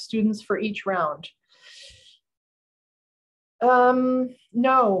number of students for each round?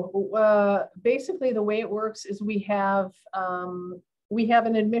 No, basically the way it works is we have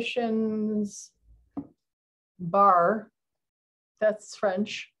an admissions bar, that's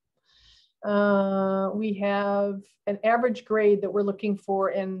French. We have an average grade that we're looking for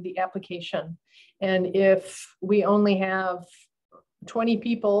in the application. And if we only have 20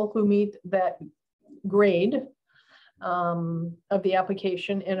 people who meet that grade of the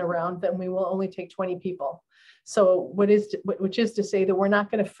application in a round, then we will only take 20 people. So which is to say that we're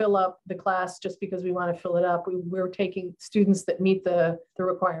not going to fill up the class just because we want to fill it up. We're taking students that meet the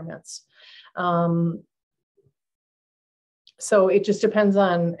requirements. So it just depends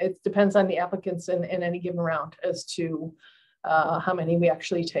on the applicants in any given round as to how many we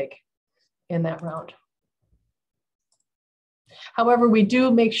actually take in that round. However, we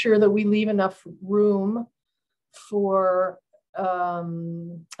do make sure that we leave enough room for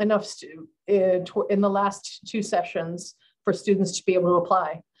in the last 2 sessions for students to be able to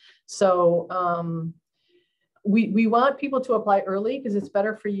apply. So we want people to apply early because it's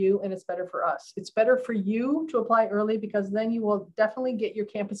better for you and it's better for us. It's better for you to apply early because then you will definitely get your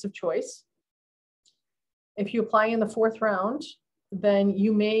campus of choice. If you apply in the 4th round, then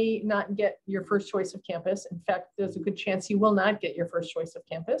you may not get your first choice of campus. In fact, there's a good chance you will not get your first choice of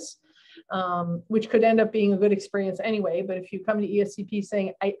campus, which could end up being a good experience anyway. But if you come to ESCP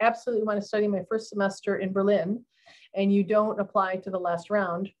saying, I absolutely want to study my first semester in Berlin, and you don't apply to the last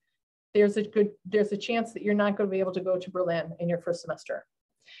round, there's a chance that you're not going to be able to go to Berlin in your first semester.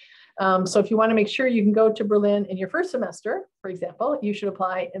 So if you want to make sure you can go to Berlin in your first semester, for example, you should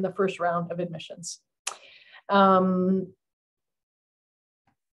apply in the first round of admissions. I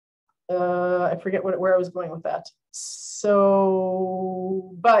forget where I was going with that.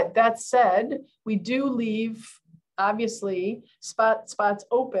 So, but that said, we do leave, obviously, spots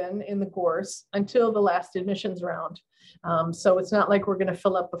open in the course until the last admissions round. So it's not like we're going to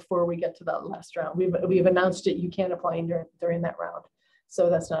fill up before we get to that last round. We've announced it. You can't apply during that round. So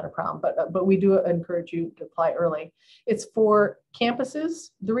that's not a problem, but we do encourage you to apply early. It's for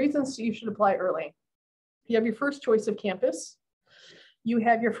campuses. The reasons you should apply early: you have your first choice of campus. You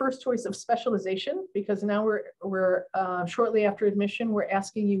have your first choice of specialization, because now we're shortly after admission, we're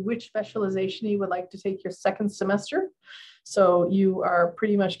asking you which specialization you would like to take your 2nd semester. So you are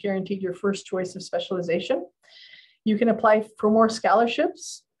pretty much guaranteed your first choice of specialization. You can apply for more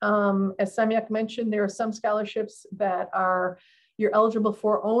scholarships. As Samyak mentioned, there are some scholarships that you're eligible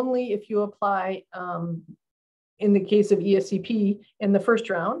for only if you apply, in the case of ESCP, in the 1st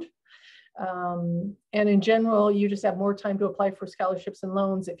round. And in general, you just have more time to apply for scholarships and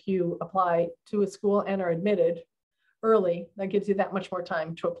loans if you apply to a school and are admitted early. That gives you that much more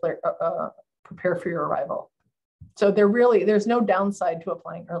time to apply, prepare for your arrival. So there's no downside to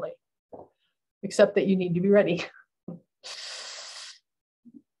applying early, except that you need to be ready.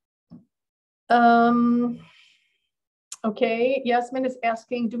 Okay, Yasmin is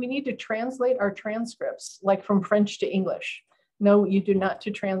asking, do we need to translate our transcripts, like from French to English? No, you do not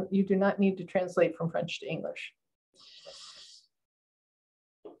need to translate from French to English.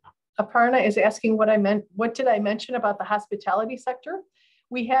 Aparna is asking what did I mention about the hospitality sector?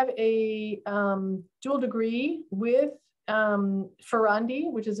 We have a dual degree with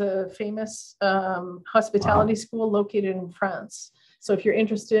Ferrandi, which is a famous hospitality school located in France. So if you're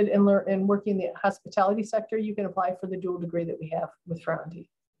interested in working in the hospitality sector, you can apply for the dual degree that we have with Ferrandi.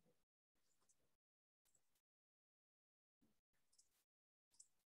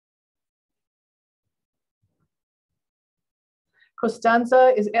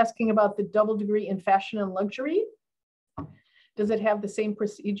 Costanza is asking about the double degree in fashion and luxury. Does it have the same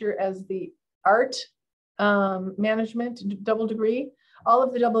procedure as the art management double degree? All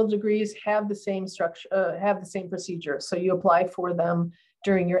of the double degrees have the same structure, have the same procedure. So you apply for them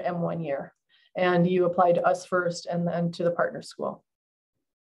during your M1 year, and you apply to us first and then to the partner school.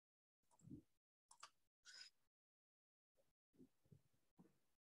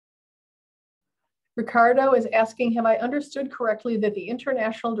 Ricardo is asking, have I understood correctly that the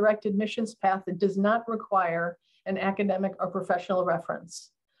international direct admissions path does not require an academic or professional reference?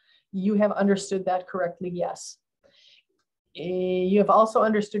 You have understood that correctly, yes. You have also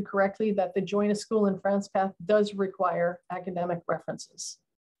understood correctly that the Join a School in France path does require academic references.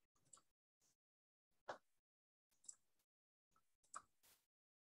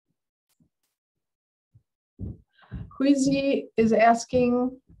 Huizi is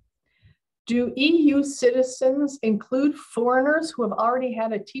asking, do EU citizens include foreigners who have already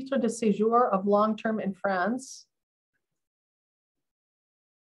had a titre de séjour of long-term in France?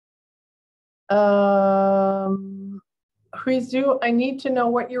 Huizu, I need to know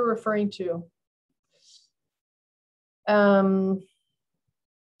what you're referring to.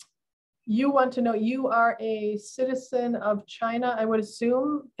 You want to know, you are a citizen of China, I would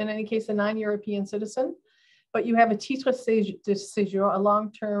assume, in any case, a non-European citizen, but you have a titre de séjour, a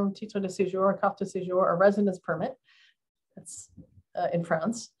long-term titre de séjour, a carte de séjour, a residence permit. That's in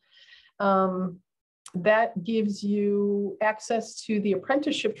France. That gives you access to the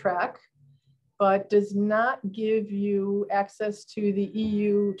apprenticeship track, but does not give you access to the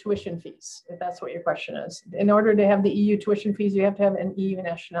EU tuition fees, if that's what your question is. In order to have the EU tuition fees, you have to have an EU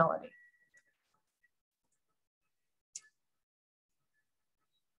nationality.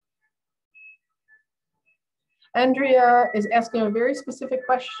 Andrea is asking a very specific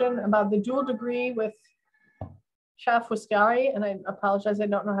question about the dual degree with Shafuscari, and I apologize, I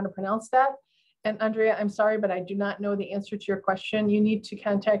don't know how to pronounce that. And Andrea, I'm sorry, but I do not know the answer to your question. You need to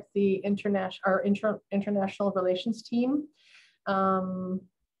contact the international relations team. No,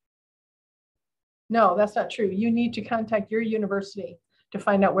 that's not true. You need to contact your university to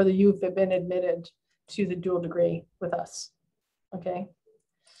find out whether you've been admitted to the dual degree with us. Okay,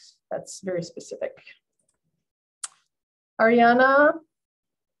 that's very specific. Ariana,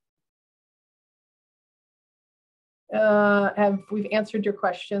 we've answered your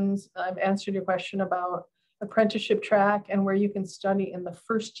questions. I've answered your question about apprenticeship track and where you can study in the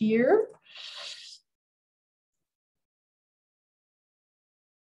first year.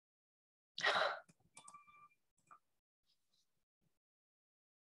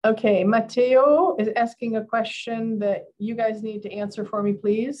 Okay, Matteo is asking a question that you guys need to answer for me,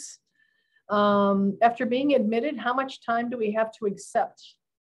 please. After being admitted, how much time do we have to accept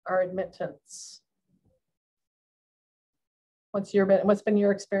our admittance? What's been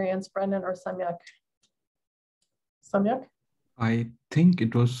your experience, Brennan or Samyak? Samyak? I think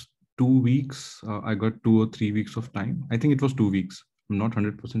it was 2 weeks. I got 2 or 3 weeks of time. I think it was 2 weeks. I'm not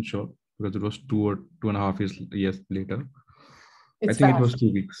 100% sure because it was 2 or 2.5 years later. It's I think fast. it was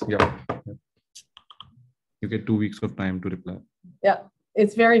 2 weeks. Yeah. You get 2 weeks of time to reply. Yeah,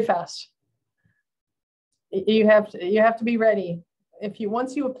 it's very fast. You have to be ready.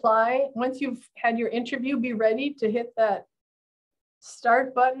 Once you apply, once you've had your interview, be ready to hit that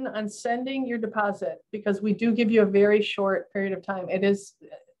start button on sending your deposit, because we do give you a very short period of time. It is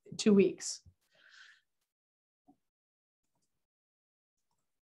 2 weeks.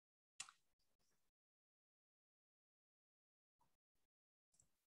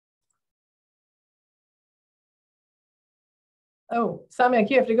 Oh, Samyak,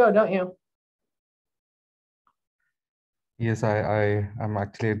 you have to go, don't you? Yes, I'm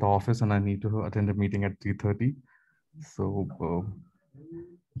actually at the office and I need to attend a meeting at 3:30. So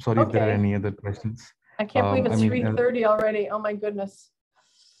sorry if there are any other questions. I can't believe it's 3:30 already. Oh my goodness.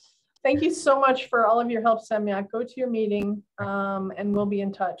 Thank you so much for all of your help, Samyak. Go to your meeting and we'll be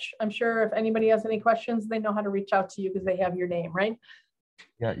in touch. I'm sure if anybody has any questions, they know how to reach out to you because they have your name, right?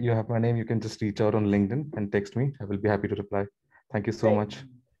 Yeah, you have my name. You can just reach out on LinkedIn and text me. I will be happy to reply. Thank you so much.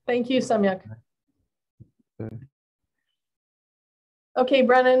 Thank you, Samyak. Bye. Okay,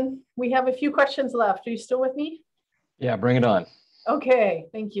 Brennan, we have a few questions left. Are you still with me? Yeah, bring it on. Okay,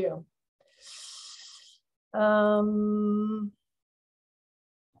 thank you. Some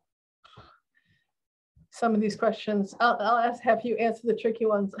of these questions, I'll have you answer the tricky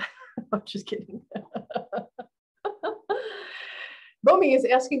ones. I'm just kidding. Bomi is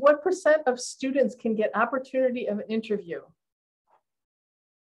asking, what % of students can get opportunity of an interview?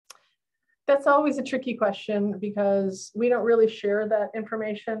 That's always a tricky question because we don't really share that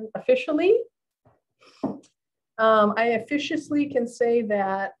information officially. I officiously can say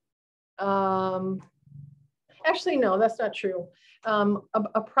that, actually, no, that's not true.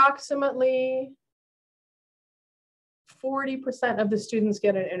 Approximately 40% of the students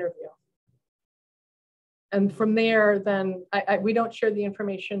get an interview. And from there, then we don't share the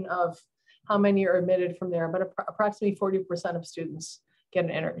information of how many are admitted from there, but approximately 40% of students get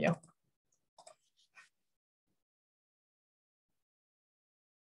an interview.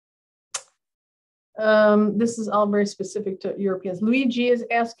 This is all very specific to Europeans. Luigi is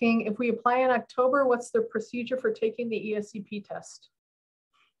asking, if we apply in October, what's the procedure for taking the ESCP test?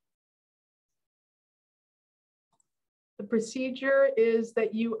 The procedure is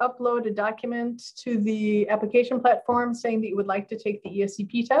that you upload a document to the application platform saying that you would like to take the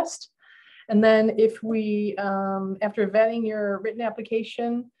ESCP test. And then if we, after vetting your written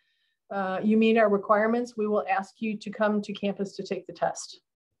application, you meet our requirements, we will ask you to come to campus to take the test.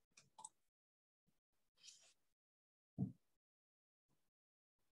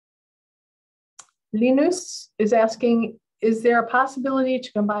 Linus is asking, is there a possibility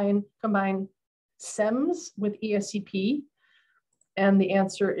to combine SEMS with ESCP? And the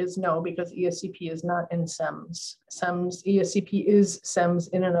answer is no, because ESCP is not in SEMS. ESCP is SEMS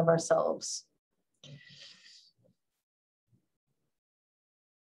in and of ourselves.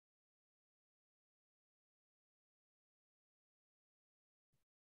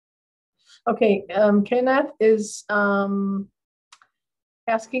 Okay, Kenneth is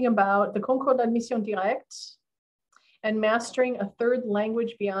asking about the concours d'admission direct and mastering a third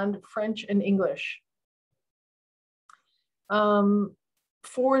language beyond French and English.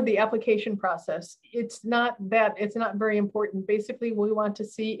 For the application process, it's not very important. Basically, we want to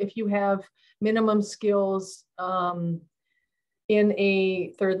see if you have minimum skills in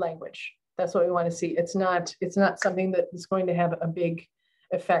a third language. That's what we want to see. It's not something that is going to have a big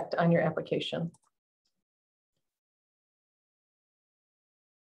effect on your application.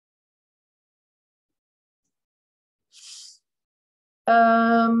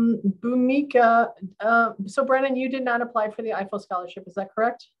 Bhumika, so Brennan, you did not apply for the Eiffel Scholarship, is that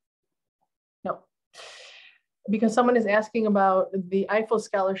correct? No, because someone is asking about the Eiffel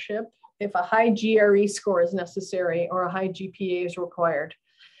Scholarship, if a high GRE score is necessary or a high GPA is required.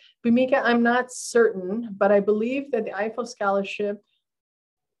 Bhumika, I'm not certain, but I believe that the Eiffel Scholarship,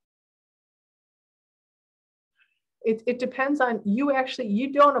 it depends on you. Actually,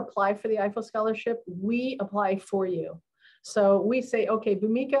 you don't apply for the Eiffel Scholarship, we apply for you. So we say, okay,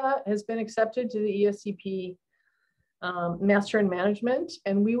 Bhumika has been accepted to the ESCP Master in Management,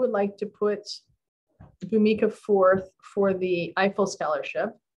 and we would like to put Bhumika forth for the Eiffel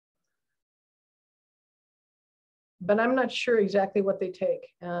Scholarship. But I'm not sure exactly what they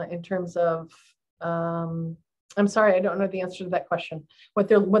take in terms of, I'm sorry, I don't know the answer to that question, what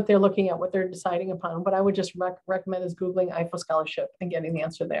they're looking at, what they're deciding upon. What I would just recommend is Googling Eiffel Scholarship and getting the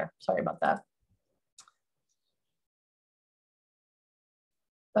answer there. Sorry about that.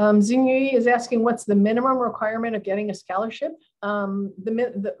 Xingyue is asking, what's the minimum requirement of getting a scholarship? In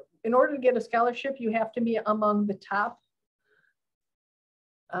order to get a scholarship, you have to be among the top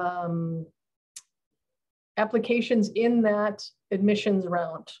applications in that admissions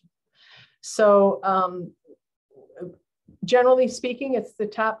round. So generally speaking, it's the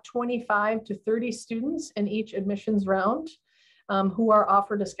top 25 to 30 students in each admissions round who are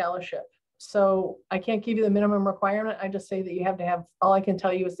offered a scholarship. So I can't give you the minimum requirement. I just say that you have to have, all I can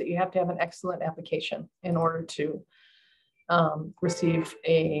tell you is that you have to have an excellent application in order to receive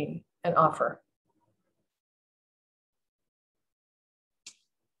an offer.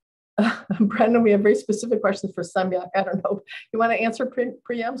 Brendan, we have very specific questions for Samyak. I don't know. You want to answer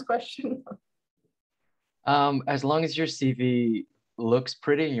Priyam's question? As long as your CV looks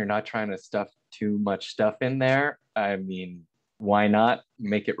pretty and you're not trying to stuff too much stuff in there, I mean, why not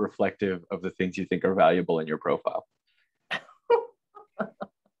make it reflective of the things you think are valuable in your profile?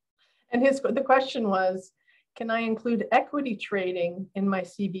 And the question was, can I include equity trading in my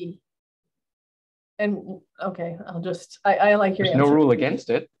CV? And okay, I like your answer. There's no rule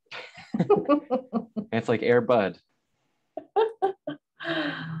against it. It's like Air Bud.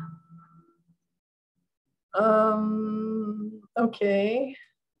 Okay.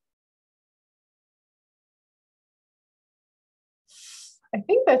 I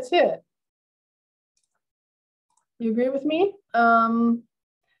think that's it. You agree with me?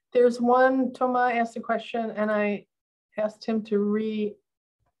 There's one, Thomas asked a question and I asked him to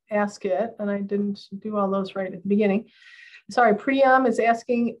re-ask it and I didn't do all those right at the beginning. Sorry, Priyam is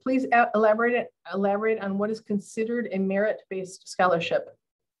asking, please elaborate on what is considered a merit-based scholarship.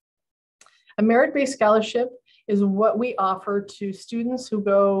 A merit-based scholarship is what we offer to students who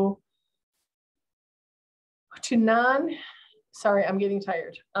go to sorry, I'm getting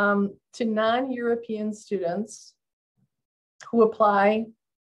tired, to non-European students who apply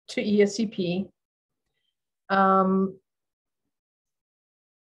to ESCP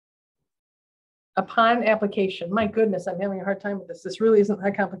upon application. My goodness, I'm having a hard time with this. This really isn't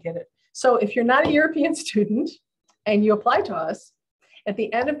that complicated. So if you're not a European student and you apply to us, at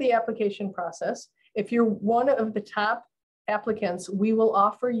the end of the application process, if you're one of the top applicants, we will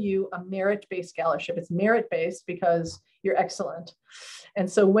offer you a merit-based scholarship. It's merit-based because you're excellent. And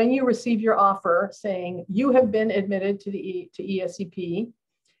so when you receive your offer saying you have been admitted to ESCP,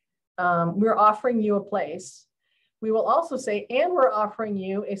 we're offering you a place. We will also say, and we're offering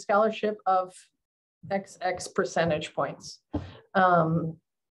you a scholarship of XX percentage points.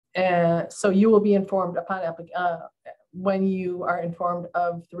 So you will be informed upon when you are informed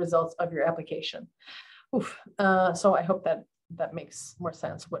of the results of your application. So I hope that makes more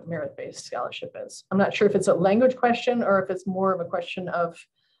sense what merit-based scholarship is. I'm not sure if it's a language question or if it's more of a question of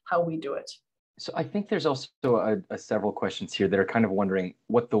how we do it. So I think there's also several questions here that are kind of wondering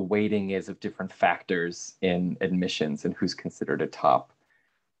what the weighting is of different factors in admissions and who's considered a top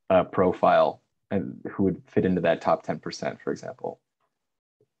profile and who would fit into that top 10%, for example.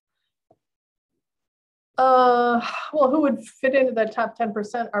 Well, who would fit into that top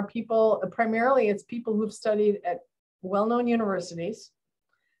 10% are people, primarily it's people who've studied at well-known universities.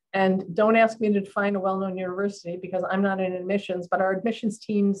 And don't ask me to define a well-known university because I'm not in admissions, but our admissions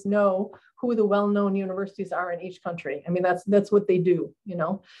teams know who the well-known universities are in each country. I mean, that's what they do, you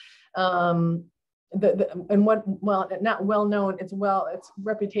know. Well, not well-known, it's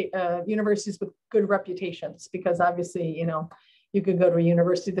universities with good reputations, because obviously, you know, you could go to a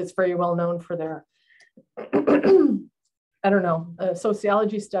university that's very well-known for their I don't know,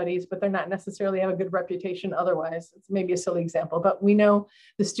 sociology studies, but they're not necessarily have a good reputation otherwise. It's maybe a silly example, but we know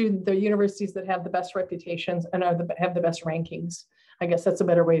the universities that have the best reputations and have the best rankings. I guess that's a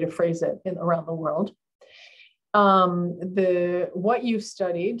better way to phrase it around the world. What you've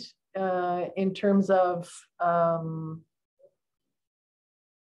studied in terms of, I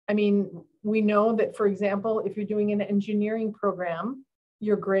mean, we know that, for example, if you're doing an engineering program,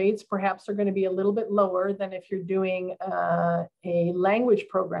 your grades perhaps are going to be a little bit lower than if you're doing a language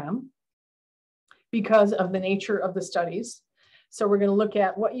program because of the nature of the studies. So we're going to look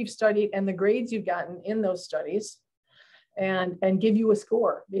at what you've studied and the grades you've gotten in those studies and give you a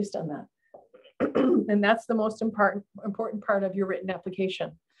score based on that. And that's the most important part of your written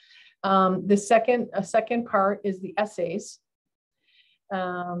application. The second part is the essays.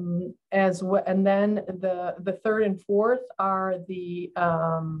 And then the third and fourth are the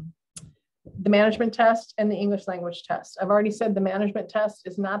management test and the English language test. I've already said the management test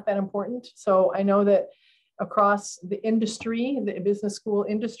is not that important. So I know that across the industry, the business school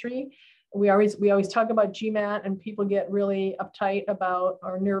industry, we always talk about GMAT and people get really uptight about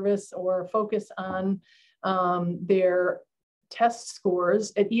or nervous or focus on their test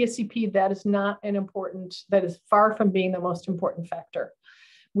scores. At ESCP, that is that is far from being the most important factor.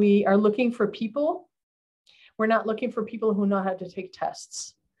 We are looking for people. We're not looking for people who know how to take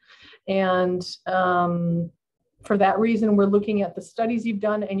tests. And for that reason, we're looking at the studies you've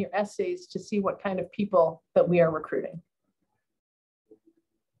done and your essays to see what kind of people that we are recruiting.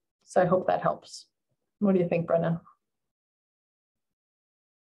 So I hope that helps. What do you think, Brennan?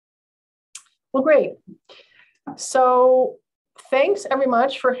 Well, great. So thanks very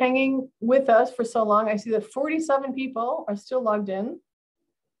much for hanging with us for so long. I see that 47 people are still logged in.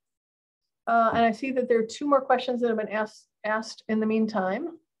 And I see that there are 2 more questions that have been asked in the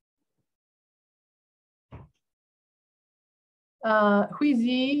meantime.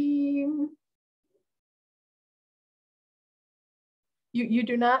 Huizi,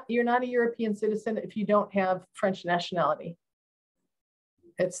 you're not a European citizen if you don't have French nationality.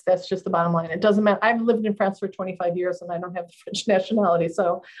 That's just the bottom line. It doesn't matter. I've lived in France for 25 years and I don't have the French nationality,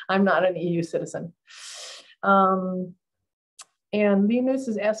 so I'm not an EU citizen. And Linus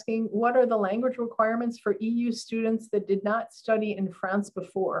is asking, what are the language requirements for EU students that did not study in France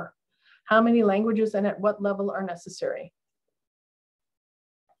before? How many languages and at what level are necessary?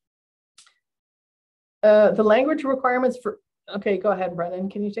 The language requirements for, okay, go ahead, Brennan.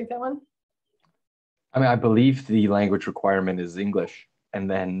 Can you take that one? I mean, I believe the language requirement is English.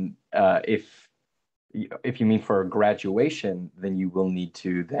 And then if you mean for graduation, then you will need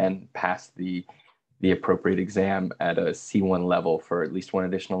to then pass the appropriate exam at a C1 level for at least one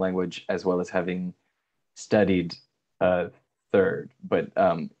additional language, as well as having studied third. But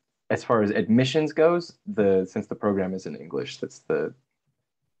as far as admissions goes, since the program is in English, that's the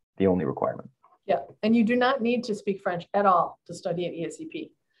only requirement. Yeah, and you do not need to speak French at all to study at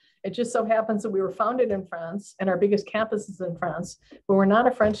ESCP. It just so happens that we were founded in France and our biggest campus is in France, but we're not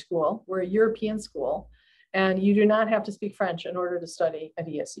a French school, we're a European school, and you do not have to speak French in order to study at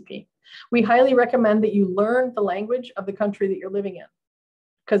ESCP. We highly recommend that you learn the language of the country that you're living in,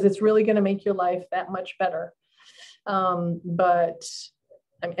 because it's really going to make your life that much better. And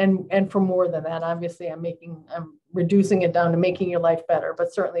for more than that, obviously I'm reducing it down to making your life better,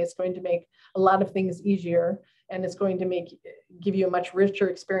 but certainly it's going to make a lot of things easier and it's going to give you a much richer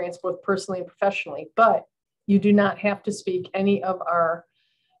experience, both personally and professionally. But you do not have to speak any of our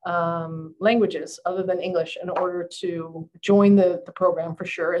languages other than English in order to join the program, for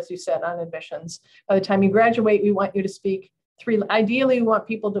sure, as you said, on admissions. By the time you graduate, we want you to speak ideally, we want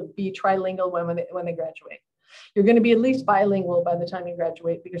people to be trilingual when they graduate. You're going to be at least bilingual by the time you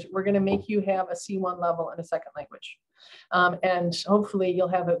graduate, because we're going to make you have a C1 level in a second language. And hopefully you'll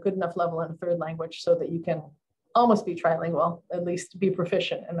have a good enough level in a third language so that you can almost be trilingual, at least be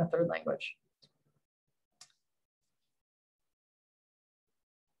proficient in a third language.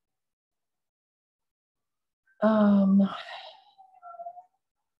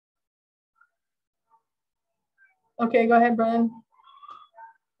 Okay, go ahead, Brennan.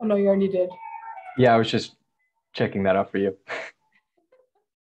 Oh, no, you already did. Yeah, I was just checking that out for you.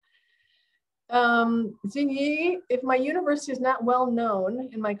 Jeanne, if my university is not well known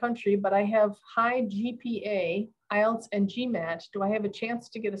in my country, but I have high GPA, IELTS, and GMAT, do I have a chance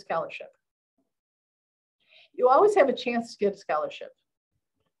to get a scholarship? You always have a chance to get a scholarship,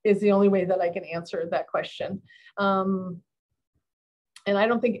 is the only way that I can answer that question. And I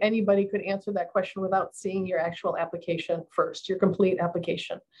don't think anybody could answer that question without seeing your actual application first, your complete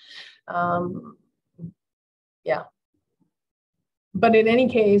application. Yeah. But in any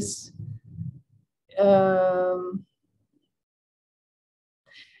case, yeah,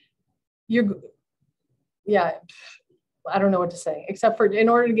 I don't know what to say, except for in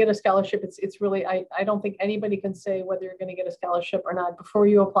order to get a scholarship, it's really, I don't think anybody can say whether you're going to get a scholarship or not before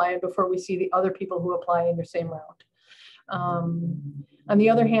you apply and before we see the other people who apply in your same round. On the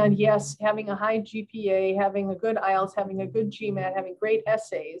other hand, yes, having a high GPA, having a good IELTS, having a good GMAT, having great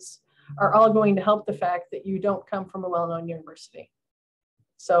essays are all going to help the fact that you don't come from a well-known university.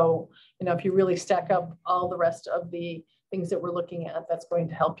 So, you know, if you really stack up all the rest of the things that we're looking at, that's going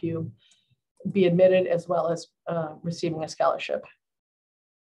to help you be admitted as well as receiving a scholarship.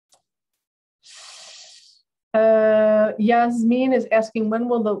 Yasmin is asking, when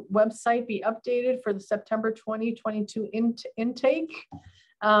will the website be updated for the September 2022 intake?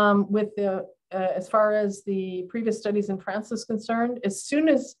 With the, as far as the previous studies in France is concerned, as soon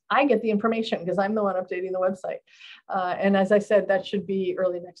as I get the information, because I'm the one updating the website. And as I said, that should be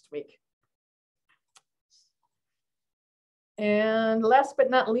early next week. And last but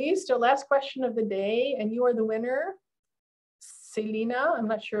not least, our last question of the day, and you are the winner, Selena. I'm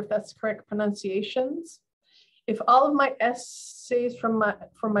not sure if that's correct pronunciations. If all of my essays from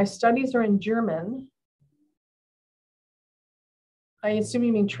my studies are in German, I assume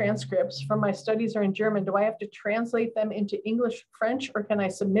you mean transcripts from my studies are in German, do I have to translate them into English, French, or can I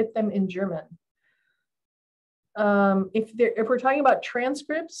submit them in German? If we're talking about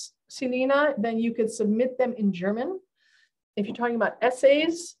transcripts, Selena, then you could submit them in German. If you're talking about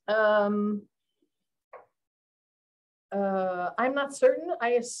essays, I'm not certain.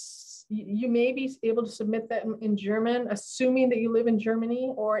 You may be able to submit them in German, assuming that you live in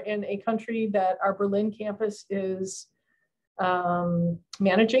Germany or in a country that our Berlin campus is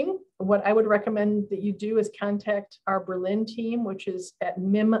managing. What I would recommend that you do is contact our Berlin team, which is at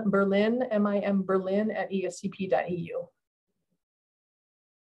MIM Berlin, MIM Berlin at escp.eu.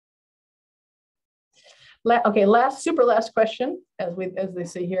 Okay, super last question, as they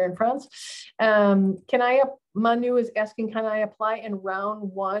say here in France. Manu is asking, can I apply in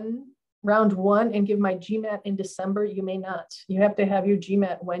round one and give my GMAT in December? You may not. You have to have your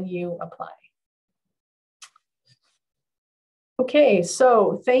GMAT when you apply. Okay,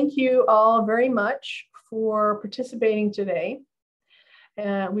 so thank you all very much for participating today.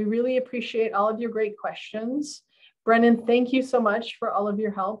 We really appreciate all of your great questions. Brennan, thank you so much for all of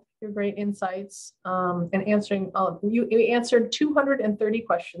your help, your great insights, and answering all of you. You answered 230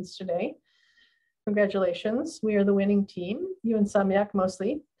 questions today. Congratulations. We are the winning team, you and Samyak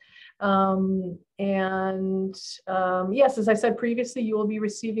mostly. Yes, as I said previously, you will be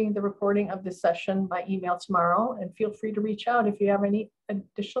receiving the recording of this session by email tomorrow, and feel free to reach out if you have any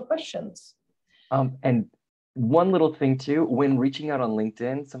additional questions. And one little thing too, when reaching out on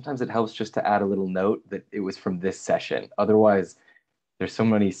LinkedIn, sometimes it helps just to add a little note that it was from this session. Otherwise, there's so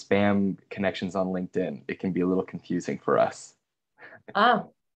many spam connections on LinkedIn. It can be a little confusing for us.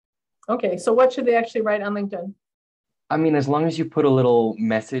 Okay. So what should they actually write on LinkedIn? I mean, as long as you put a little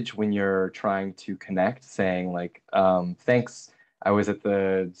message when you're trying to connect saying like, thanks, I was at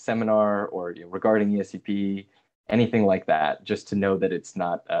the seminar, or regarding ESCP, anything like that, just to know that it's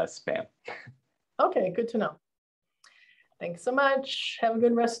not spam. Okay, good to know. Thanks so much. Have a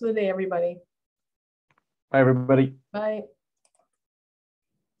good rest of the day, everybody. Bye, everybody. Bye.